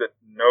mentioned, that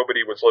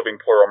nobody was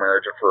living plural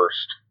marriage at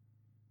first,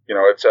 you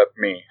know, except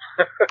me.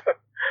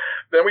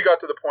 Then we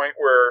got to the point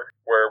where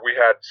we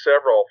had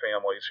several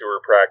families who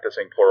were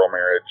practicing plural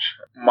marriage.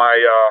 My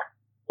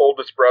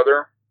oldest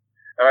brother,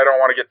 and I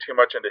don't want to get too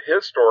much into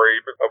his story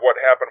of what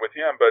happened with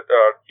him, but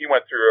he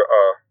went through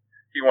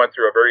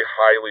a very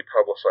highly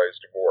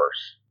publicized divorce.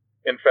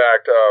 In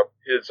fact,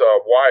 his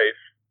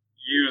wife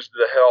used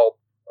the help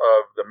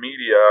of the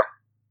media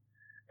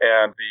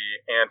and the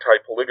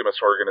anti-polygamous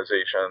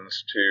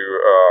organizations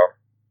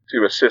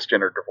to assist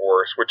in her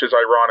divorce, which is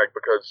ironic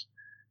because,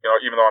 you know,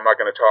 even though I'm not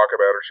going to talk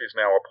about her, she's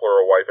now a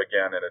plural wife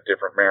again in a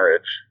different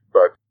marriage.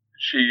 But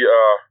she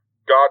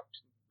got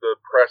the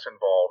press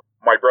involved.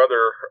 My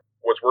brother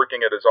was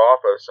working at his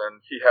office,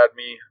 and he had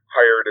me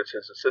hired as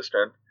his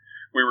assistant.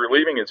 We were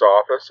leaving his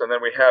office, and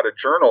then we had a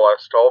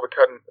journalist all of a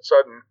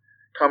sudden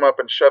come up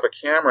and shove a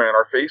camera in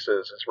our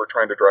faces as we're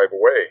trying to drive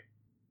away.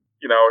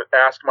 You know,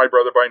 asked my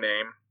brother by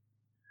name.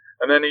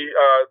 And then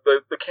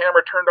the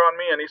camera turned on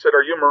me, and he said,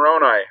 "Are you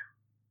Moroni?"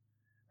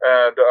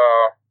 And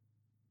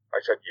I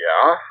said,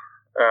 "Yeah."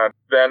 And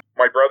then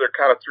my brother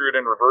kind of threw it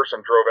in reverse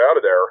and drove out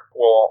of there.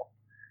 Well,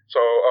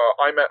 so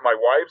I met my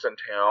wives in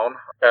town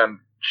and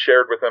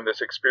shared with them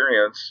this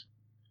experience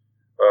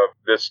of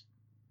this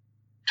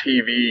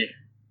TV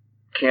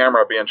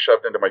camera being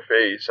shoved into my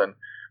face. And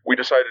we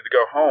decided to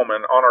go home,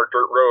 and on our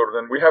dirt road,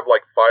 and we have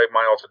like 5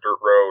 miles of dirt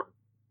road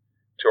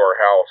to our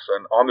house.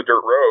 And on the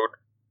dirt road,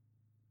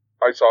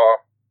 I saw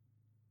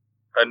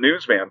a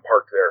news van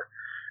parked there.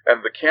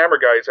 And the camera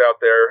guy's out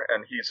there,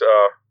 and he's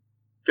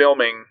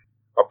filming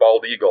a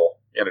bald eagle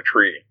in a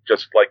tree,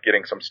 just like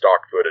getting some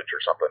stock footage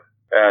or something.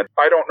 And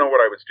I don't know what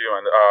I was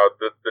doing.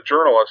 The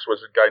journalist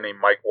was a guy named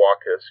Mike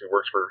Walkus, who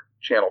works for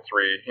Channel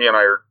 3. He and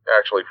I are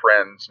actually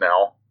friends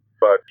now,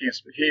 but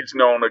he's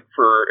known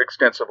for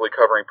extensively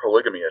covering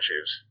polygamy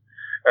issues.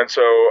 And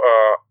so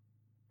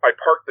I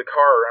parked the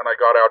car and I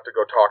got out to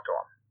go talk to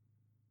him.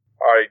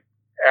 I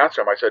asked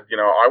him, I said,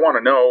 I want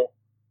to know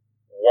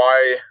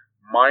why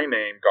my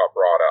name got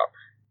brought up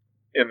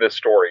in this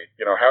story.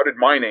 How did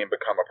my name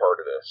become a part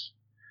of this?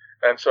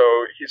 And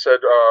so he said,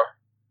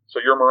 so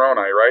you're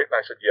Moroni, right? And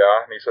I said,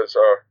 yeah. And he says,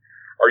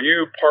 are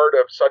you part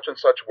of such and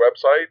such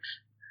website?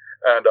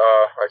 And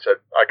I said,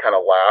 I kind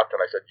of laughed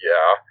and I said,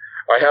 yeah.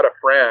 I had a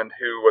friend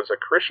who was a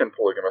Christian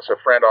polygamist, a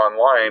friend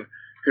online,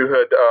 who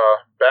had,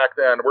 back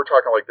then, we're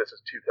talking like this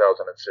is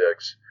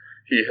 2006,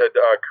 he had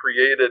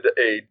created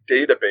a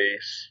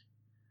database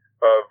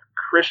of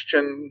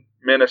Christian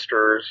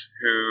ministers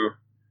who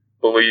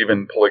believe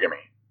in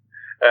polygamy.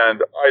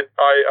 And I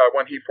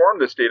when he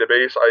formed this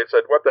database, I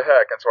said, what the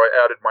heck? And so I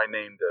added my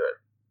name to it.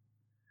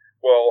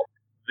 Well,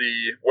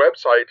 the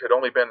website had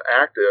only been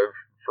active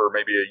for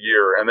maybe a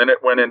year, and then it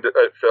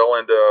fell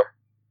into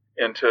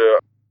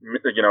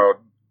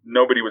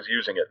nobody was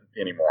using it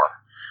anymore.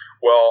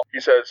 Well, he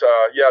says,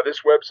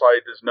 this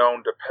website is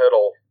known to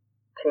peddle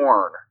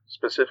porn,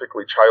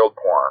 specifically child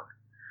porn.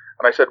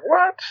 And I said,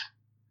 what?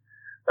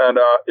 And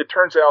it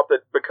turns out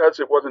that because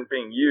it wasn't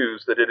being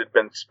used, that it had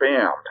been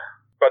spammed.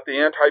 But the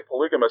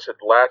anti-polygamists had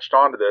latched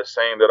onto this,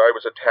 saying that I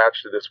was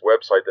attached to this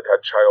website that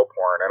had child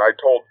porn. And I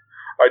told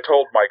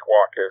Mike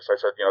Watkis, I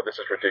said, this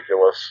is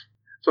ridiculous.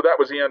 So that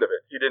was the end of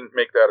it. He didn't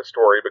make that a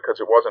story because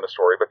it wasn't a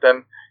story. But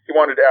then he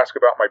wanted to ask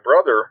about my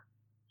brother.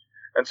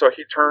 And so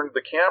he turned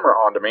the camera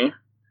onto me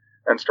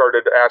and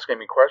started asking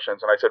me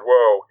questions. And I said,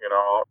 whoa,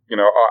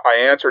 I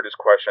answered his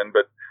question.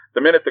 But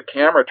the minute the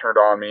camera turned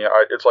on me,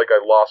 it's like I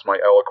lost my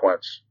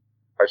eloquence.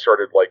 I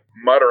started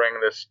muttering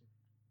this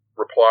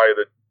reply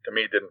that to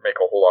me didn't make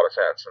a whole lot of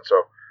sense. And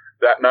so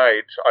that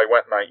night I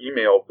went and I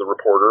emailed the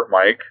reporter,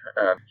 Mike,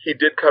 and he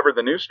did cover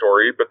the news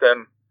story. But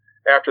then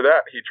after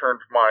that, he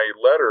turned my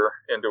letter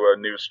into a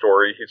news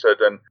story. He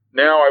said, and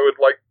now I would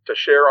like to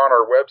share on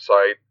our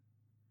website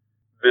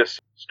this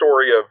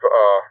story of,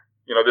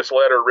 this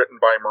letter written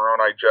by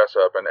Moroni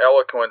Jessup, an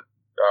eloquent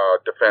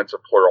defense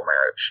of plural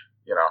marriage,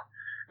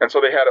 And so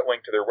they had it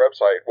linked to their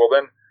website. Well,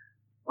 then,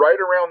 right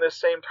around this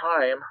same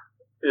time,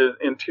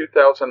 in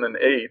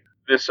 2008,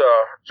 this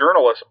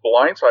journalist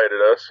blindsided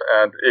us,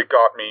 and it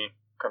got me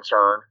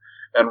concerned.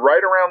 And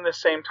right around this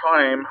same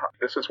time,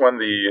 this is when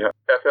the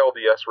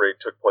FLDS raid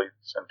took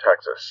place in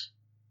Texas,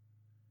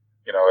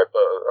 at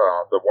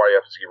the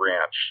YFZ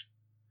ranch.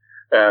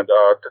 And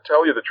to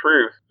tell you the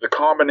truth, the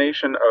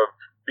combination of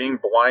being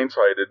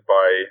blindsided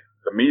by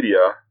the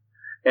media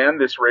and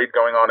this raid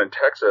going on in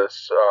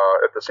Texas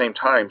at the same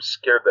time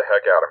scared the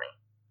heck out of me.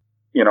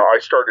 I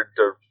started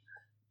to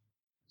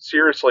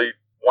seriously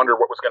wonder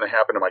what was going to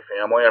happen to my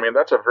family. I mean,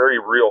 that's a very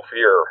real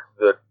fear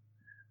that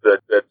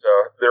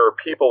there are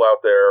people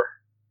out there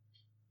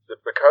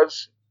that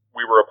because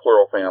we were a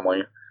plural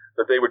family,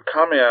 that they would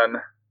come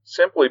in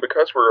simply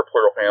because we're a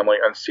plural family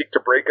and seek to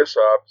break us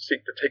up,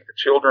 seek to take the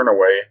children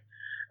away.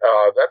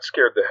 That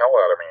scared the hell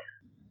out of me.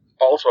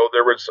 Also,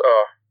 there was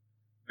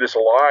this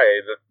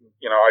lie that,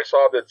 I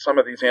saw that some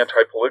of these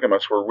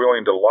anti-polygamists were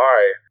willing to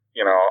lie,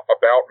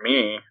 about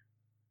me,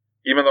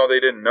 even though they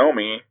didn't know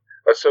me,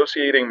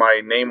 associating my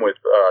name with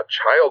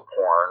child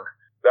porn.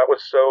 That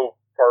was so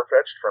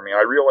far-fetched for me.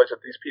 I realized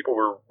that these people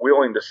were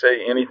willing to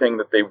say anything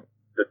that they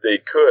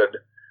could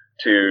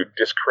to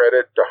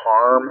discredit, to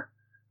harm,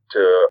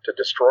 to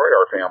destroy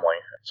our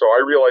family. So I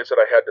realized that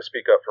I had to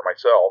speak up for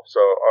myself.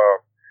 So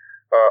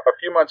a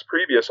few months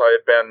previous, I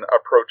had been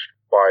approached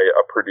by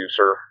a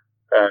producer,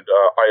 and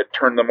I had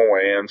turned them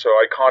away. And so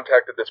I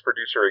contacted this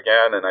producer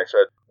again, and I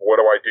said, what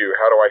do I do?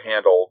 How do I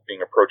handle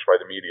being approached by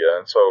the media?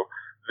 And so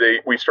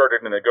we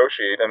started to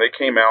negotiate, and they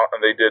came out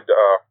and they did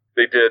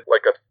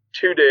like a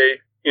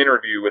 2-day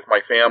interview with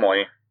my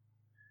family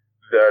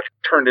that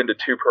turned into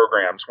 2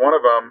 programs. One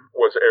of them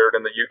was aired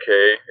in the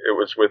UK. It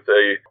was with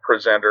a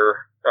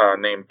presenter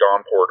named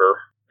Dawn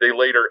Porter. They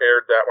later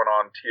aired that one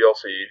on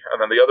TLC,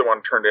 and then the other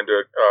one turned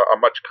into a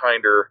much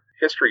kinder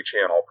History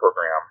Channel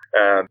program.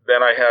 And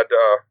then I had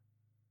an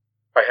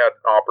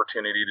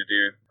opportunity to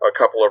do a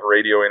couple of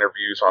radio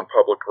interviews on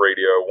public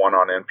radio, one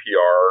on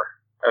NPR,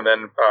 and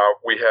then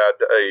we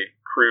had a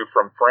crew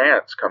from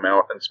France come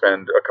out and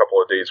spend a couple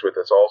of days with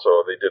us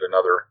also. They did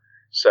another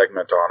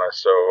segment on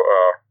us. So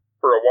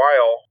for a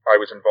while,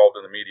 I was involved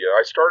in the media.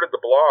 I started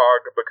the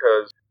blog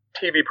because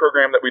TV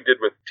program that we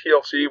did with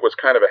TLC was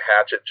kind of a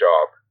hatchet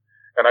job.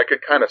 And I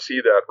could kind of see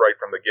that right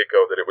from the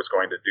get-go that it was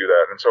going to do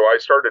that. And so I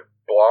started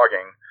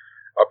blogging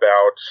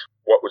about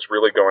what was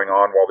really going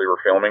on while they were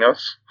filming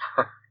us.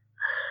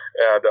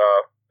 And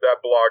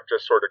that blog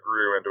just sort of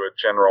grew into a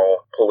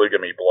general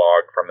polygamy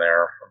blog from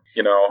there.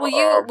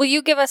 Will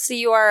you give us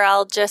the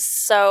URL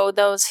just so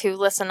those who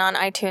listen on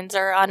iTunes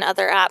or on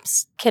other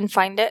apps can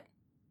find it?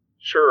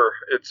 Sure.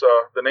 It's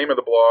the name of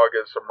the blog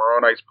is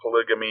Moroni's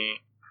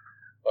Polygamy,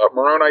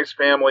 Moroni's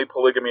Family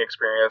Polygamy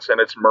Experience,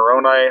 and it's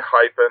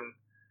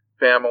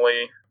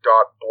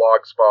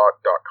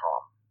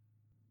moroni-family.blogspot.com.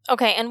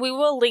 Okay, and we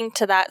will link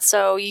to that,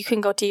 so you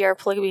can go to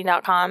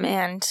yourpolygamy.com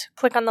and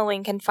click on the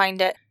link and find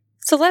it.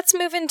 So let's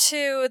move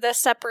into the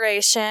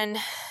separation.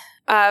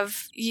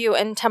 of you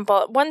and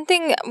Temple, one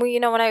thing,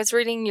 when I was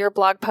reading your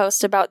blog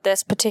post about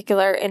this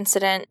particular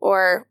incident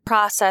or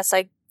process,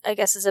 I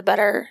guess is a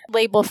better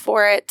label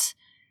for it,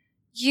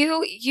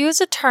 you use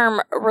a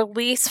term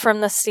release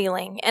from the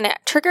ceiling, and it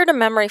triggered a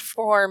memory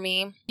for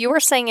me. You were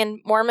saying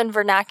in Mormon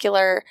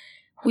vernacular,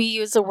 we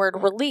use the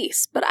word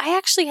release, but I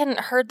actually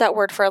hadn't heard that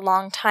word for a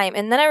long time.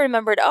 And then I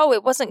remembered,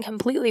 it wasn't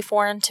completely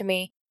foreign to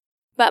me.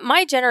 But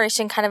my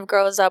generation kind of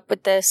grows up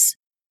with this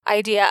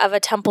idea of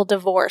a temple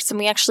divorce, and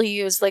we actually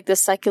use the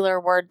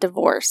secular word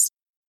divorce.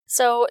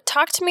 So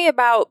talk to me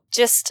about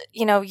just,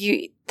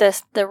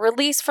 the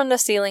release from the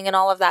ceiling and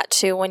all of that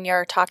too when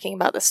you're talking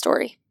about the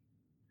story.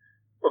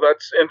 Well,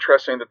 that's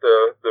interesting that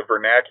the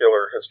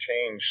vernacular has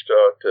changed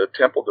to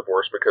temple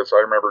divorce, because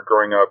I remember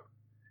growing up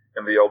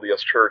in the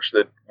LDS church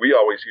that we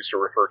always used to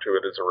refer to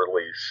it as a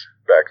release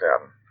back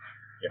then,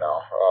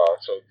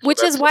 So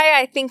which is why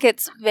I think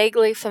it's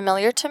vaguely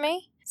familiar to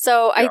me.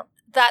 So yeah.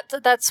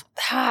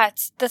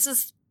 This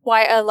is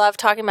why I love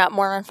talking about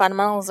Mormon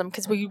fundamentalism,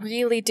 because we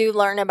really do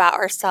learn about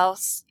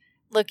ourselves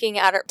looking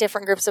at our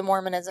different groups of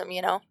Mormonism,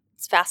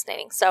 It's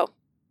fascinating. So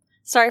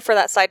sorry for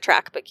that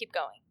sidetrack, but keep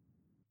going.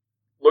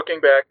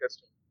 Looking back as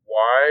to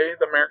why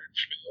the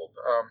marriage failed,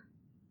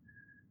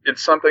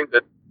 it's something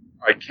that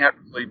I can't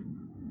really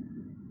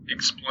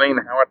explain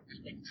how it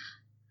happened.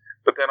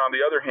 But then on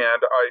the other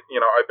hand,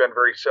 I've been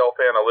very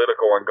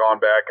self-analytical and gone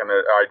back and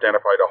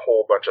identified a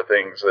whole bunch of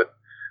things that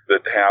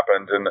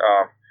happened. And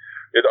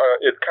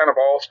it kind of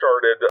all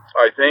started,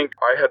 I think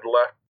I had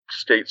left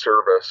state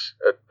service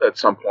at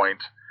some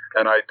point,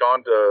 and I'd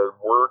gone to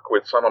work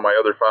with some of my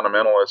other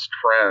fundamentalist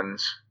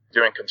friends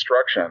doing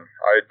construction.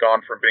 I had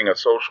gone from being a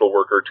social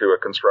worker to a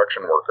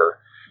construction worker.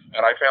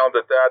 And I found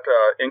that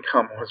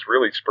income was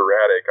really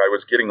sporadic. I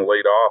was getting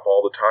laid off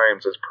all the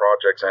times as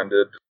projects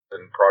ended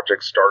and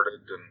projects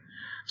started. And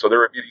so there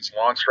would be these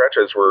long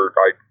stretches where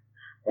I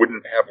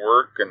wouldn't have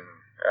work, and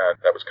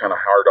that was kind of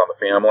hard on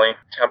the family.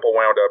 Temple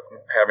wound up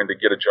having to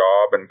get a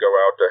job and go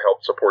out to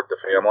help support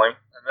the family.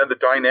 And then the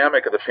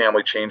dynamic of the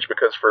family changed,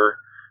 because for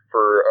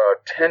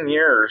 10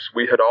 years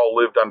we had all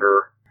lived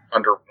under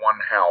one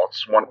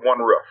house, one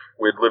roof.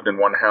 We had lived in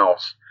one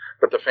house.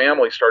 But the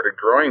family started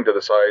growing to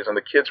the size, and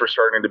the kids were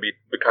starting to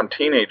become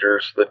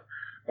teenagers, that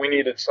we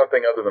needed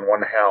something other than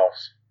one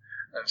house.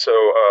 And so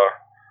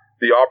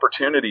the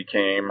opportunity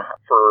came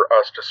for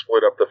us to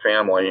split up the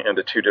family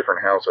into two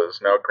different houses.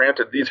 Now,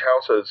 granted, these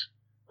houses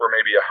were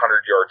maybe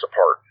 100 yards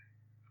apart,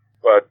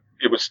 but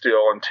it was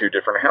still in two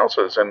different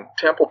houses. And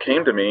Temple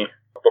came to me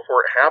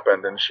before it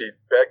happened, and she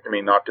begged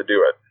me not to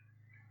do it.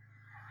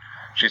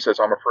 She says,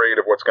 I'm afraid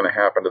of what's going to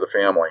happen to the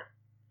family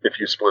if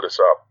you split us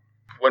up.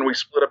 When we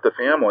split up the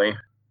family,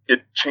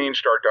 it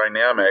changed our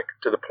dynamic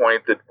to the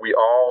point that we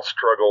all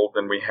struggled,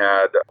 and we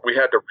had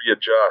to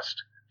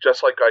readjust,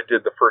 just like I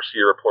did the first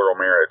year of plural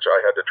marriage.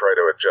 I had to try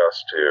to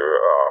adjust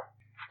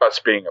to us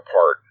being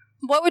apart.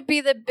 What would be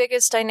the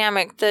biggest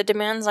dynamic? The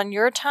demands on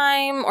your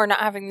time, or not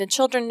having the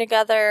children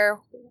together?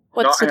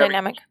 What's the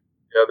dynamic?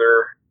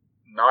 Together,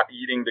 not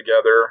eating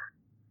together.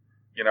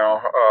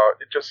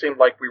 It just seemed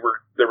like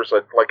there was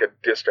a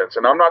distance.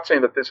 And I'm not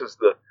saying that this was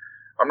the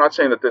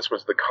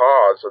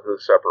cause of the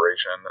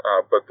separation,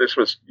 but this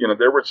was,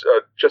 there was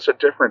just a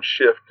different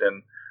shift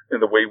in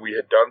the way we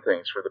had done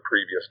things for the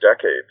previous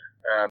decade.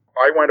 And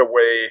I went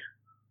away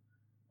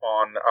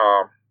on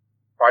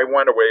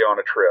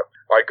a trip.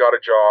 I got a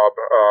job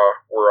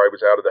where I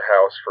was out of the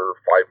house for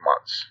 5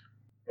 months.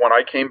 When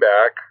I came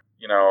back,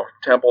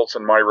 Temple's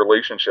and my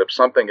relationship,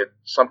 something had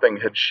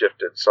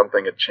shifted,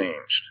 something had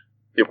changed.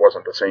 It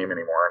wasn't the same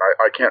anymore, and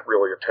I can't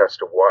really attest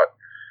to what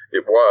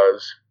it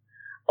was.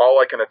 All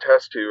I can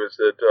attest to is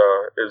that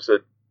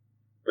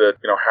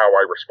how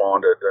I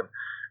responded,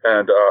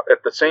 and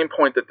at the same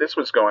point that this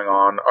was going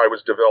on, I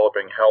was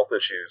developing health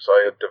issues.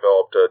 I had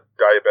developed a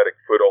diabetic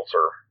foot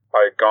ulcer.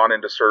 I had gone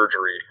into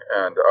surgery,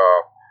 and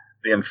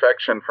the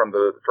infection from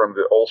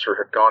the ulcer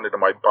had gone into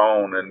my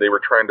bone, and they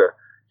were trying to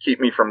keep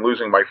me from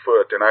losing my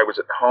foot. And I was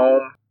at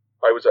home.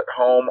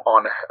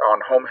 On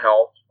home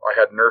health. I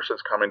had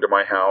nurses coming to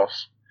my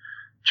house,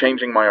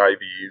 changing my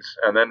IVs.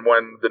 And then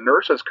when the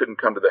nurses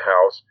couldn't come to the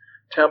house,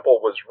 Temple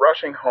was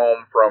rushing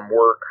home from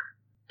work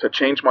to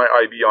change my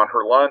IV on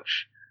her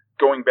lunch,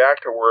 going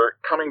back to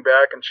work, coming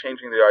back and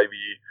changing the IV.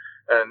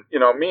 And,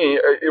 me,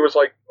 it was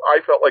like, I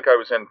felt like I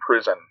was in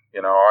prison.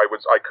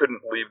 I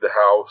couldn't leave the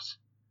house.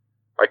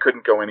 I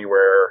couldn't go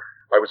anywhere.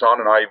 I was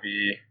on an IV.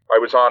 I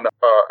was on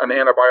an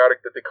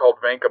antibiotic that they called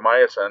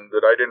vancomycin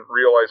that I didn't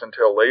realize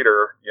until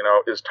later,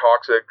 is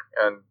toxic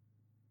and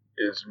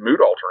is mood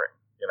altering.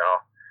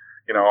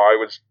 I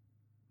was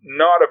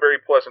not a very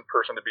pleasant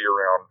person to be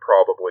around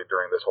probably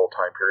during this whole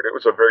time period. It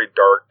was a very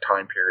dark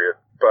time period.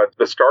 But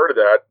the start of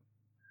that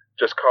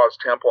just caused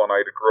Temple and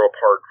I to grow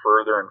apart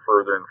further and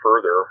further and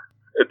further.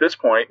 At this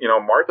point,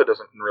 Martha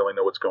doesn't really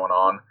know what's going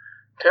on.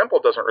 Temple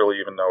doesn't really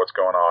even know what's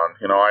going on.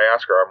 I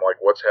ask her, I'm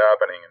like, what's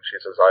happening? And she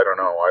says, I don't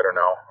know.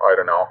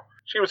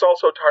 She was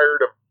also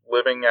tired of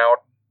living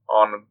out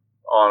on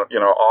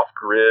off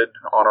grid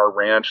on our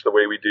ranch the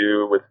way we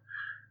do, with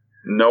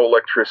no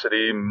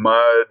electricity,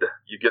 mud.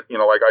 You get,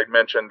 like I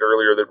mentioned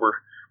earlier, that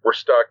we're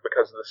stuck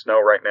because of the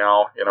snow right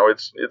now.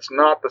 It's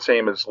not the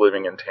same as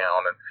living in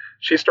town. And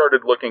she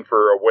started looking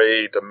for a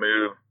way to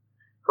move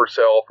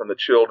herself and the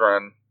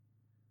children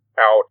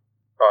out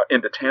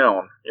into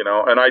town,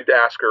 and I'd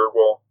ask her,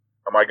 well,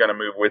 am I going to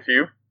move with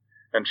you?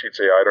 And she'd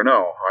say, I don't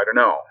know.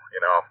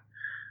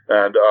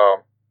 And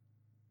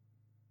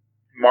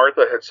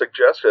Martha had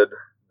suggested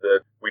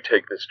that we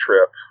take this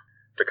trip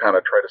to kind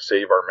of try to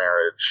save our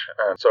marriage.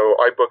 And so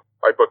I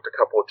booked a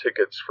couple of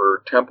tickets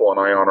for Temple and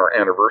I on our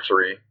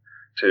anniversary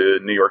to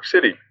New York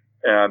City.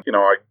 And,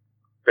 I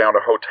found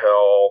a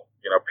hotel,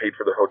 paid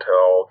for the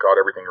hotel, got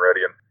everything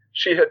ready. And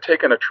she had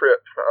taken a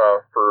trip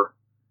for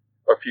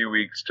a few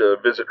weeks to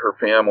visit her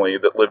family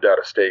that lived out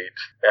of state.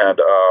 And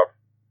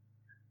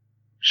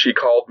she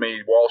called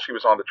me while she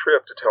was on the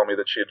trip to tell me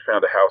that she had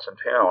found a house in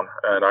town.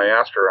 And I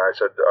asked her, I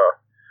said,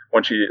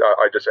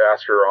 I just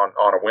asked her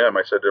on a whim,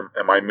 I said,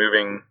 am I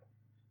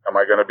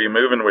going to be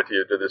moving with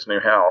you to this new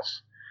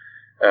house?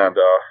 And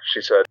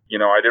she said,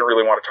 I didn't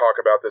really want to talk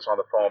about this on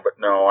the phone, but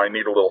no, I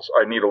need a little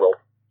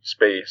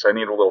space. I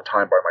need a little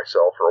time by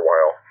myself for a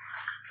while.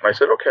 And I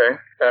said, okay.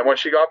 And when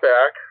she got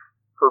back,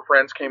 her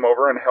friends came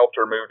over and helped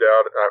her move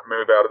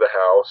out of the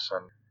house.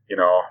 And,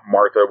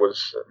 Martha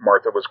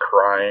was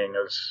crying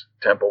as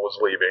Temple was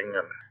leaving.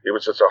 And it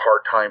was just a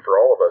hard time for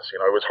all of us. It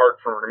was hard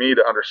for me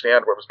to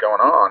understand what was going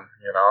on,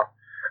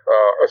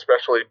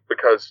 especially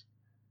because,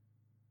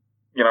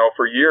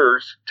 for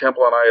years,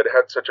 Temple and I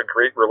had such a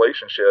great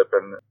relationship,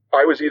 and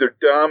I was either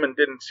dumb and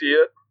didn't see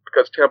it,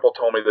 because Temple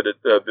told me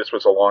that this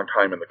was a long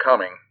time in the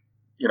coming.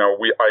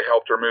 I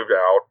helped her move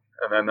out,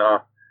 and then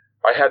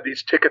I had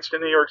these tickets to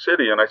New York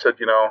City, and I said,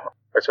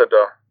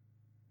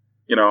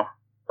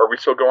 are we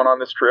still going on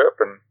this trip?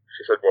 And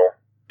she said, well,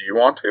 do you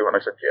want to? And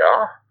I said,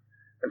 yeah.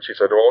 And she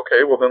said, well,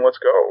 okay, well then let's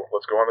go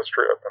on this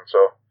trip. And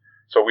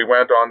so we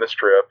went on this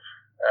trip,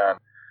 and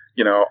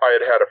I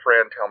had a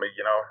friend tell me,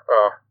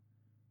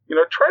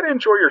 try to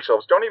enjoy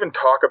yourselves. Don't even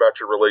talk about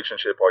your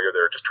relationship while you're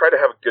there. Just try to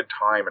have a good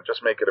time and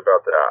just make it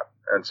about that.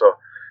 And so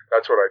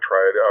that's what I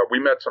tried.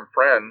 We met some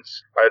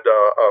friends. I had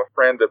a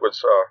friend that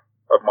was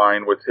of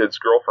mine with his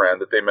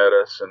girlfriend that they met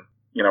us, and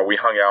we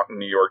hung out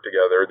in New York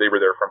together. They were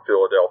there from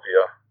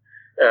Philadelphia,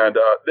 and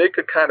they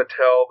could kind of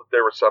tell that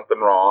there was something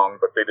wrong,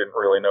 but they didn't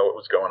really know what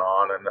was going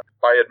on. And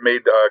I had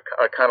made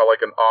a kind of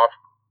like an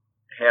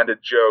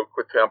off-handed joke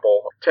with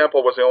Temple.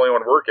 Temple was the only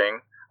one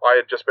working. I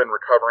had just been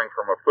recovering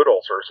from a foot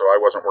ulcer, so I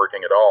wasn't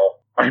working at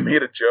all. I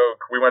made a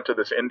joke. We went to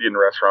this Indian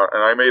restaurant,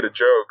 and I made a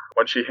joke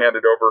when she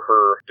handed over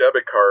her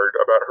debit card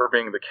about her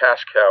being the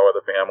cash cow of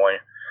the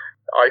family.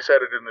 I said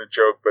it in a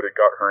joke, but it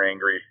got her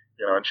angry,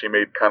 and she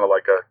made kind of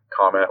like a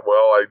comment,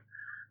 well,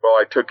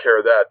 I took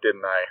care of that,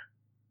 didn't I?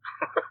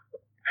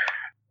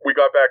 We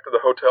got back to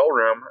the hotel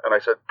room, and I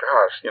said,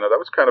 gosh, that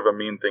was kind of a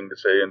mean thing to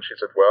say. And she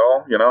said,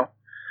 well,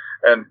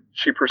 and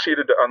she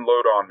proceeded to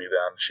unload on me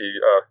then.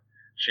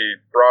 She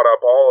brought up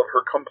all of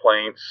her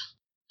complaints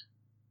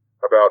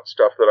about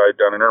stuff that I'd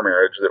done in her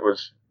marriage that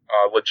was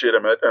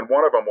legitimate. And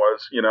one of them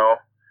was,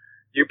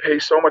 you pay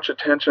so much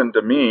attention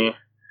to me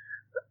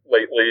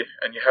lately,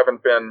 and you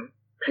haven't been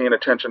paying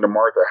attention to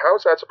Martha. How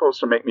is that supposed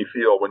to make me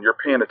feel when you're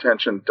paying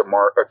attention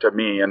to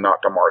me and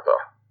not to Martha?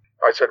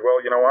 I said,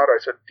 well, you know what? I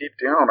said, deep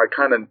down, I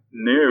kind of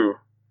knew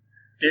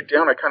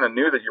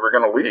that you were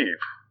going to leave,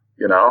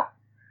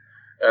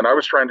 and I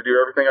was trying to do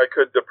everything I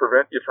could to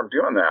prevent you from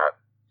doing that,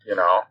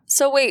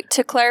 So wait,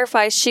 to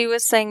clarify, she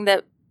was saying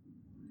that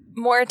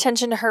more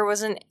attention to her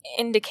was an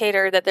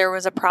indicator that there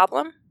was a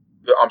problem?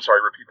 I'm sorry,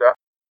 repeat that?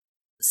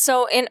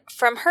 So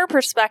from her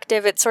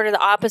perspective, it's sort of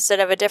the opposite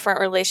of a different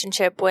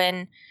relationship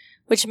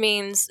which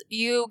means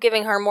you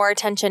giving her more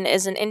attention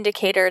is an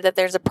indicator that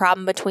there's a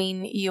problem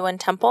between you and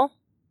Temple?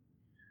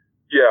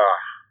 Yeah.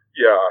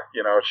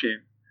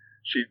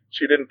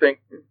 She didn't think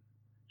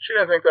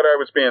that I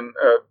was being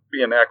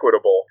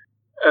equitable.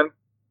 And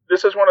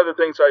this is one of the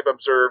things I've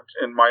observed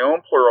in my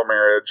own plural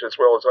marriage as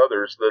well as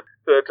others,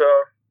 that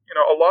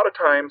a lot of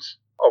times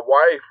a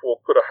wife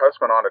will put a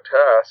husband on a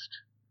test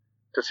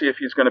to see if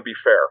he's going to be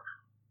fair,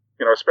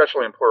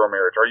 especially in plural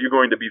marriage. Are you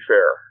going to be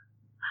fair?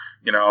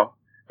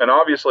 And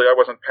obviously I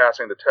wasn't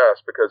passing the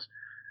test because,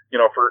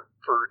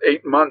 for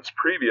 8 months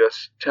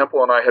previous,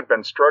 Temple and I had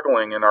been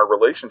struggling in our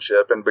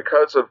relationship. And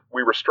because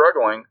we were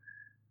struggling,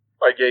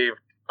 I gave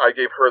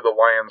her the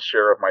lion's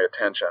share of my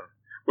attention,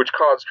 which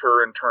caused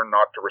her in turn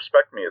not to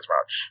respect me as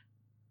much.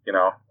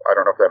 I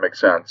don't know if that makes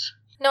sense.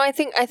 No, I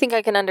think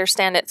I can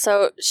understand it.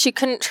 So she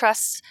couldn't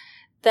trust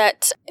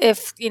that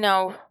if,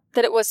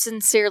 that it was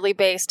sincerely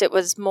based, it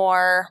was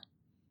more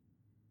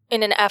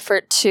in an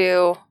effort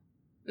to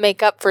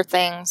make up for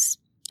things.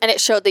 And it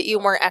showed that you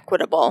weren't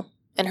equitable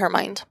in her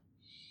mind.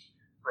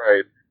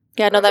 Right.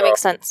 Yeah, no, that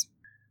makes sense.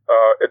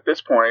 At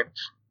this point,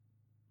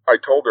 I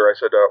told her, I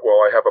said,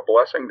 well, I have a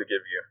blessing to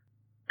give you.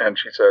 And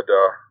she said,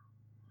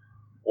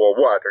 well,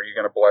 what? Are you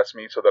going to bless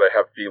me so that I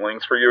have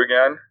feelings for you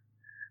again?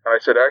 And I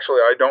said,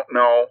 actually, I don't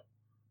know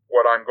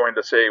what I'm going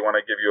to say when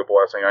I give you a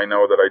blessing. I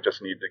know that I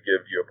just need to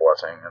give you a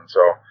blessing. And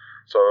so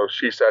So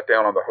she sat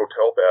down on the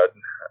hotel bed,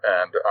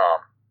 and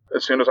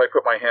as soon as I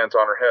put my hands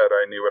on her head,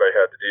 I knew what I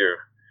had to do.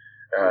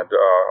 And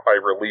I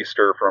released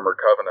her from her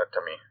covenant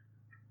to me.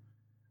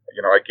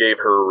 I gave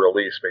her a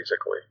release,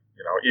 basically.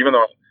 Even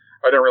though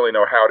I didn't really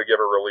know how to give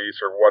a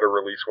release or what a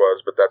release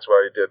was, but that's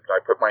what I did. I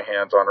put my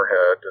hands on her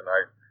head, and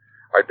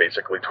I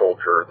basically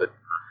told her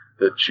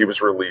that she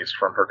was released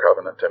from her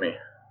covenant to me,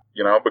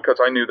 because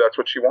I knew that's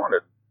what she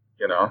wanted,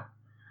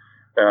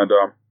 And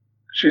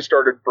she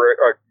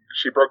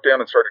she broke down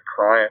and started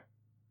crying.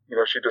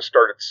 She just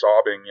started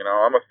sobbing,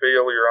 I'm a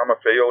failure,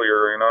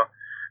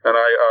 And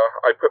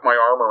I put my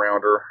arm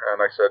around her,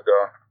 and I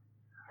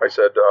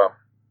said,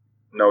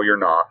 no, you're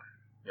not,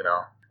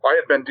 I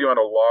had been doing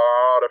a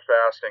lot of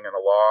fasting and a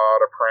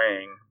lot of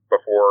praying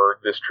before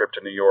this trip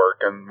to New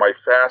York, and my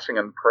fasting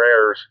and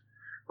prayers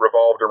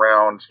revolved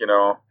around,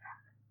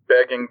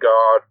 begging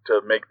God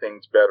to make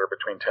things better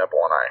between Temple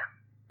and I.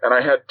 And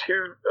I had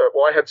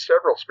I had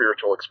several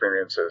spiritual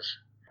experiences,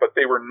 but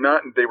they were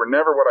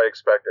never what I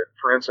expected.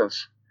 For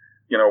instance,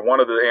 one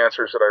of the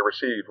answers that I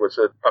received was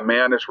that a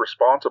man is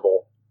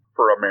responsible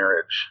for a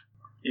marriage,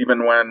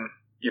 even when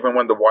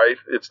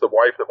it's the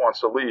wife that wants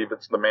to leave,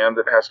 it's the man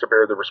that has to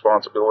bear the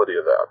responsibility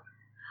of that.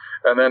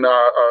 And then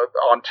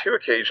on 2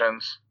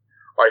 occasions,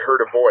 I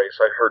heard a voice.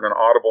 I heard an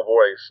audible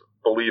voice,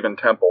 believe in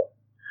Temple.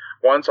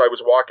 Once I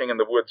was walking in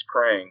the woods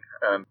praying,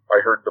 and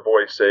I heard the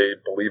voice say,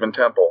 believe in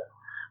Temple.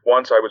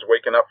 Once I was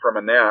waking up from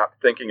a nap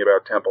thinking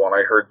about Temple, and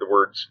I heard the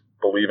words,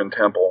 believe in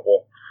Temple.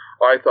 Well,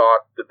 I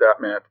thought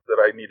that meant that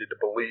I needed to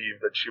believe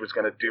that she was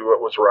going to do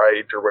what was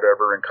right or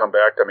whatever and come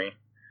back to me.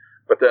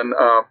 But then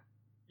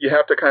you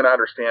have to kind of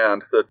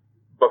understand that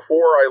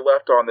before I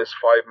left on this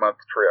 5-month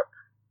trip,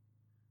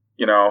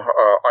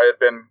 I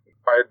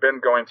had been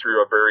going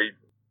through a very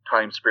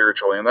time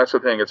spiritually, and that's the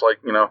thing. It's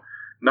like,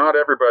 not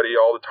everybody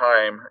all the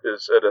time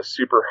is at a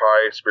super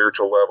high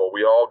spiritual level.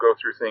 We all go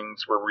through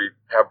things where we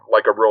have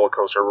like a roller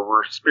coaster, where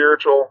we're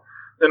spiritual,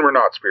 then we're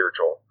not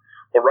spiritual.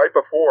 Well, right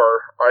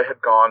before, I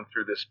had gone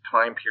through this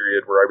time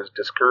period where I was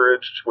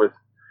discouraged with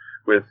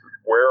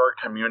where our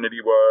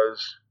community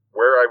was,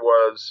 where I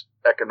was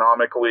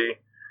economically,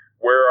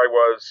 where I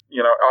was,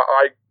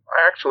 I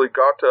actually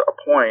got to a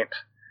point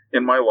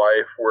in my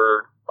life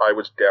where I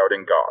was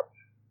doubting God.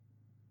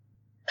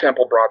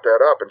 Temple brought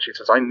that up, and she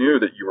says, I knew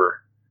that you were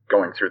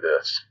going through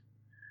this.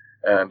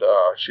 And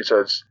she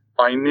says,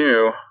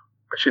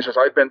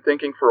 I'd been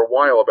thinking for a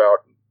while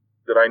about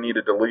that I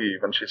needed to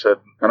leave. And she said,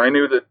 and I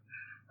knew that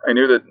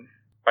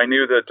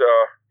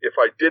if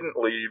I didn't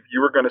leave,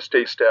 you were going to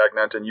stay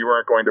stagnant and you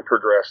weren't going to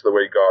progress the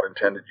way God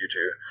intended you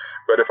to.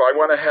 But if I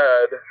went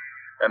ahead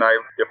and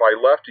if I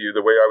left you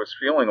the way I was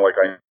feeling like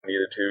I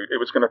needed to, it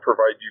was going to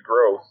provide you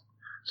growth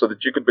so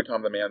that you could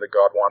become the man that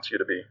God wants you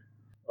to be.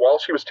 While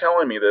she was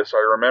telling me this,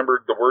 I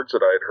remembered the words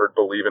that I had heard,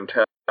 believe in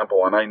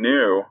Temple, and I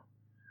knew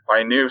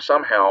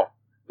somehow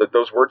that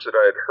those words that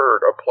I had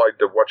heard applied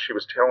to what she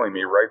was telling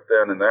me right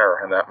then and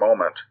there in that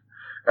moment,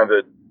 and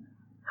that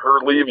her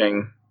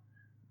leaving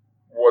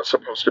was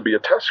supposed to be a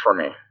test for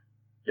me,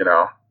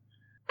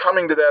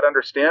 Coming to that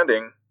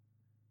understanding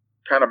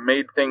kind of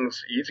made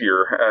things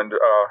easier, and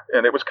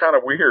it was kind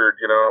of weird,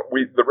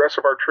 the rest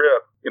of our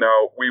trip,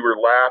 we were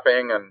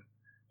laughing and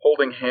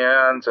holding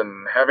hands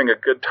and having a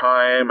good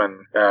time,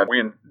 and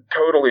we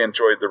totally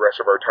enjoyed the rest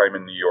of our time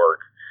in New York.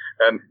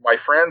 And my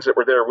friends that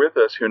were there with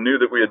us, who knew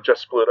that we had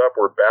just split up,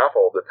 were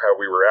baffled at how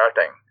we were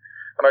acting.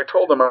 And I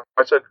told them,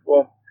 I said,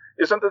 well,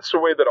 isn't this the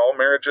way that all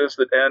marriages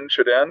that end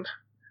should end?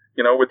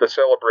 With a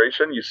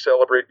celebration, you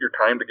celebrate your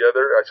time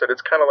together. I said,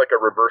 it's kind of like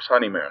a reverse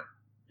honeymoon,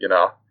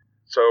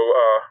 So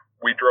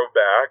we drove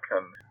back,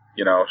 and,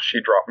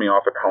 she dropped me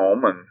off at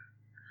home and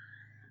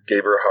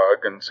gave her a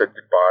hug and said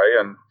goodbye,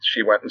 and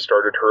she went and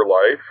started her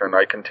life, and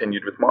I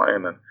continued with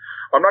mine. And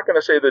I'm not going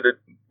to say that it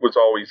was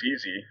always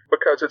easy,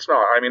 because it's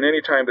not. I mean,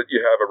 anytime that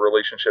you have a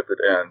relationship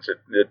that ends,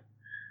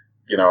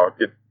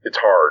 it's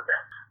hard.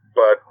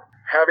 But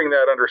having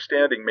that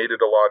understanding made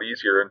it a lot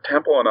easier. And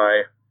Temple and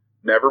I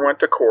never went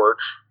to court.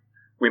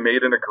 We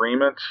made an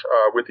agreement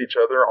with each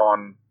other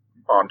on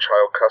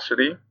child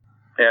custody,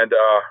 and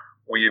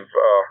we've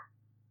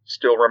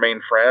still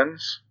remained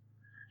friends.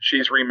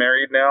 She's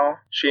remarried now.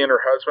 She and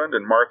her husband,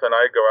 and Martha and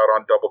I, go out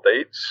on double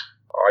dates.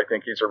 I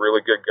think he's a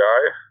really good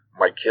guy.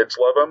 My kids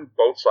love him,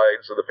 both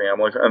sides of the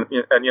family. And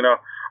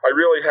I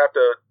really have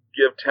to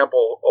give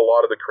Temple a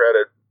lot of the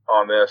credit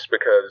on this,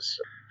 because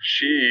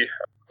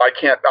I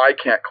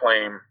can't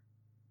claim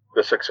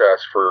the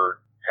success for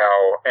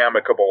how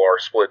amicable our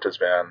split has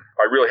been.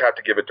 I really have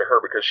to give it to her,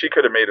 because she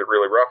could have made it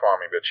really rough on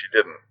me, but she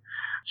didn't.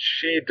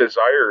 She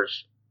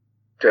desires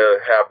to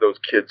have those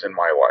kids in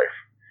my life.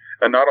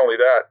 And not only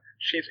that,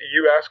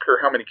 you ask her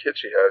how many kids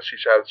she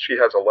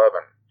has 11.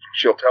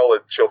 She'll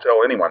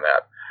tell anyone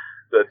that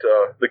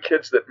the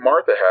kids that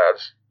Martha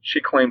has, she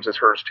claims as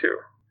hers too.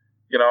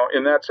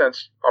 In that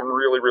sense, I'm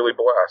really, really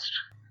blessed.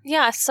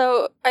 Yeah,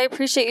 so I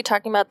appreciate you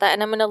talking about that,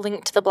 and I'm going to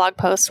link to the blog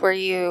post where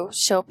you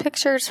show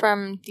pictures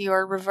from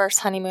your reverse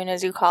honeymoon,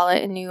 as you call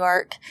it, in New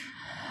York.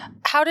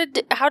 How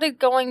did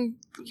going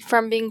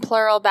from being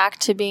plural back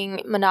to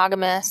being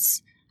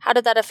monogamous, how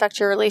did that affect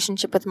your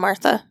relationship with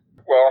Martha?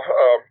 Well,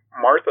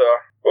 Martha,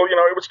 well,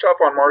 it was tough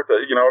on Martha.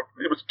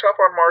 It was tough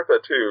on Martha,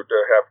 too,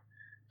 to have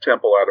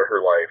Temple out of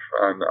her life.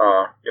 And,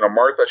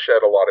 Martha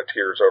shed a lot of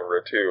tears over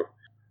it, too.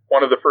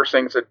 One of the first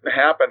things that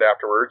happened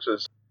afterwards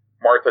is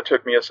Martha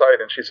took me aside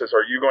and she says,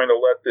 "Are you going to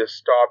let this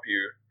stop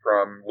you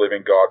from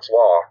living God's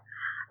law?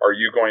 Are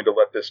you going to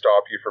let this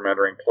stop you from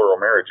entering plural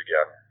marriage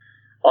again?"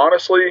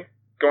 Honestly,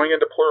 going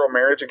into plural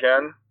marriage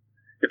again,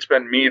 it's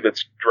been me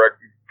that's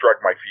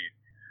dragged my feet.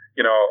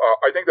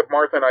 I think that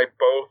Martha and I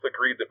both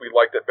agreed that we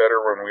liked it better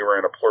when we were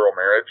in a plural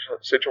marriage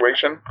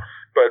situation,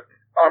 but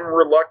I'm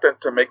reluctant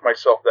to make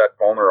myself that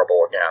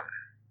vulnerable again.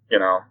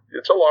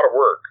 It's a lot of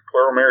work.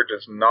 Plural marriage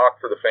is not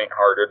for the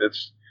faint-hearted.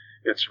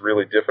 It's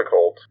really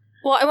difficult.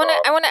 Well, I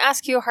want to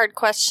ask you a hard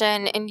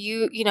question, and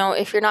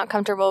if you're not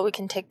comfortable, we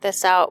can take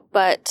this out.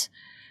 But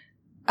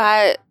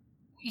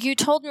you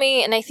told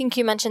me, and I think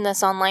you mentioned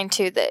this online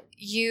too, that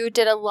you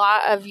did a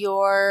lot of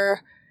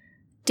your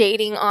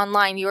dating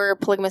online. You were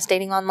polygamous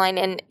dating online,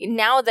 and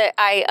now that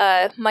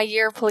my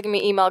year of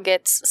polygamy email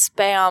gets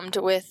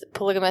spammed with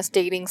polygamous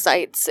dating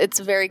sites,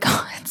 it's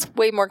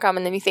way more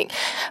common than you think.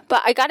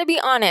 But I got to be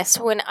honest,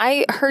 when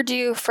I heard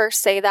you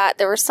first say that,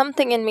 there was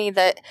something in me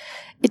that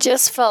it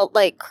just felt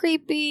like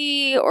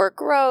creepy or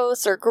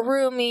gross or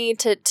groomy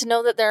to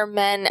know that there are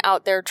men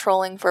out there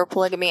trolling for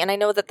polygamy, and I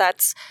know that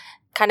that's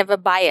kind of a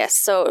bias.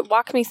 So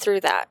walk me through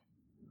that.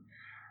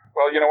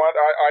 Well, you know what?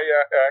 I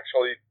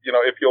actually,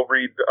 if you'll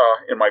read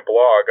in my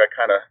blog, I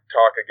kind of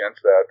talk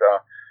against that.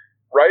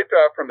 Right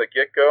from the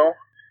get-go,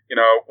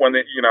 when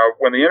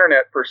the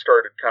internet first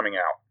started coming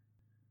out,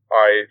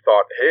 I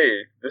thought,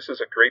 hey, this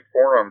is a great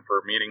forum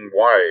for meeting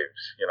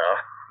wives,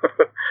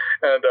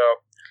 and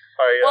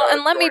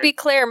and let me be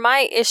clear,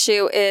 my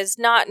issue is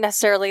not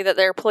necessarily that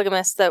they're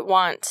polygamists that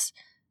want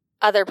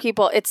other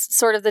people. It's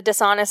sort of the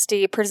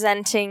dishonesty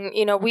presenting,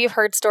 we've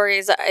heard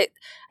stories.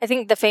 I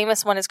think the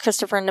famous one is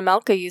Christopher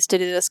Nemelka used to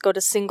do this, go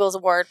to singles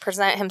ward,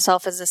 present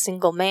himself as a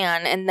single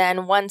man, and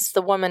then once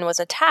the woman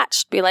was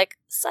attached, be like,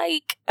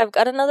 psych, I've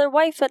got another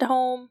wife at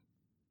home.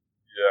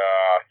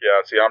 Yeah,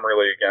 see, I'm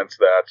really against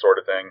that sort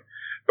of thing.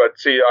 But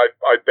see,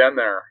 I've been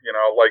there,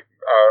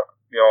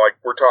 like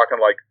we're talking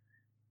like,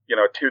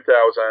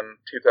 2000,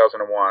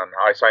 2001,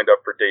 I signed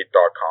up for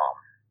date.com.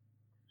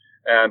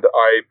 And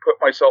I put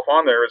myself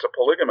on there as a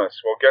polygamist.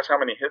 Well, guess how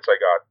many hits I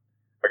got?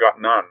 I got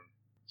none.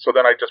 So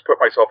then I just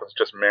put myself as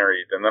just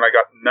married, and then I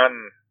got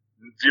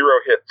zero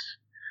hits.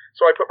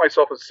 So I put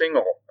myself as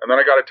single, and then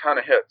I got a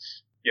ton of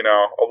hits.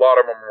 A lot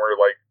of them were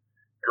like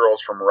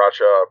girls from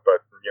Russia,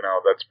 but,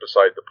 that's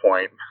beside the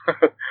point.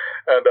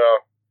 And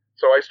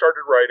so I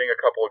started writing a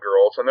couple of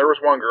girls, and there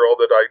was one girl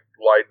that I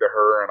lied to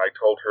her, and I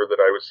told her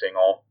that I was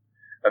single.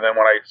 And then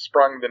when I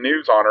sprung the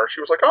news on her, she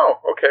was like,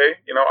 "Oh,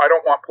 okay, I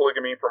don't want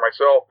polygamy for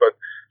myself," but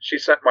she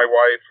sent my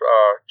wife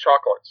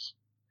chocolates.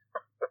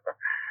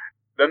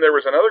 Then there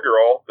was another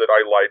girl that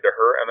I lied to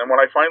her, and then when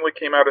I finally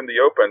came out in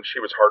the open,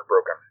 she was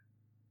heartbroken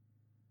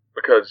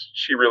because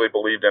she really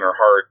believed in her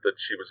heart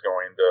that she was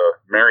going to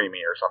marry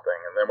me or something.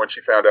 And then when she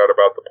found out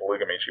about the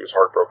polygamy, she was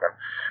heartbroken.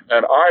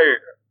 And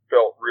I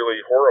felt really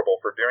horrible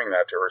for doing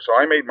that to her. So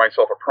I made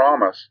myself a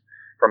promise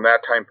from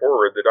that time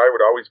forward that I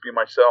would always be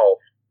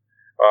myself.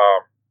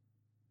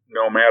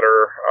 No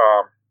matter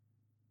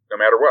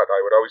what, I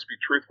would always be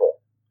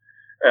truthful.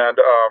 And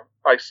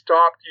I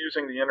stopped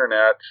using the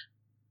internet,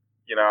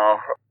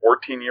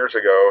 14 years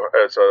ago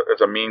as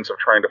a means of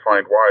trying to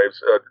find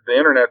wives. The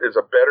internet is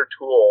a better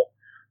tool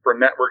for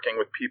networking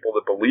with people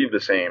that believe the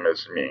same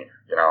as me,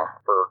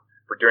 for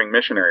doing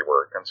missionary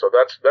work. And so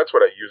that's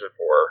what I use it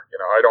for.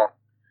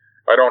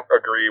 I don't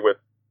agree with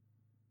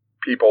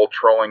people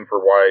trolling for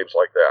wives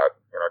like that.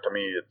 To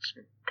me, it's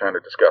kind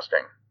of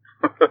disgusting.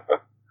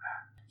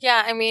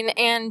 Yeah,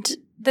 and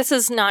this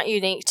is not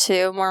unique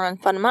to Mormon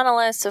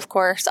fundamentalists, of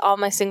course. All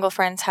my single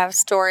friends have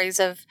stories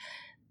of,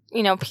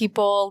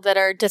 people that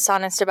are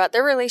dishonest about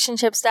their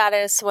relationship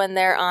status when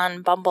they're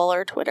on Bumble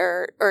or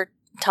Twitter or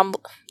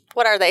Tumblr.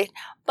 What are they?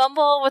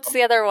 Bumble? What's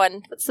the other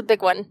one? What's the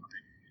big one?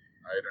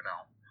 I don't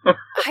know.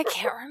 I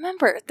can't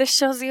remember. This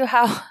shows you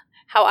how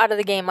out of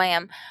the game I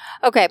am.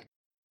 Okay.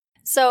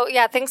 So,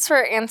 yeah, thanks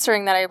for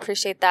answering that. I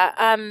appreciate that.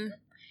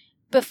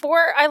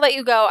 Before I let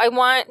you go, I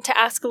want to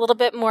ask a little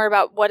bit more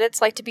about what it's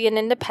like to be an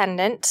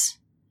independent,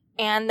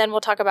 and then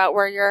we'll talk about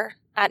where you're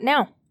at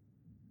now.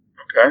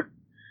 Okay.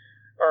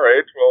 All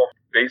right. Well,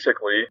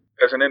 basically,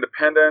 as an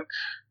independent,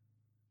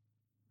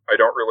 I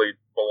don't really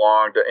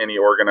belong to any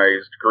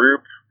organized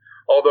group.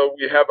 Although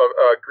we have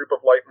a group of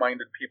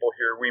like-minded people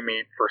here, we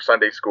meet for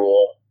Sunday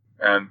school,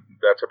 and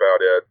that's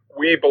about it.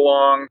 We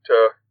belong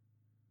to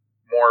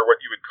more what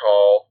you would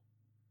call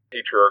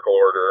patriarchal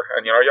order.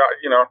 And,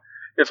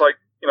 it's like,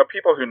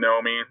 people who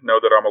know me know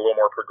that I'm a little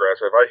more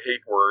progressive. I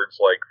hate words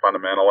like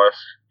fundamentalist,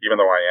 even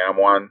though I am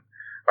one.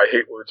 I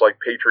hate words like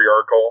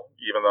patriarchal,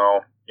 even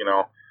though,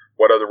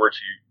 what other words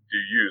do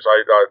you use?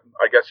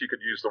 I guess you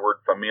could use the word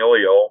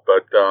familial,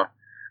 but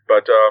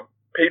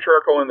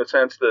patriarchal in the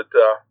sense that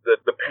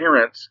the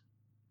parents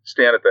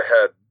stand at the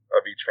head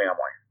of each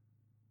family,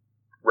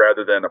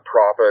 rather than a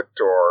prophet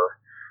or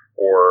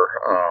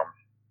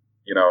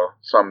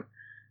some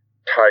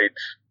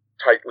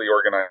tightly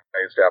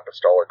organized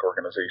apostolic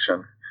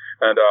organization.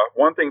 And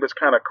one thing that's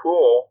kind of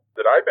cool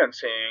that I've been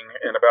seeing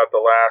in about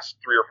the last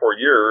 3 or 4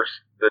 years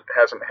that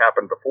hasn't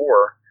happened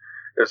before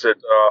is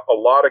that a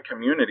lot of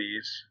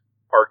communities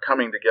are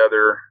coming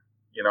together,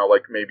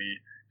 like maybe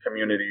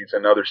communities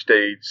in other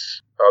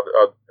states,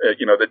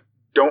 that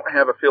don't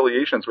have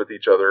affiliations with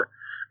each other,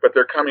 but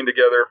they're coming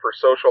together for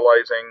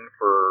socializing,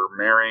 for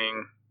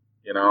marrying,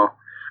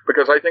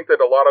 because I think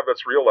that a lot of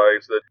us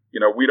realize that,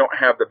 we don't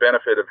have the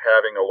benefit of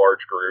having a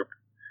large group,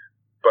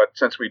 but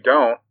since we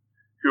don't,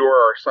 who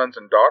are our sons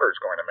and daughters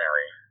going to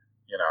marry?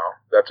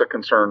 That's a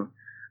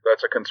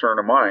concern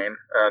of mine.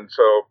 And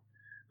so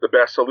the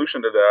best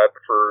solution to that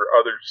for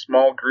other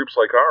small groups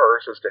like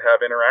ours is to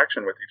have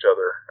interaction with each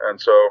other.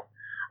 And so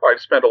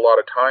I've spent a lot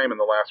of time in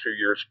the last few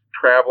years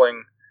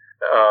traveling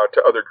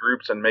to other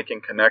groups and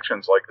making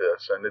connections like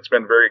this. And it's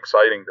been very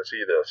exciting to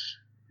see this.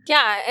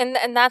 Yeah,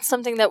 and that's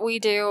something that we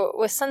do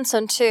with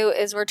Sunstone too,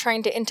 is we're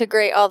trying to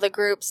integrate all the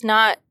groups,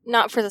 not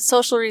for the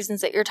social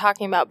reasons that you're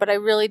talking about, but I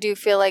really do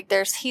feel like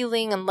there's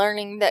healing and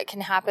learning that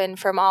can happen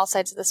from all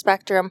sides of the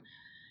spectrum.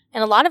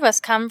 And a lot of us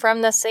come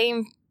from the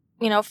same,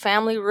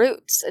 family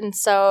roots. And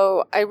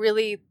so I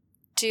really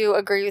do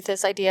agree with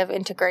this idea of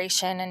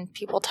integration and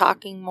people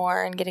talking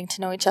more and getting to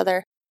know each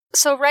other.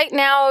 So right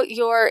now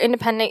you're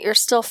independent, you're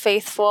still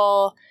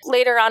faithful.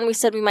 Later on we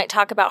said we might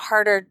talk about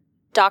harder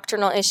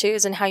doctrinal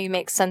issues and how you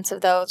make sense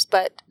of those,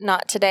 but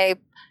not today.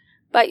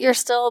 But you're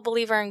still a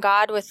believer in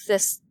God with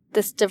this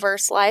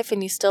diverse life,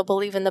 and you still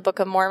believe in the Book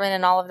of Mormon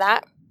and all of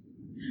that?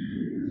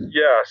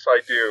 Yes,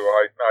 I do.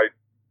 I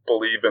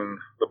believe in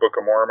the Book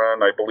of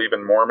Mormon. I believe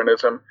in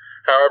Mormonism.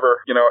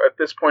 However, at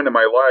this point in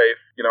my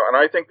life, and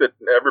I think that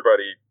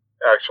everybody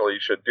actually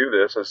should do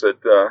this, is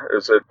that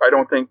I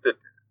don't think that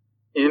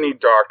any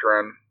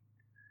doctrine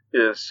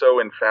is so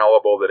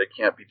infallible that it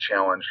can't be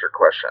challenged or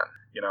questioned.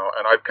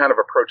 And I've kind of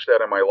approached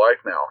that in my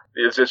life now.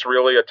 Is this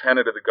really a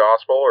tenet of the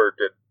gospel, or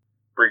did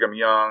Brigham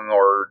Young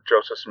or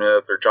Joseph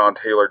Smith or John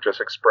Taylor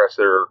just express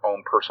their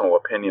own personal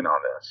opinion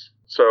on this?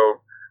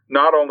 So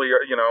not only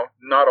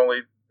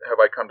have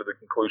I come to the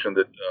conclusion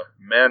that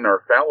men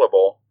are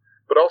fallible,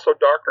 but also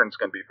doctrines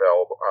can be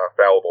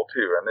fallible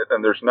too.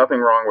 And there's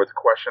nothing wrong with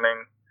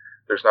questioning.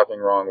 There's nothing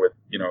wrong with,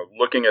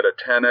 looking at a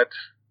tenet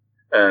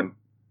and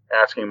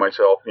asking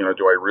myself, do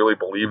I really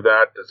believe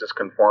that? Does this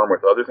conform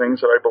with other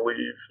things that I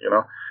believe?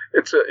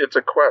 It's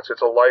a quest.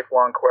 It's a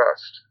lifelong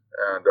quest.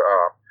 And,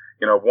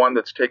 one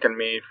that's taken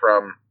me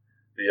from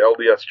the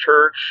LDS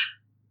Church.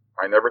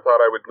 I never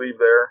thought I would leave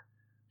there.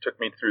 Took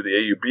me through the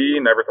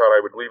AUB. Never thought I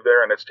would leave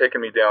there. And it's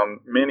taken me down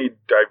many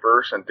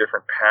diverse and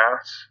different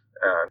paths.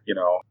 And,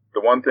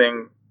 the one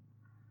thing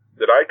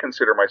that I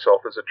consider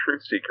myself as a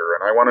truth seeker,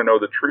 and I want to know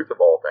the truth of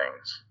all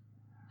things.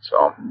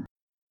 So.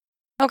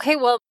 Okay,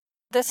 well,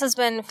 this has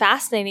been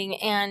fascinating,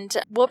 and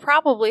we'll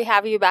probably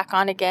have you back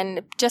on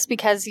again just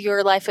because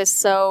your life is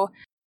so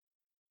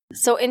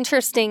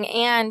interesting,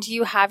 and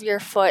you have your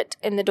foot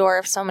in the door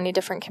of so many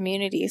different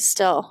communities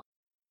still.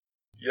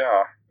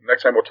 Yeah.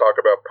 Next time we'll talk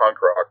about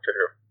punk rock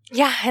too.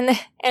 Yeah,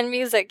 and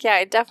music. Yeah,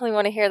 I definitely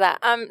want to hear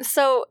that.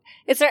 So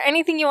is there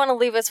anything you want to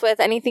leave us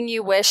with? Anything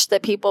you wish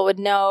that people would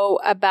know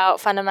about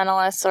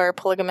fundamentalists or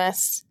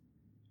polygamists?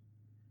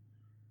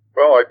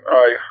 Well,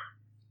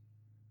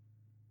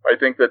 I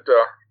think that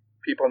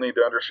people need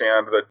to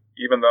understand that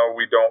even though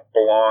we don't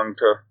belong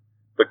to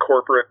the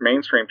corporate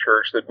mainstream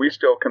church, that we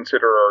still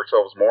consider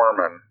ourselves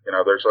Mormon.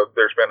 There's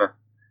been a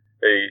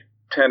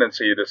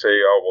tendency to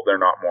say, oh, well, they're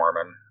not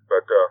Mormon.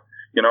 But,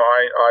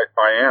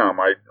 I am.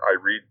 I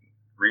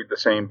read the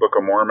same Book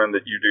of Mormon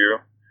that you do.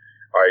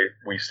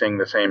 We sing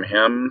the same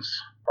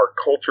hymns. Our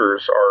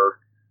cultures are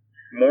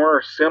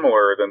more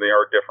similar than they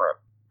are different.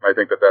 I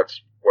think that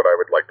that's what I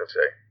would like to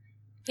say.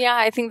 Yeah,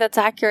 I think that's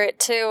accurate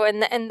too.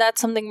 And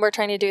that's something we're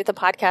trying to do with the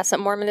podcast, that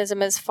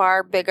Mormonism is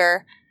far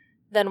bigger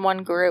than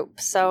one group.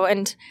 So,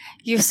 and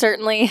you've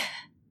certainly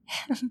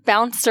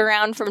bounced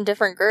around from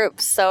different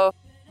groups, so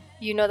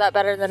you know that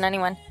better than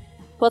anyone.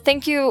 Well,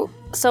 thank you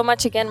so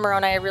much again,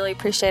 Moroni. I really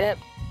appreciate it.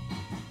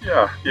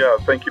 Yeah.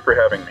 Thank you for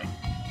having me.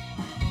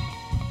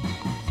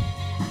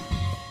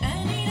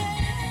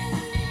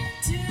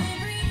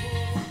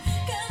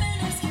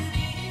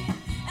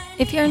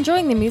 If you're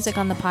enjoying the music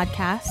on the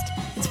podcast,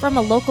 it's from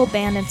a local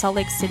band in Salt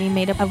Lake City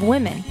made up of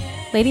women,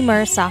 Lady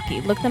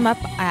Murasaki. Look them up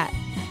at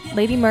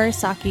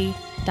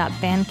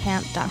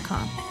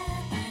ladymurasaki.bandcamp.com.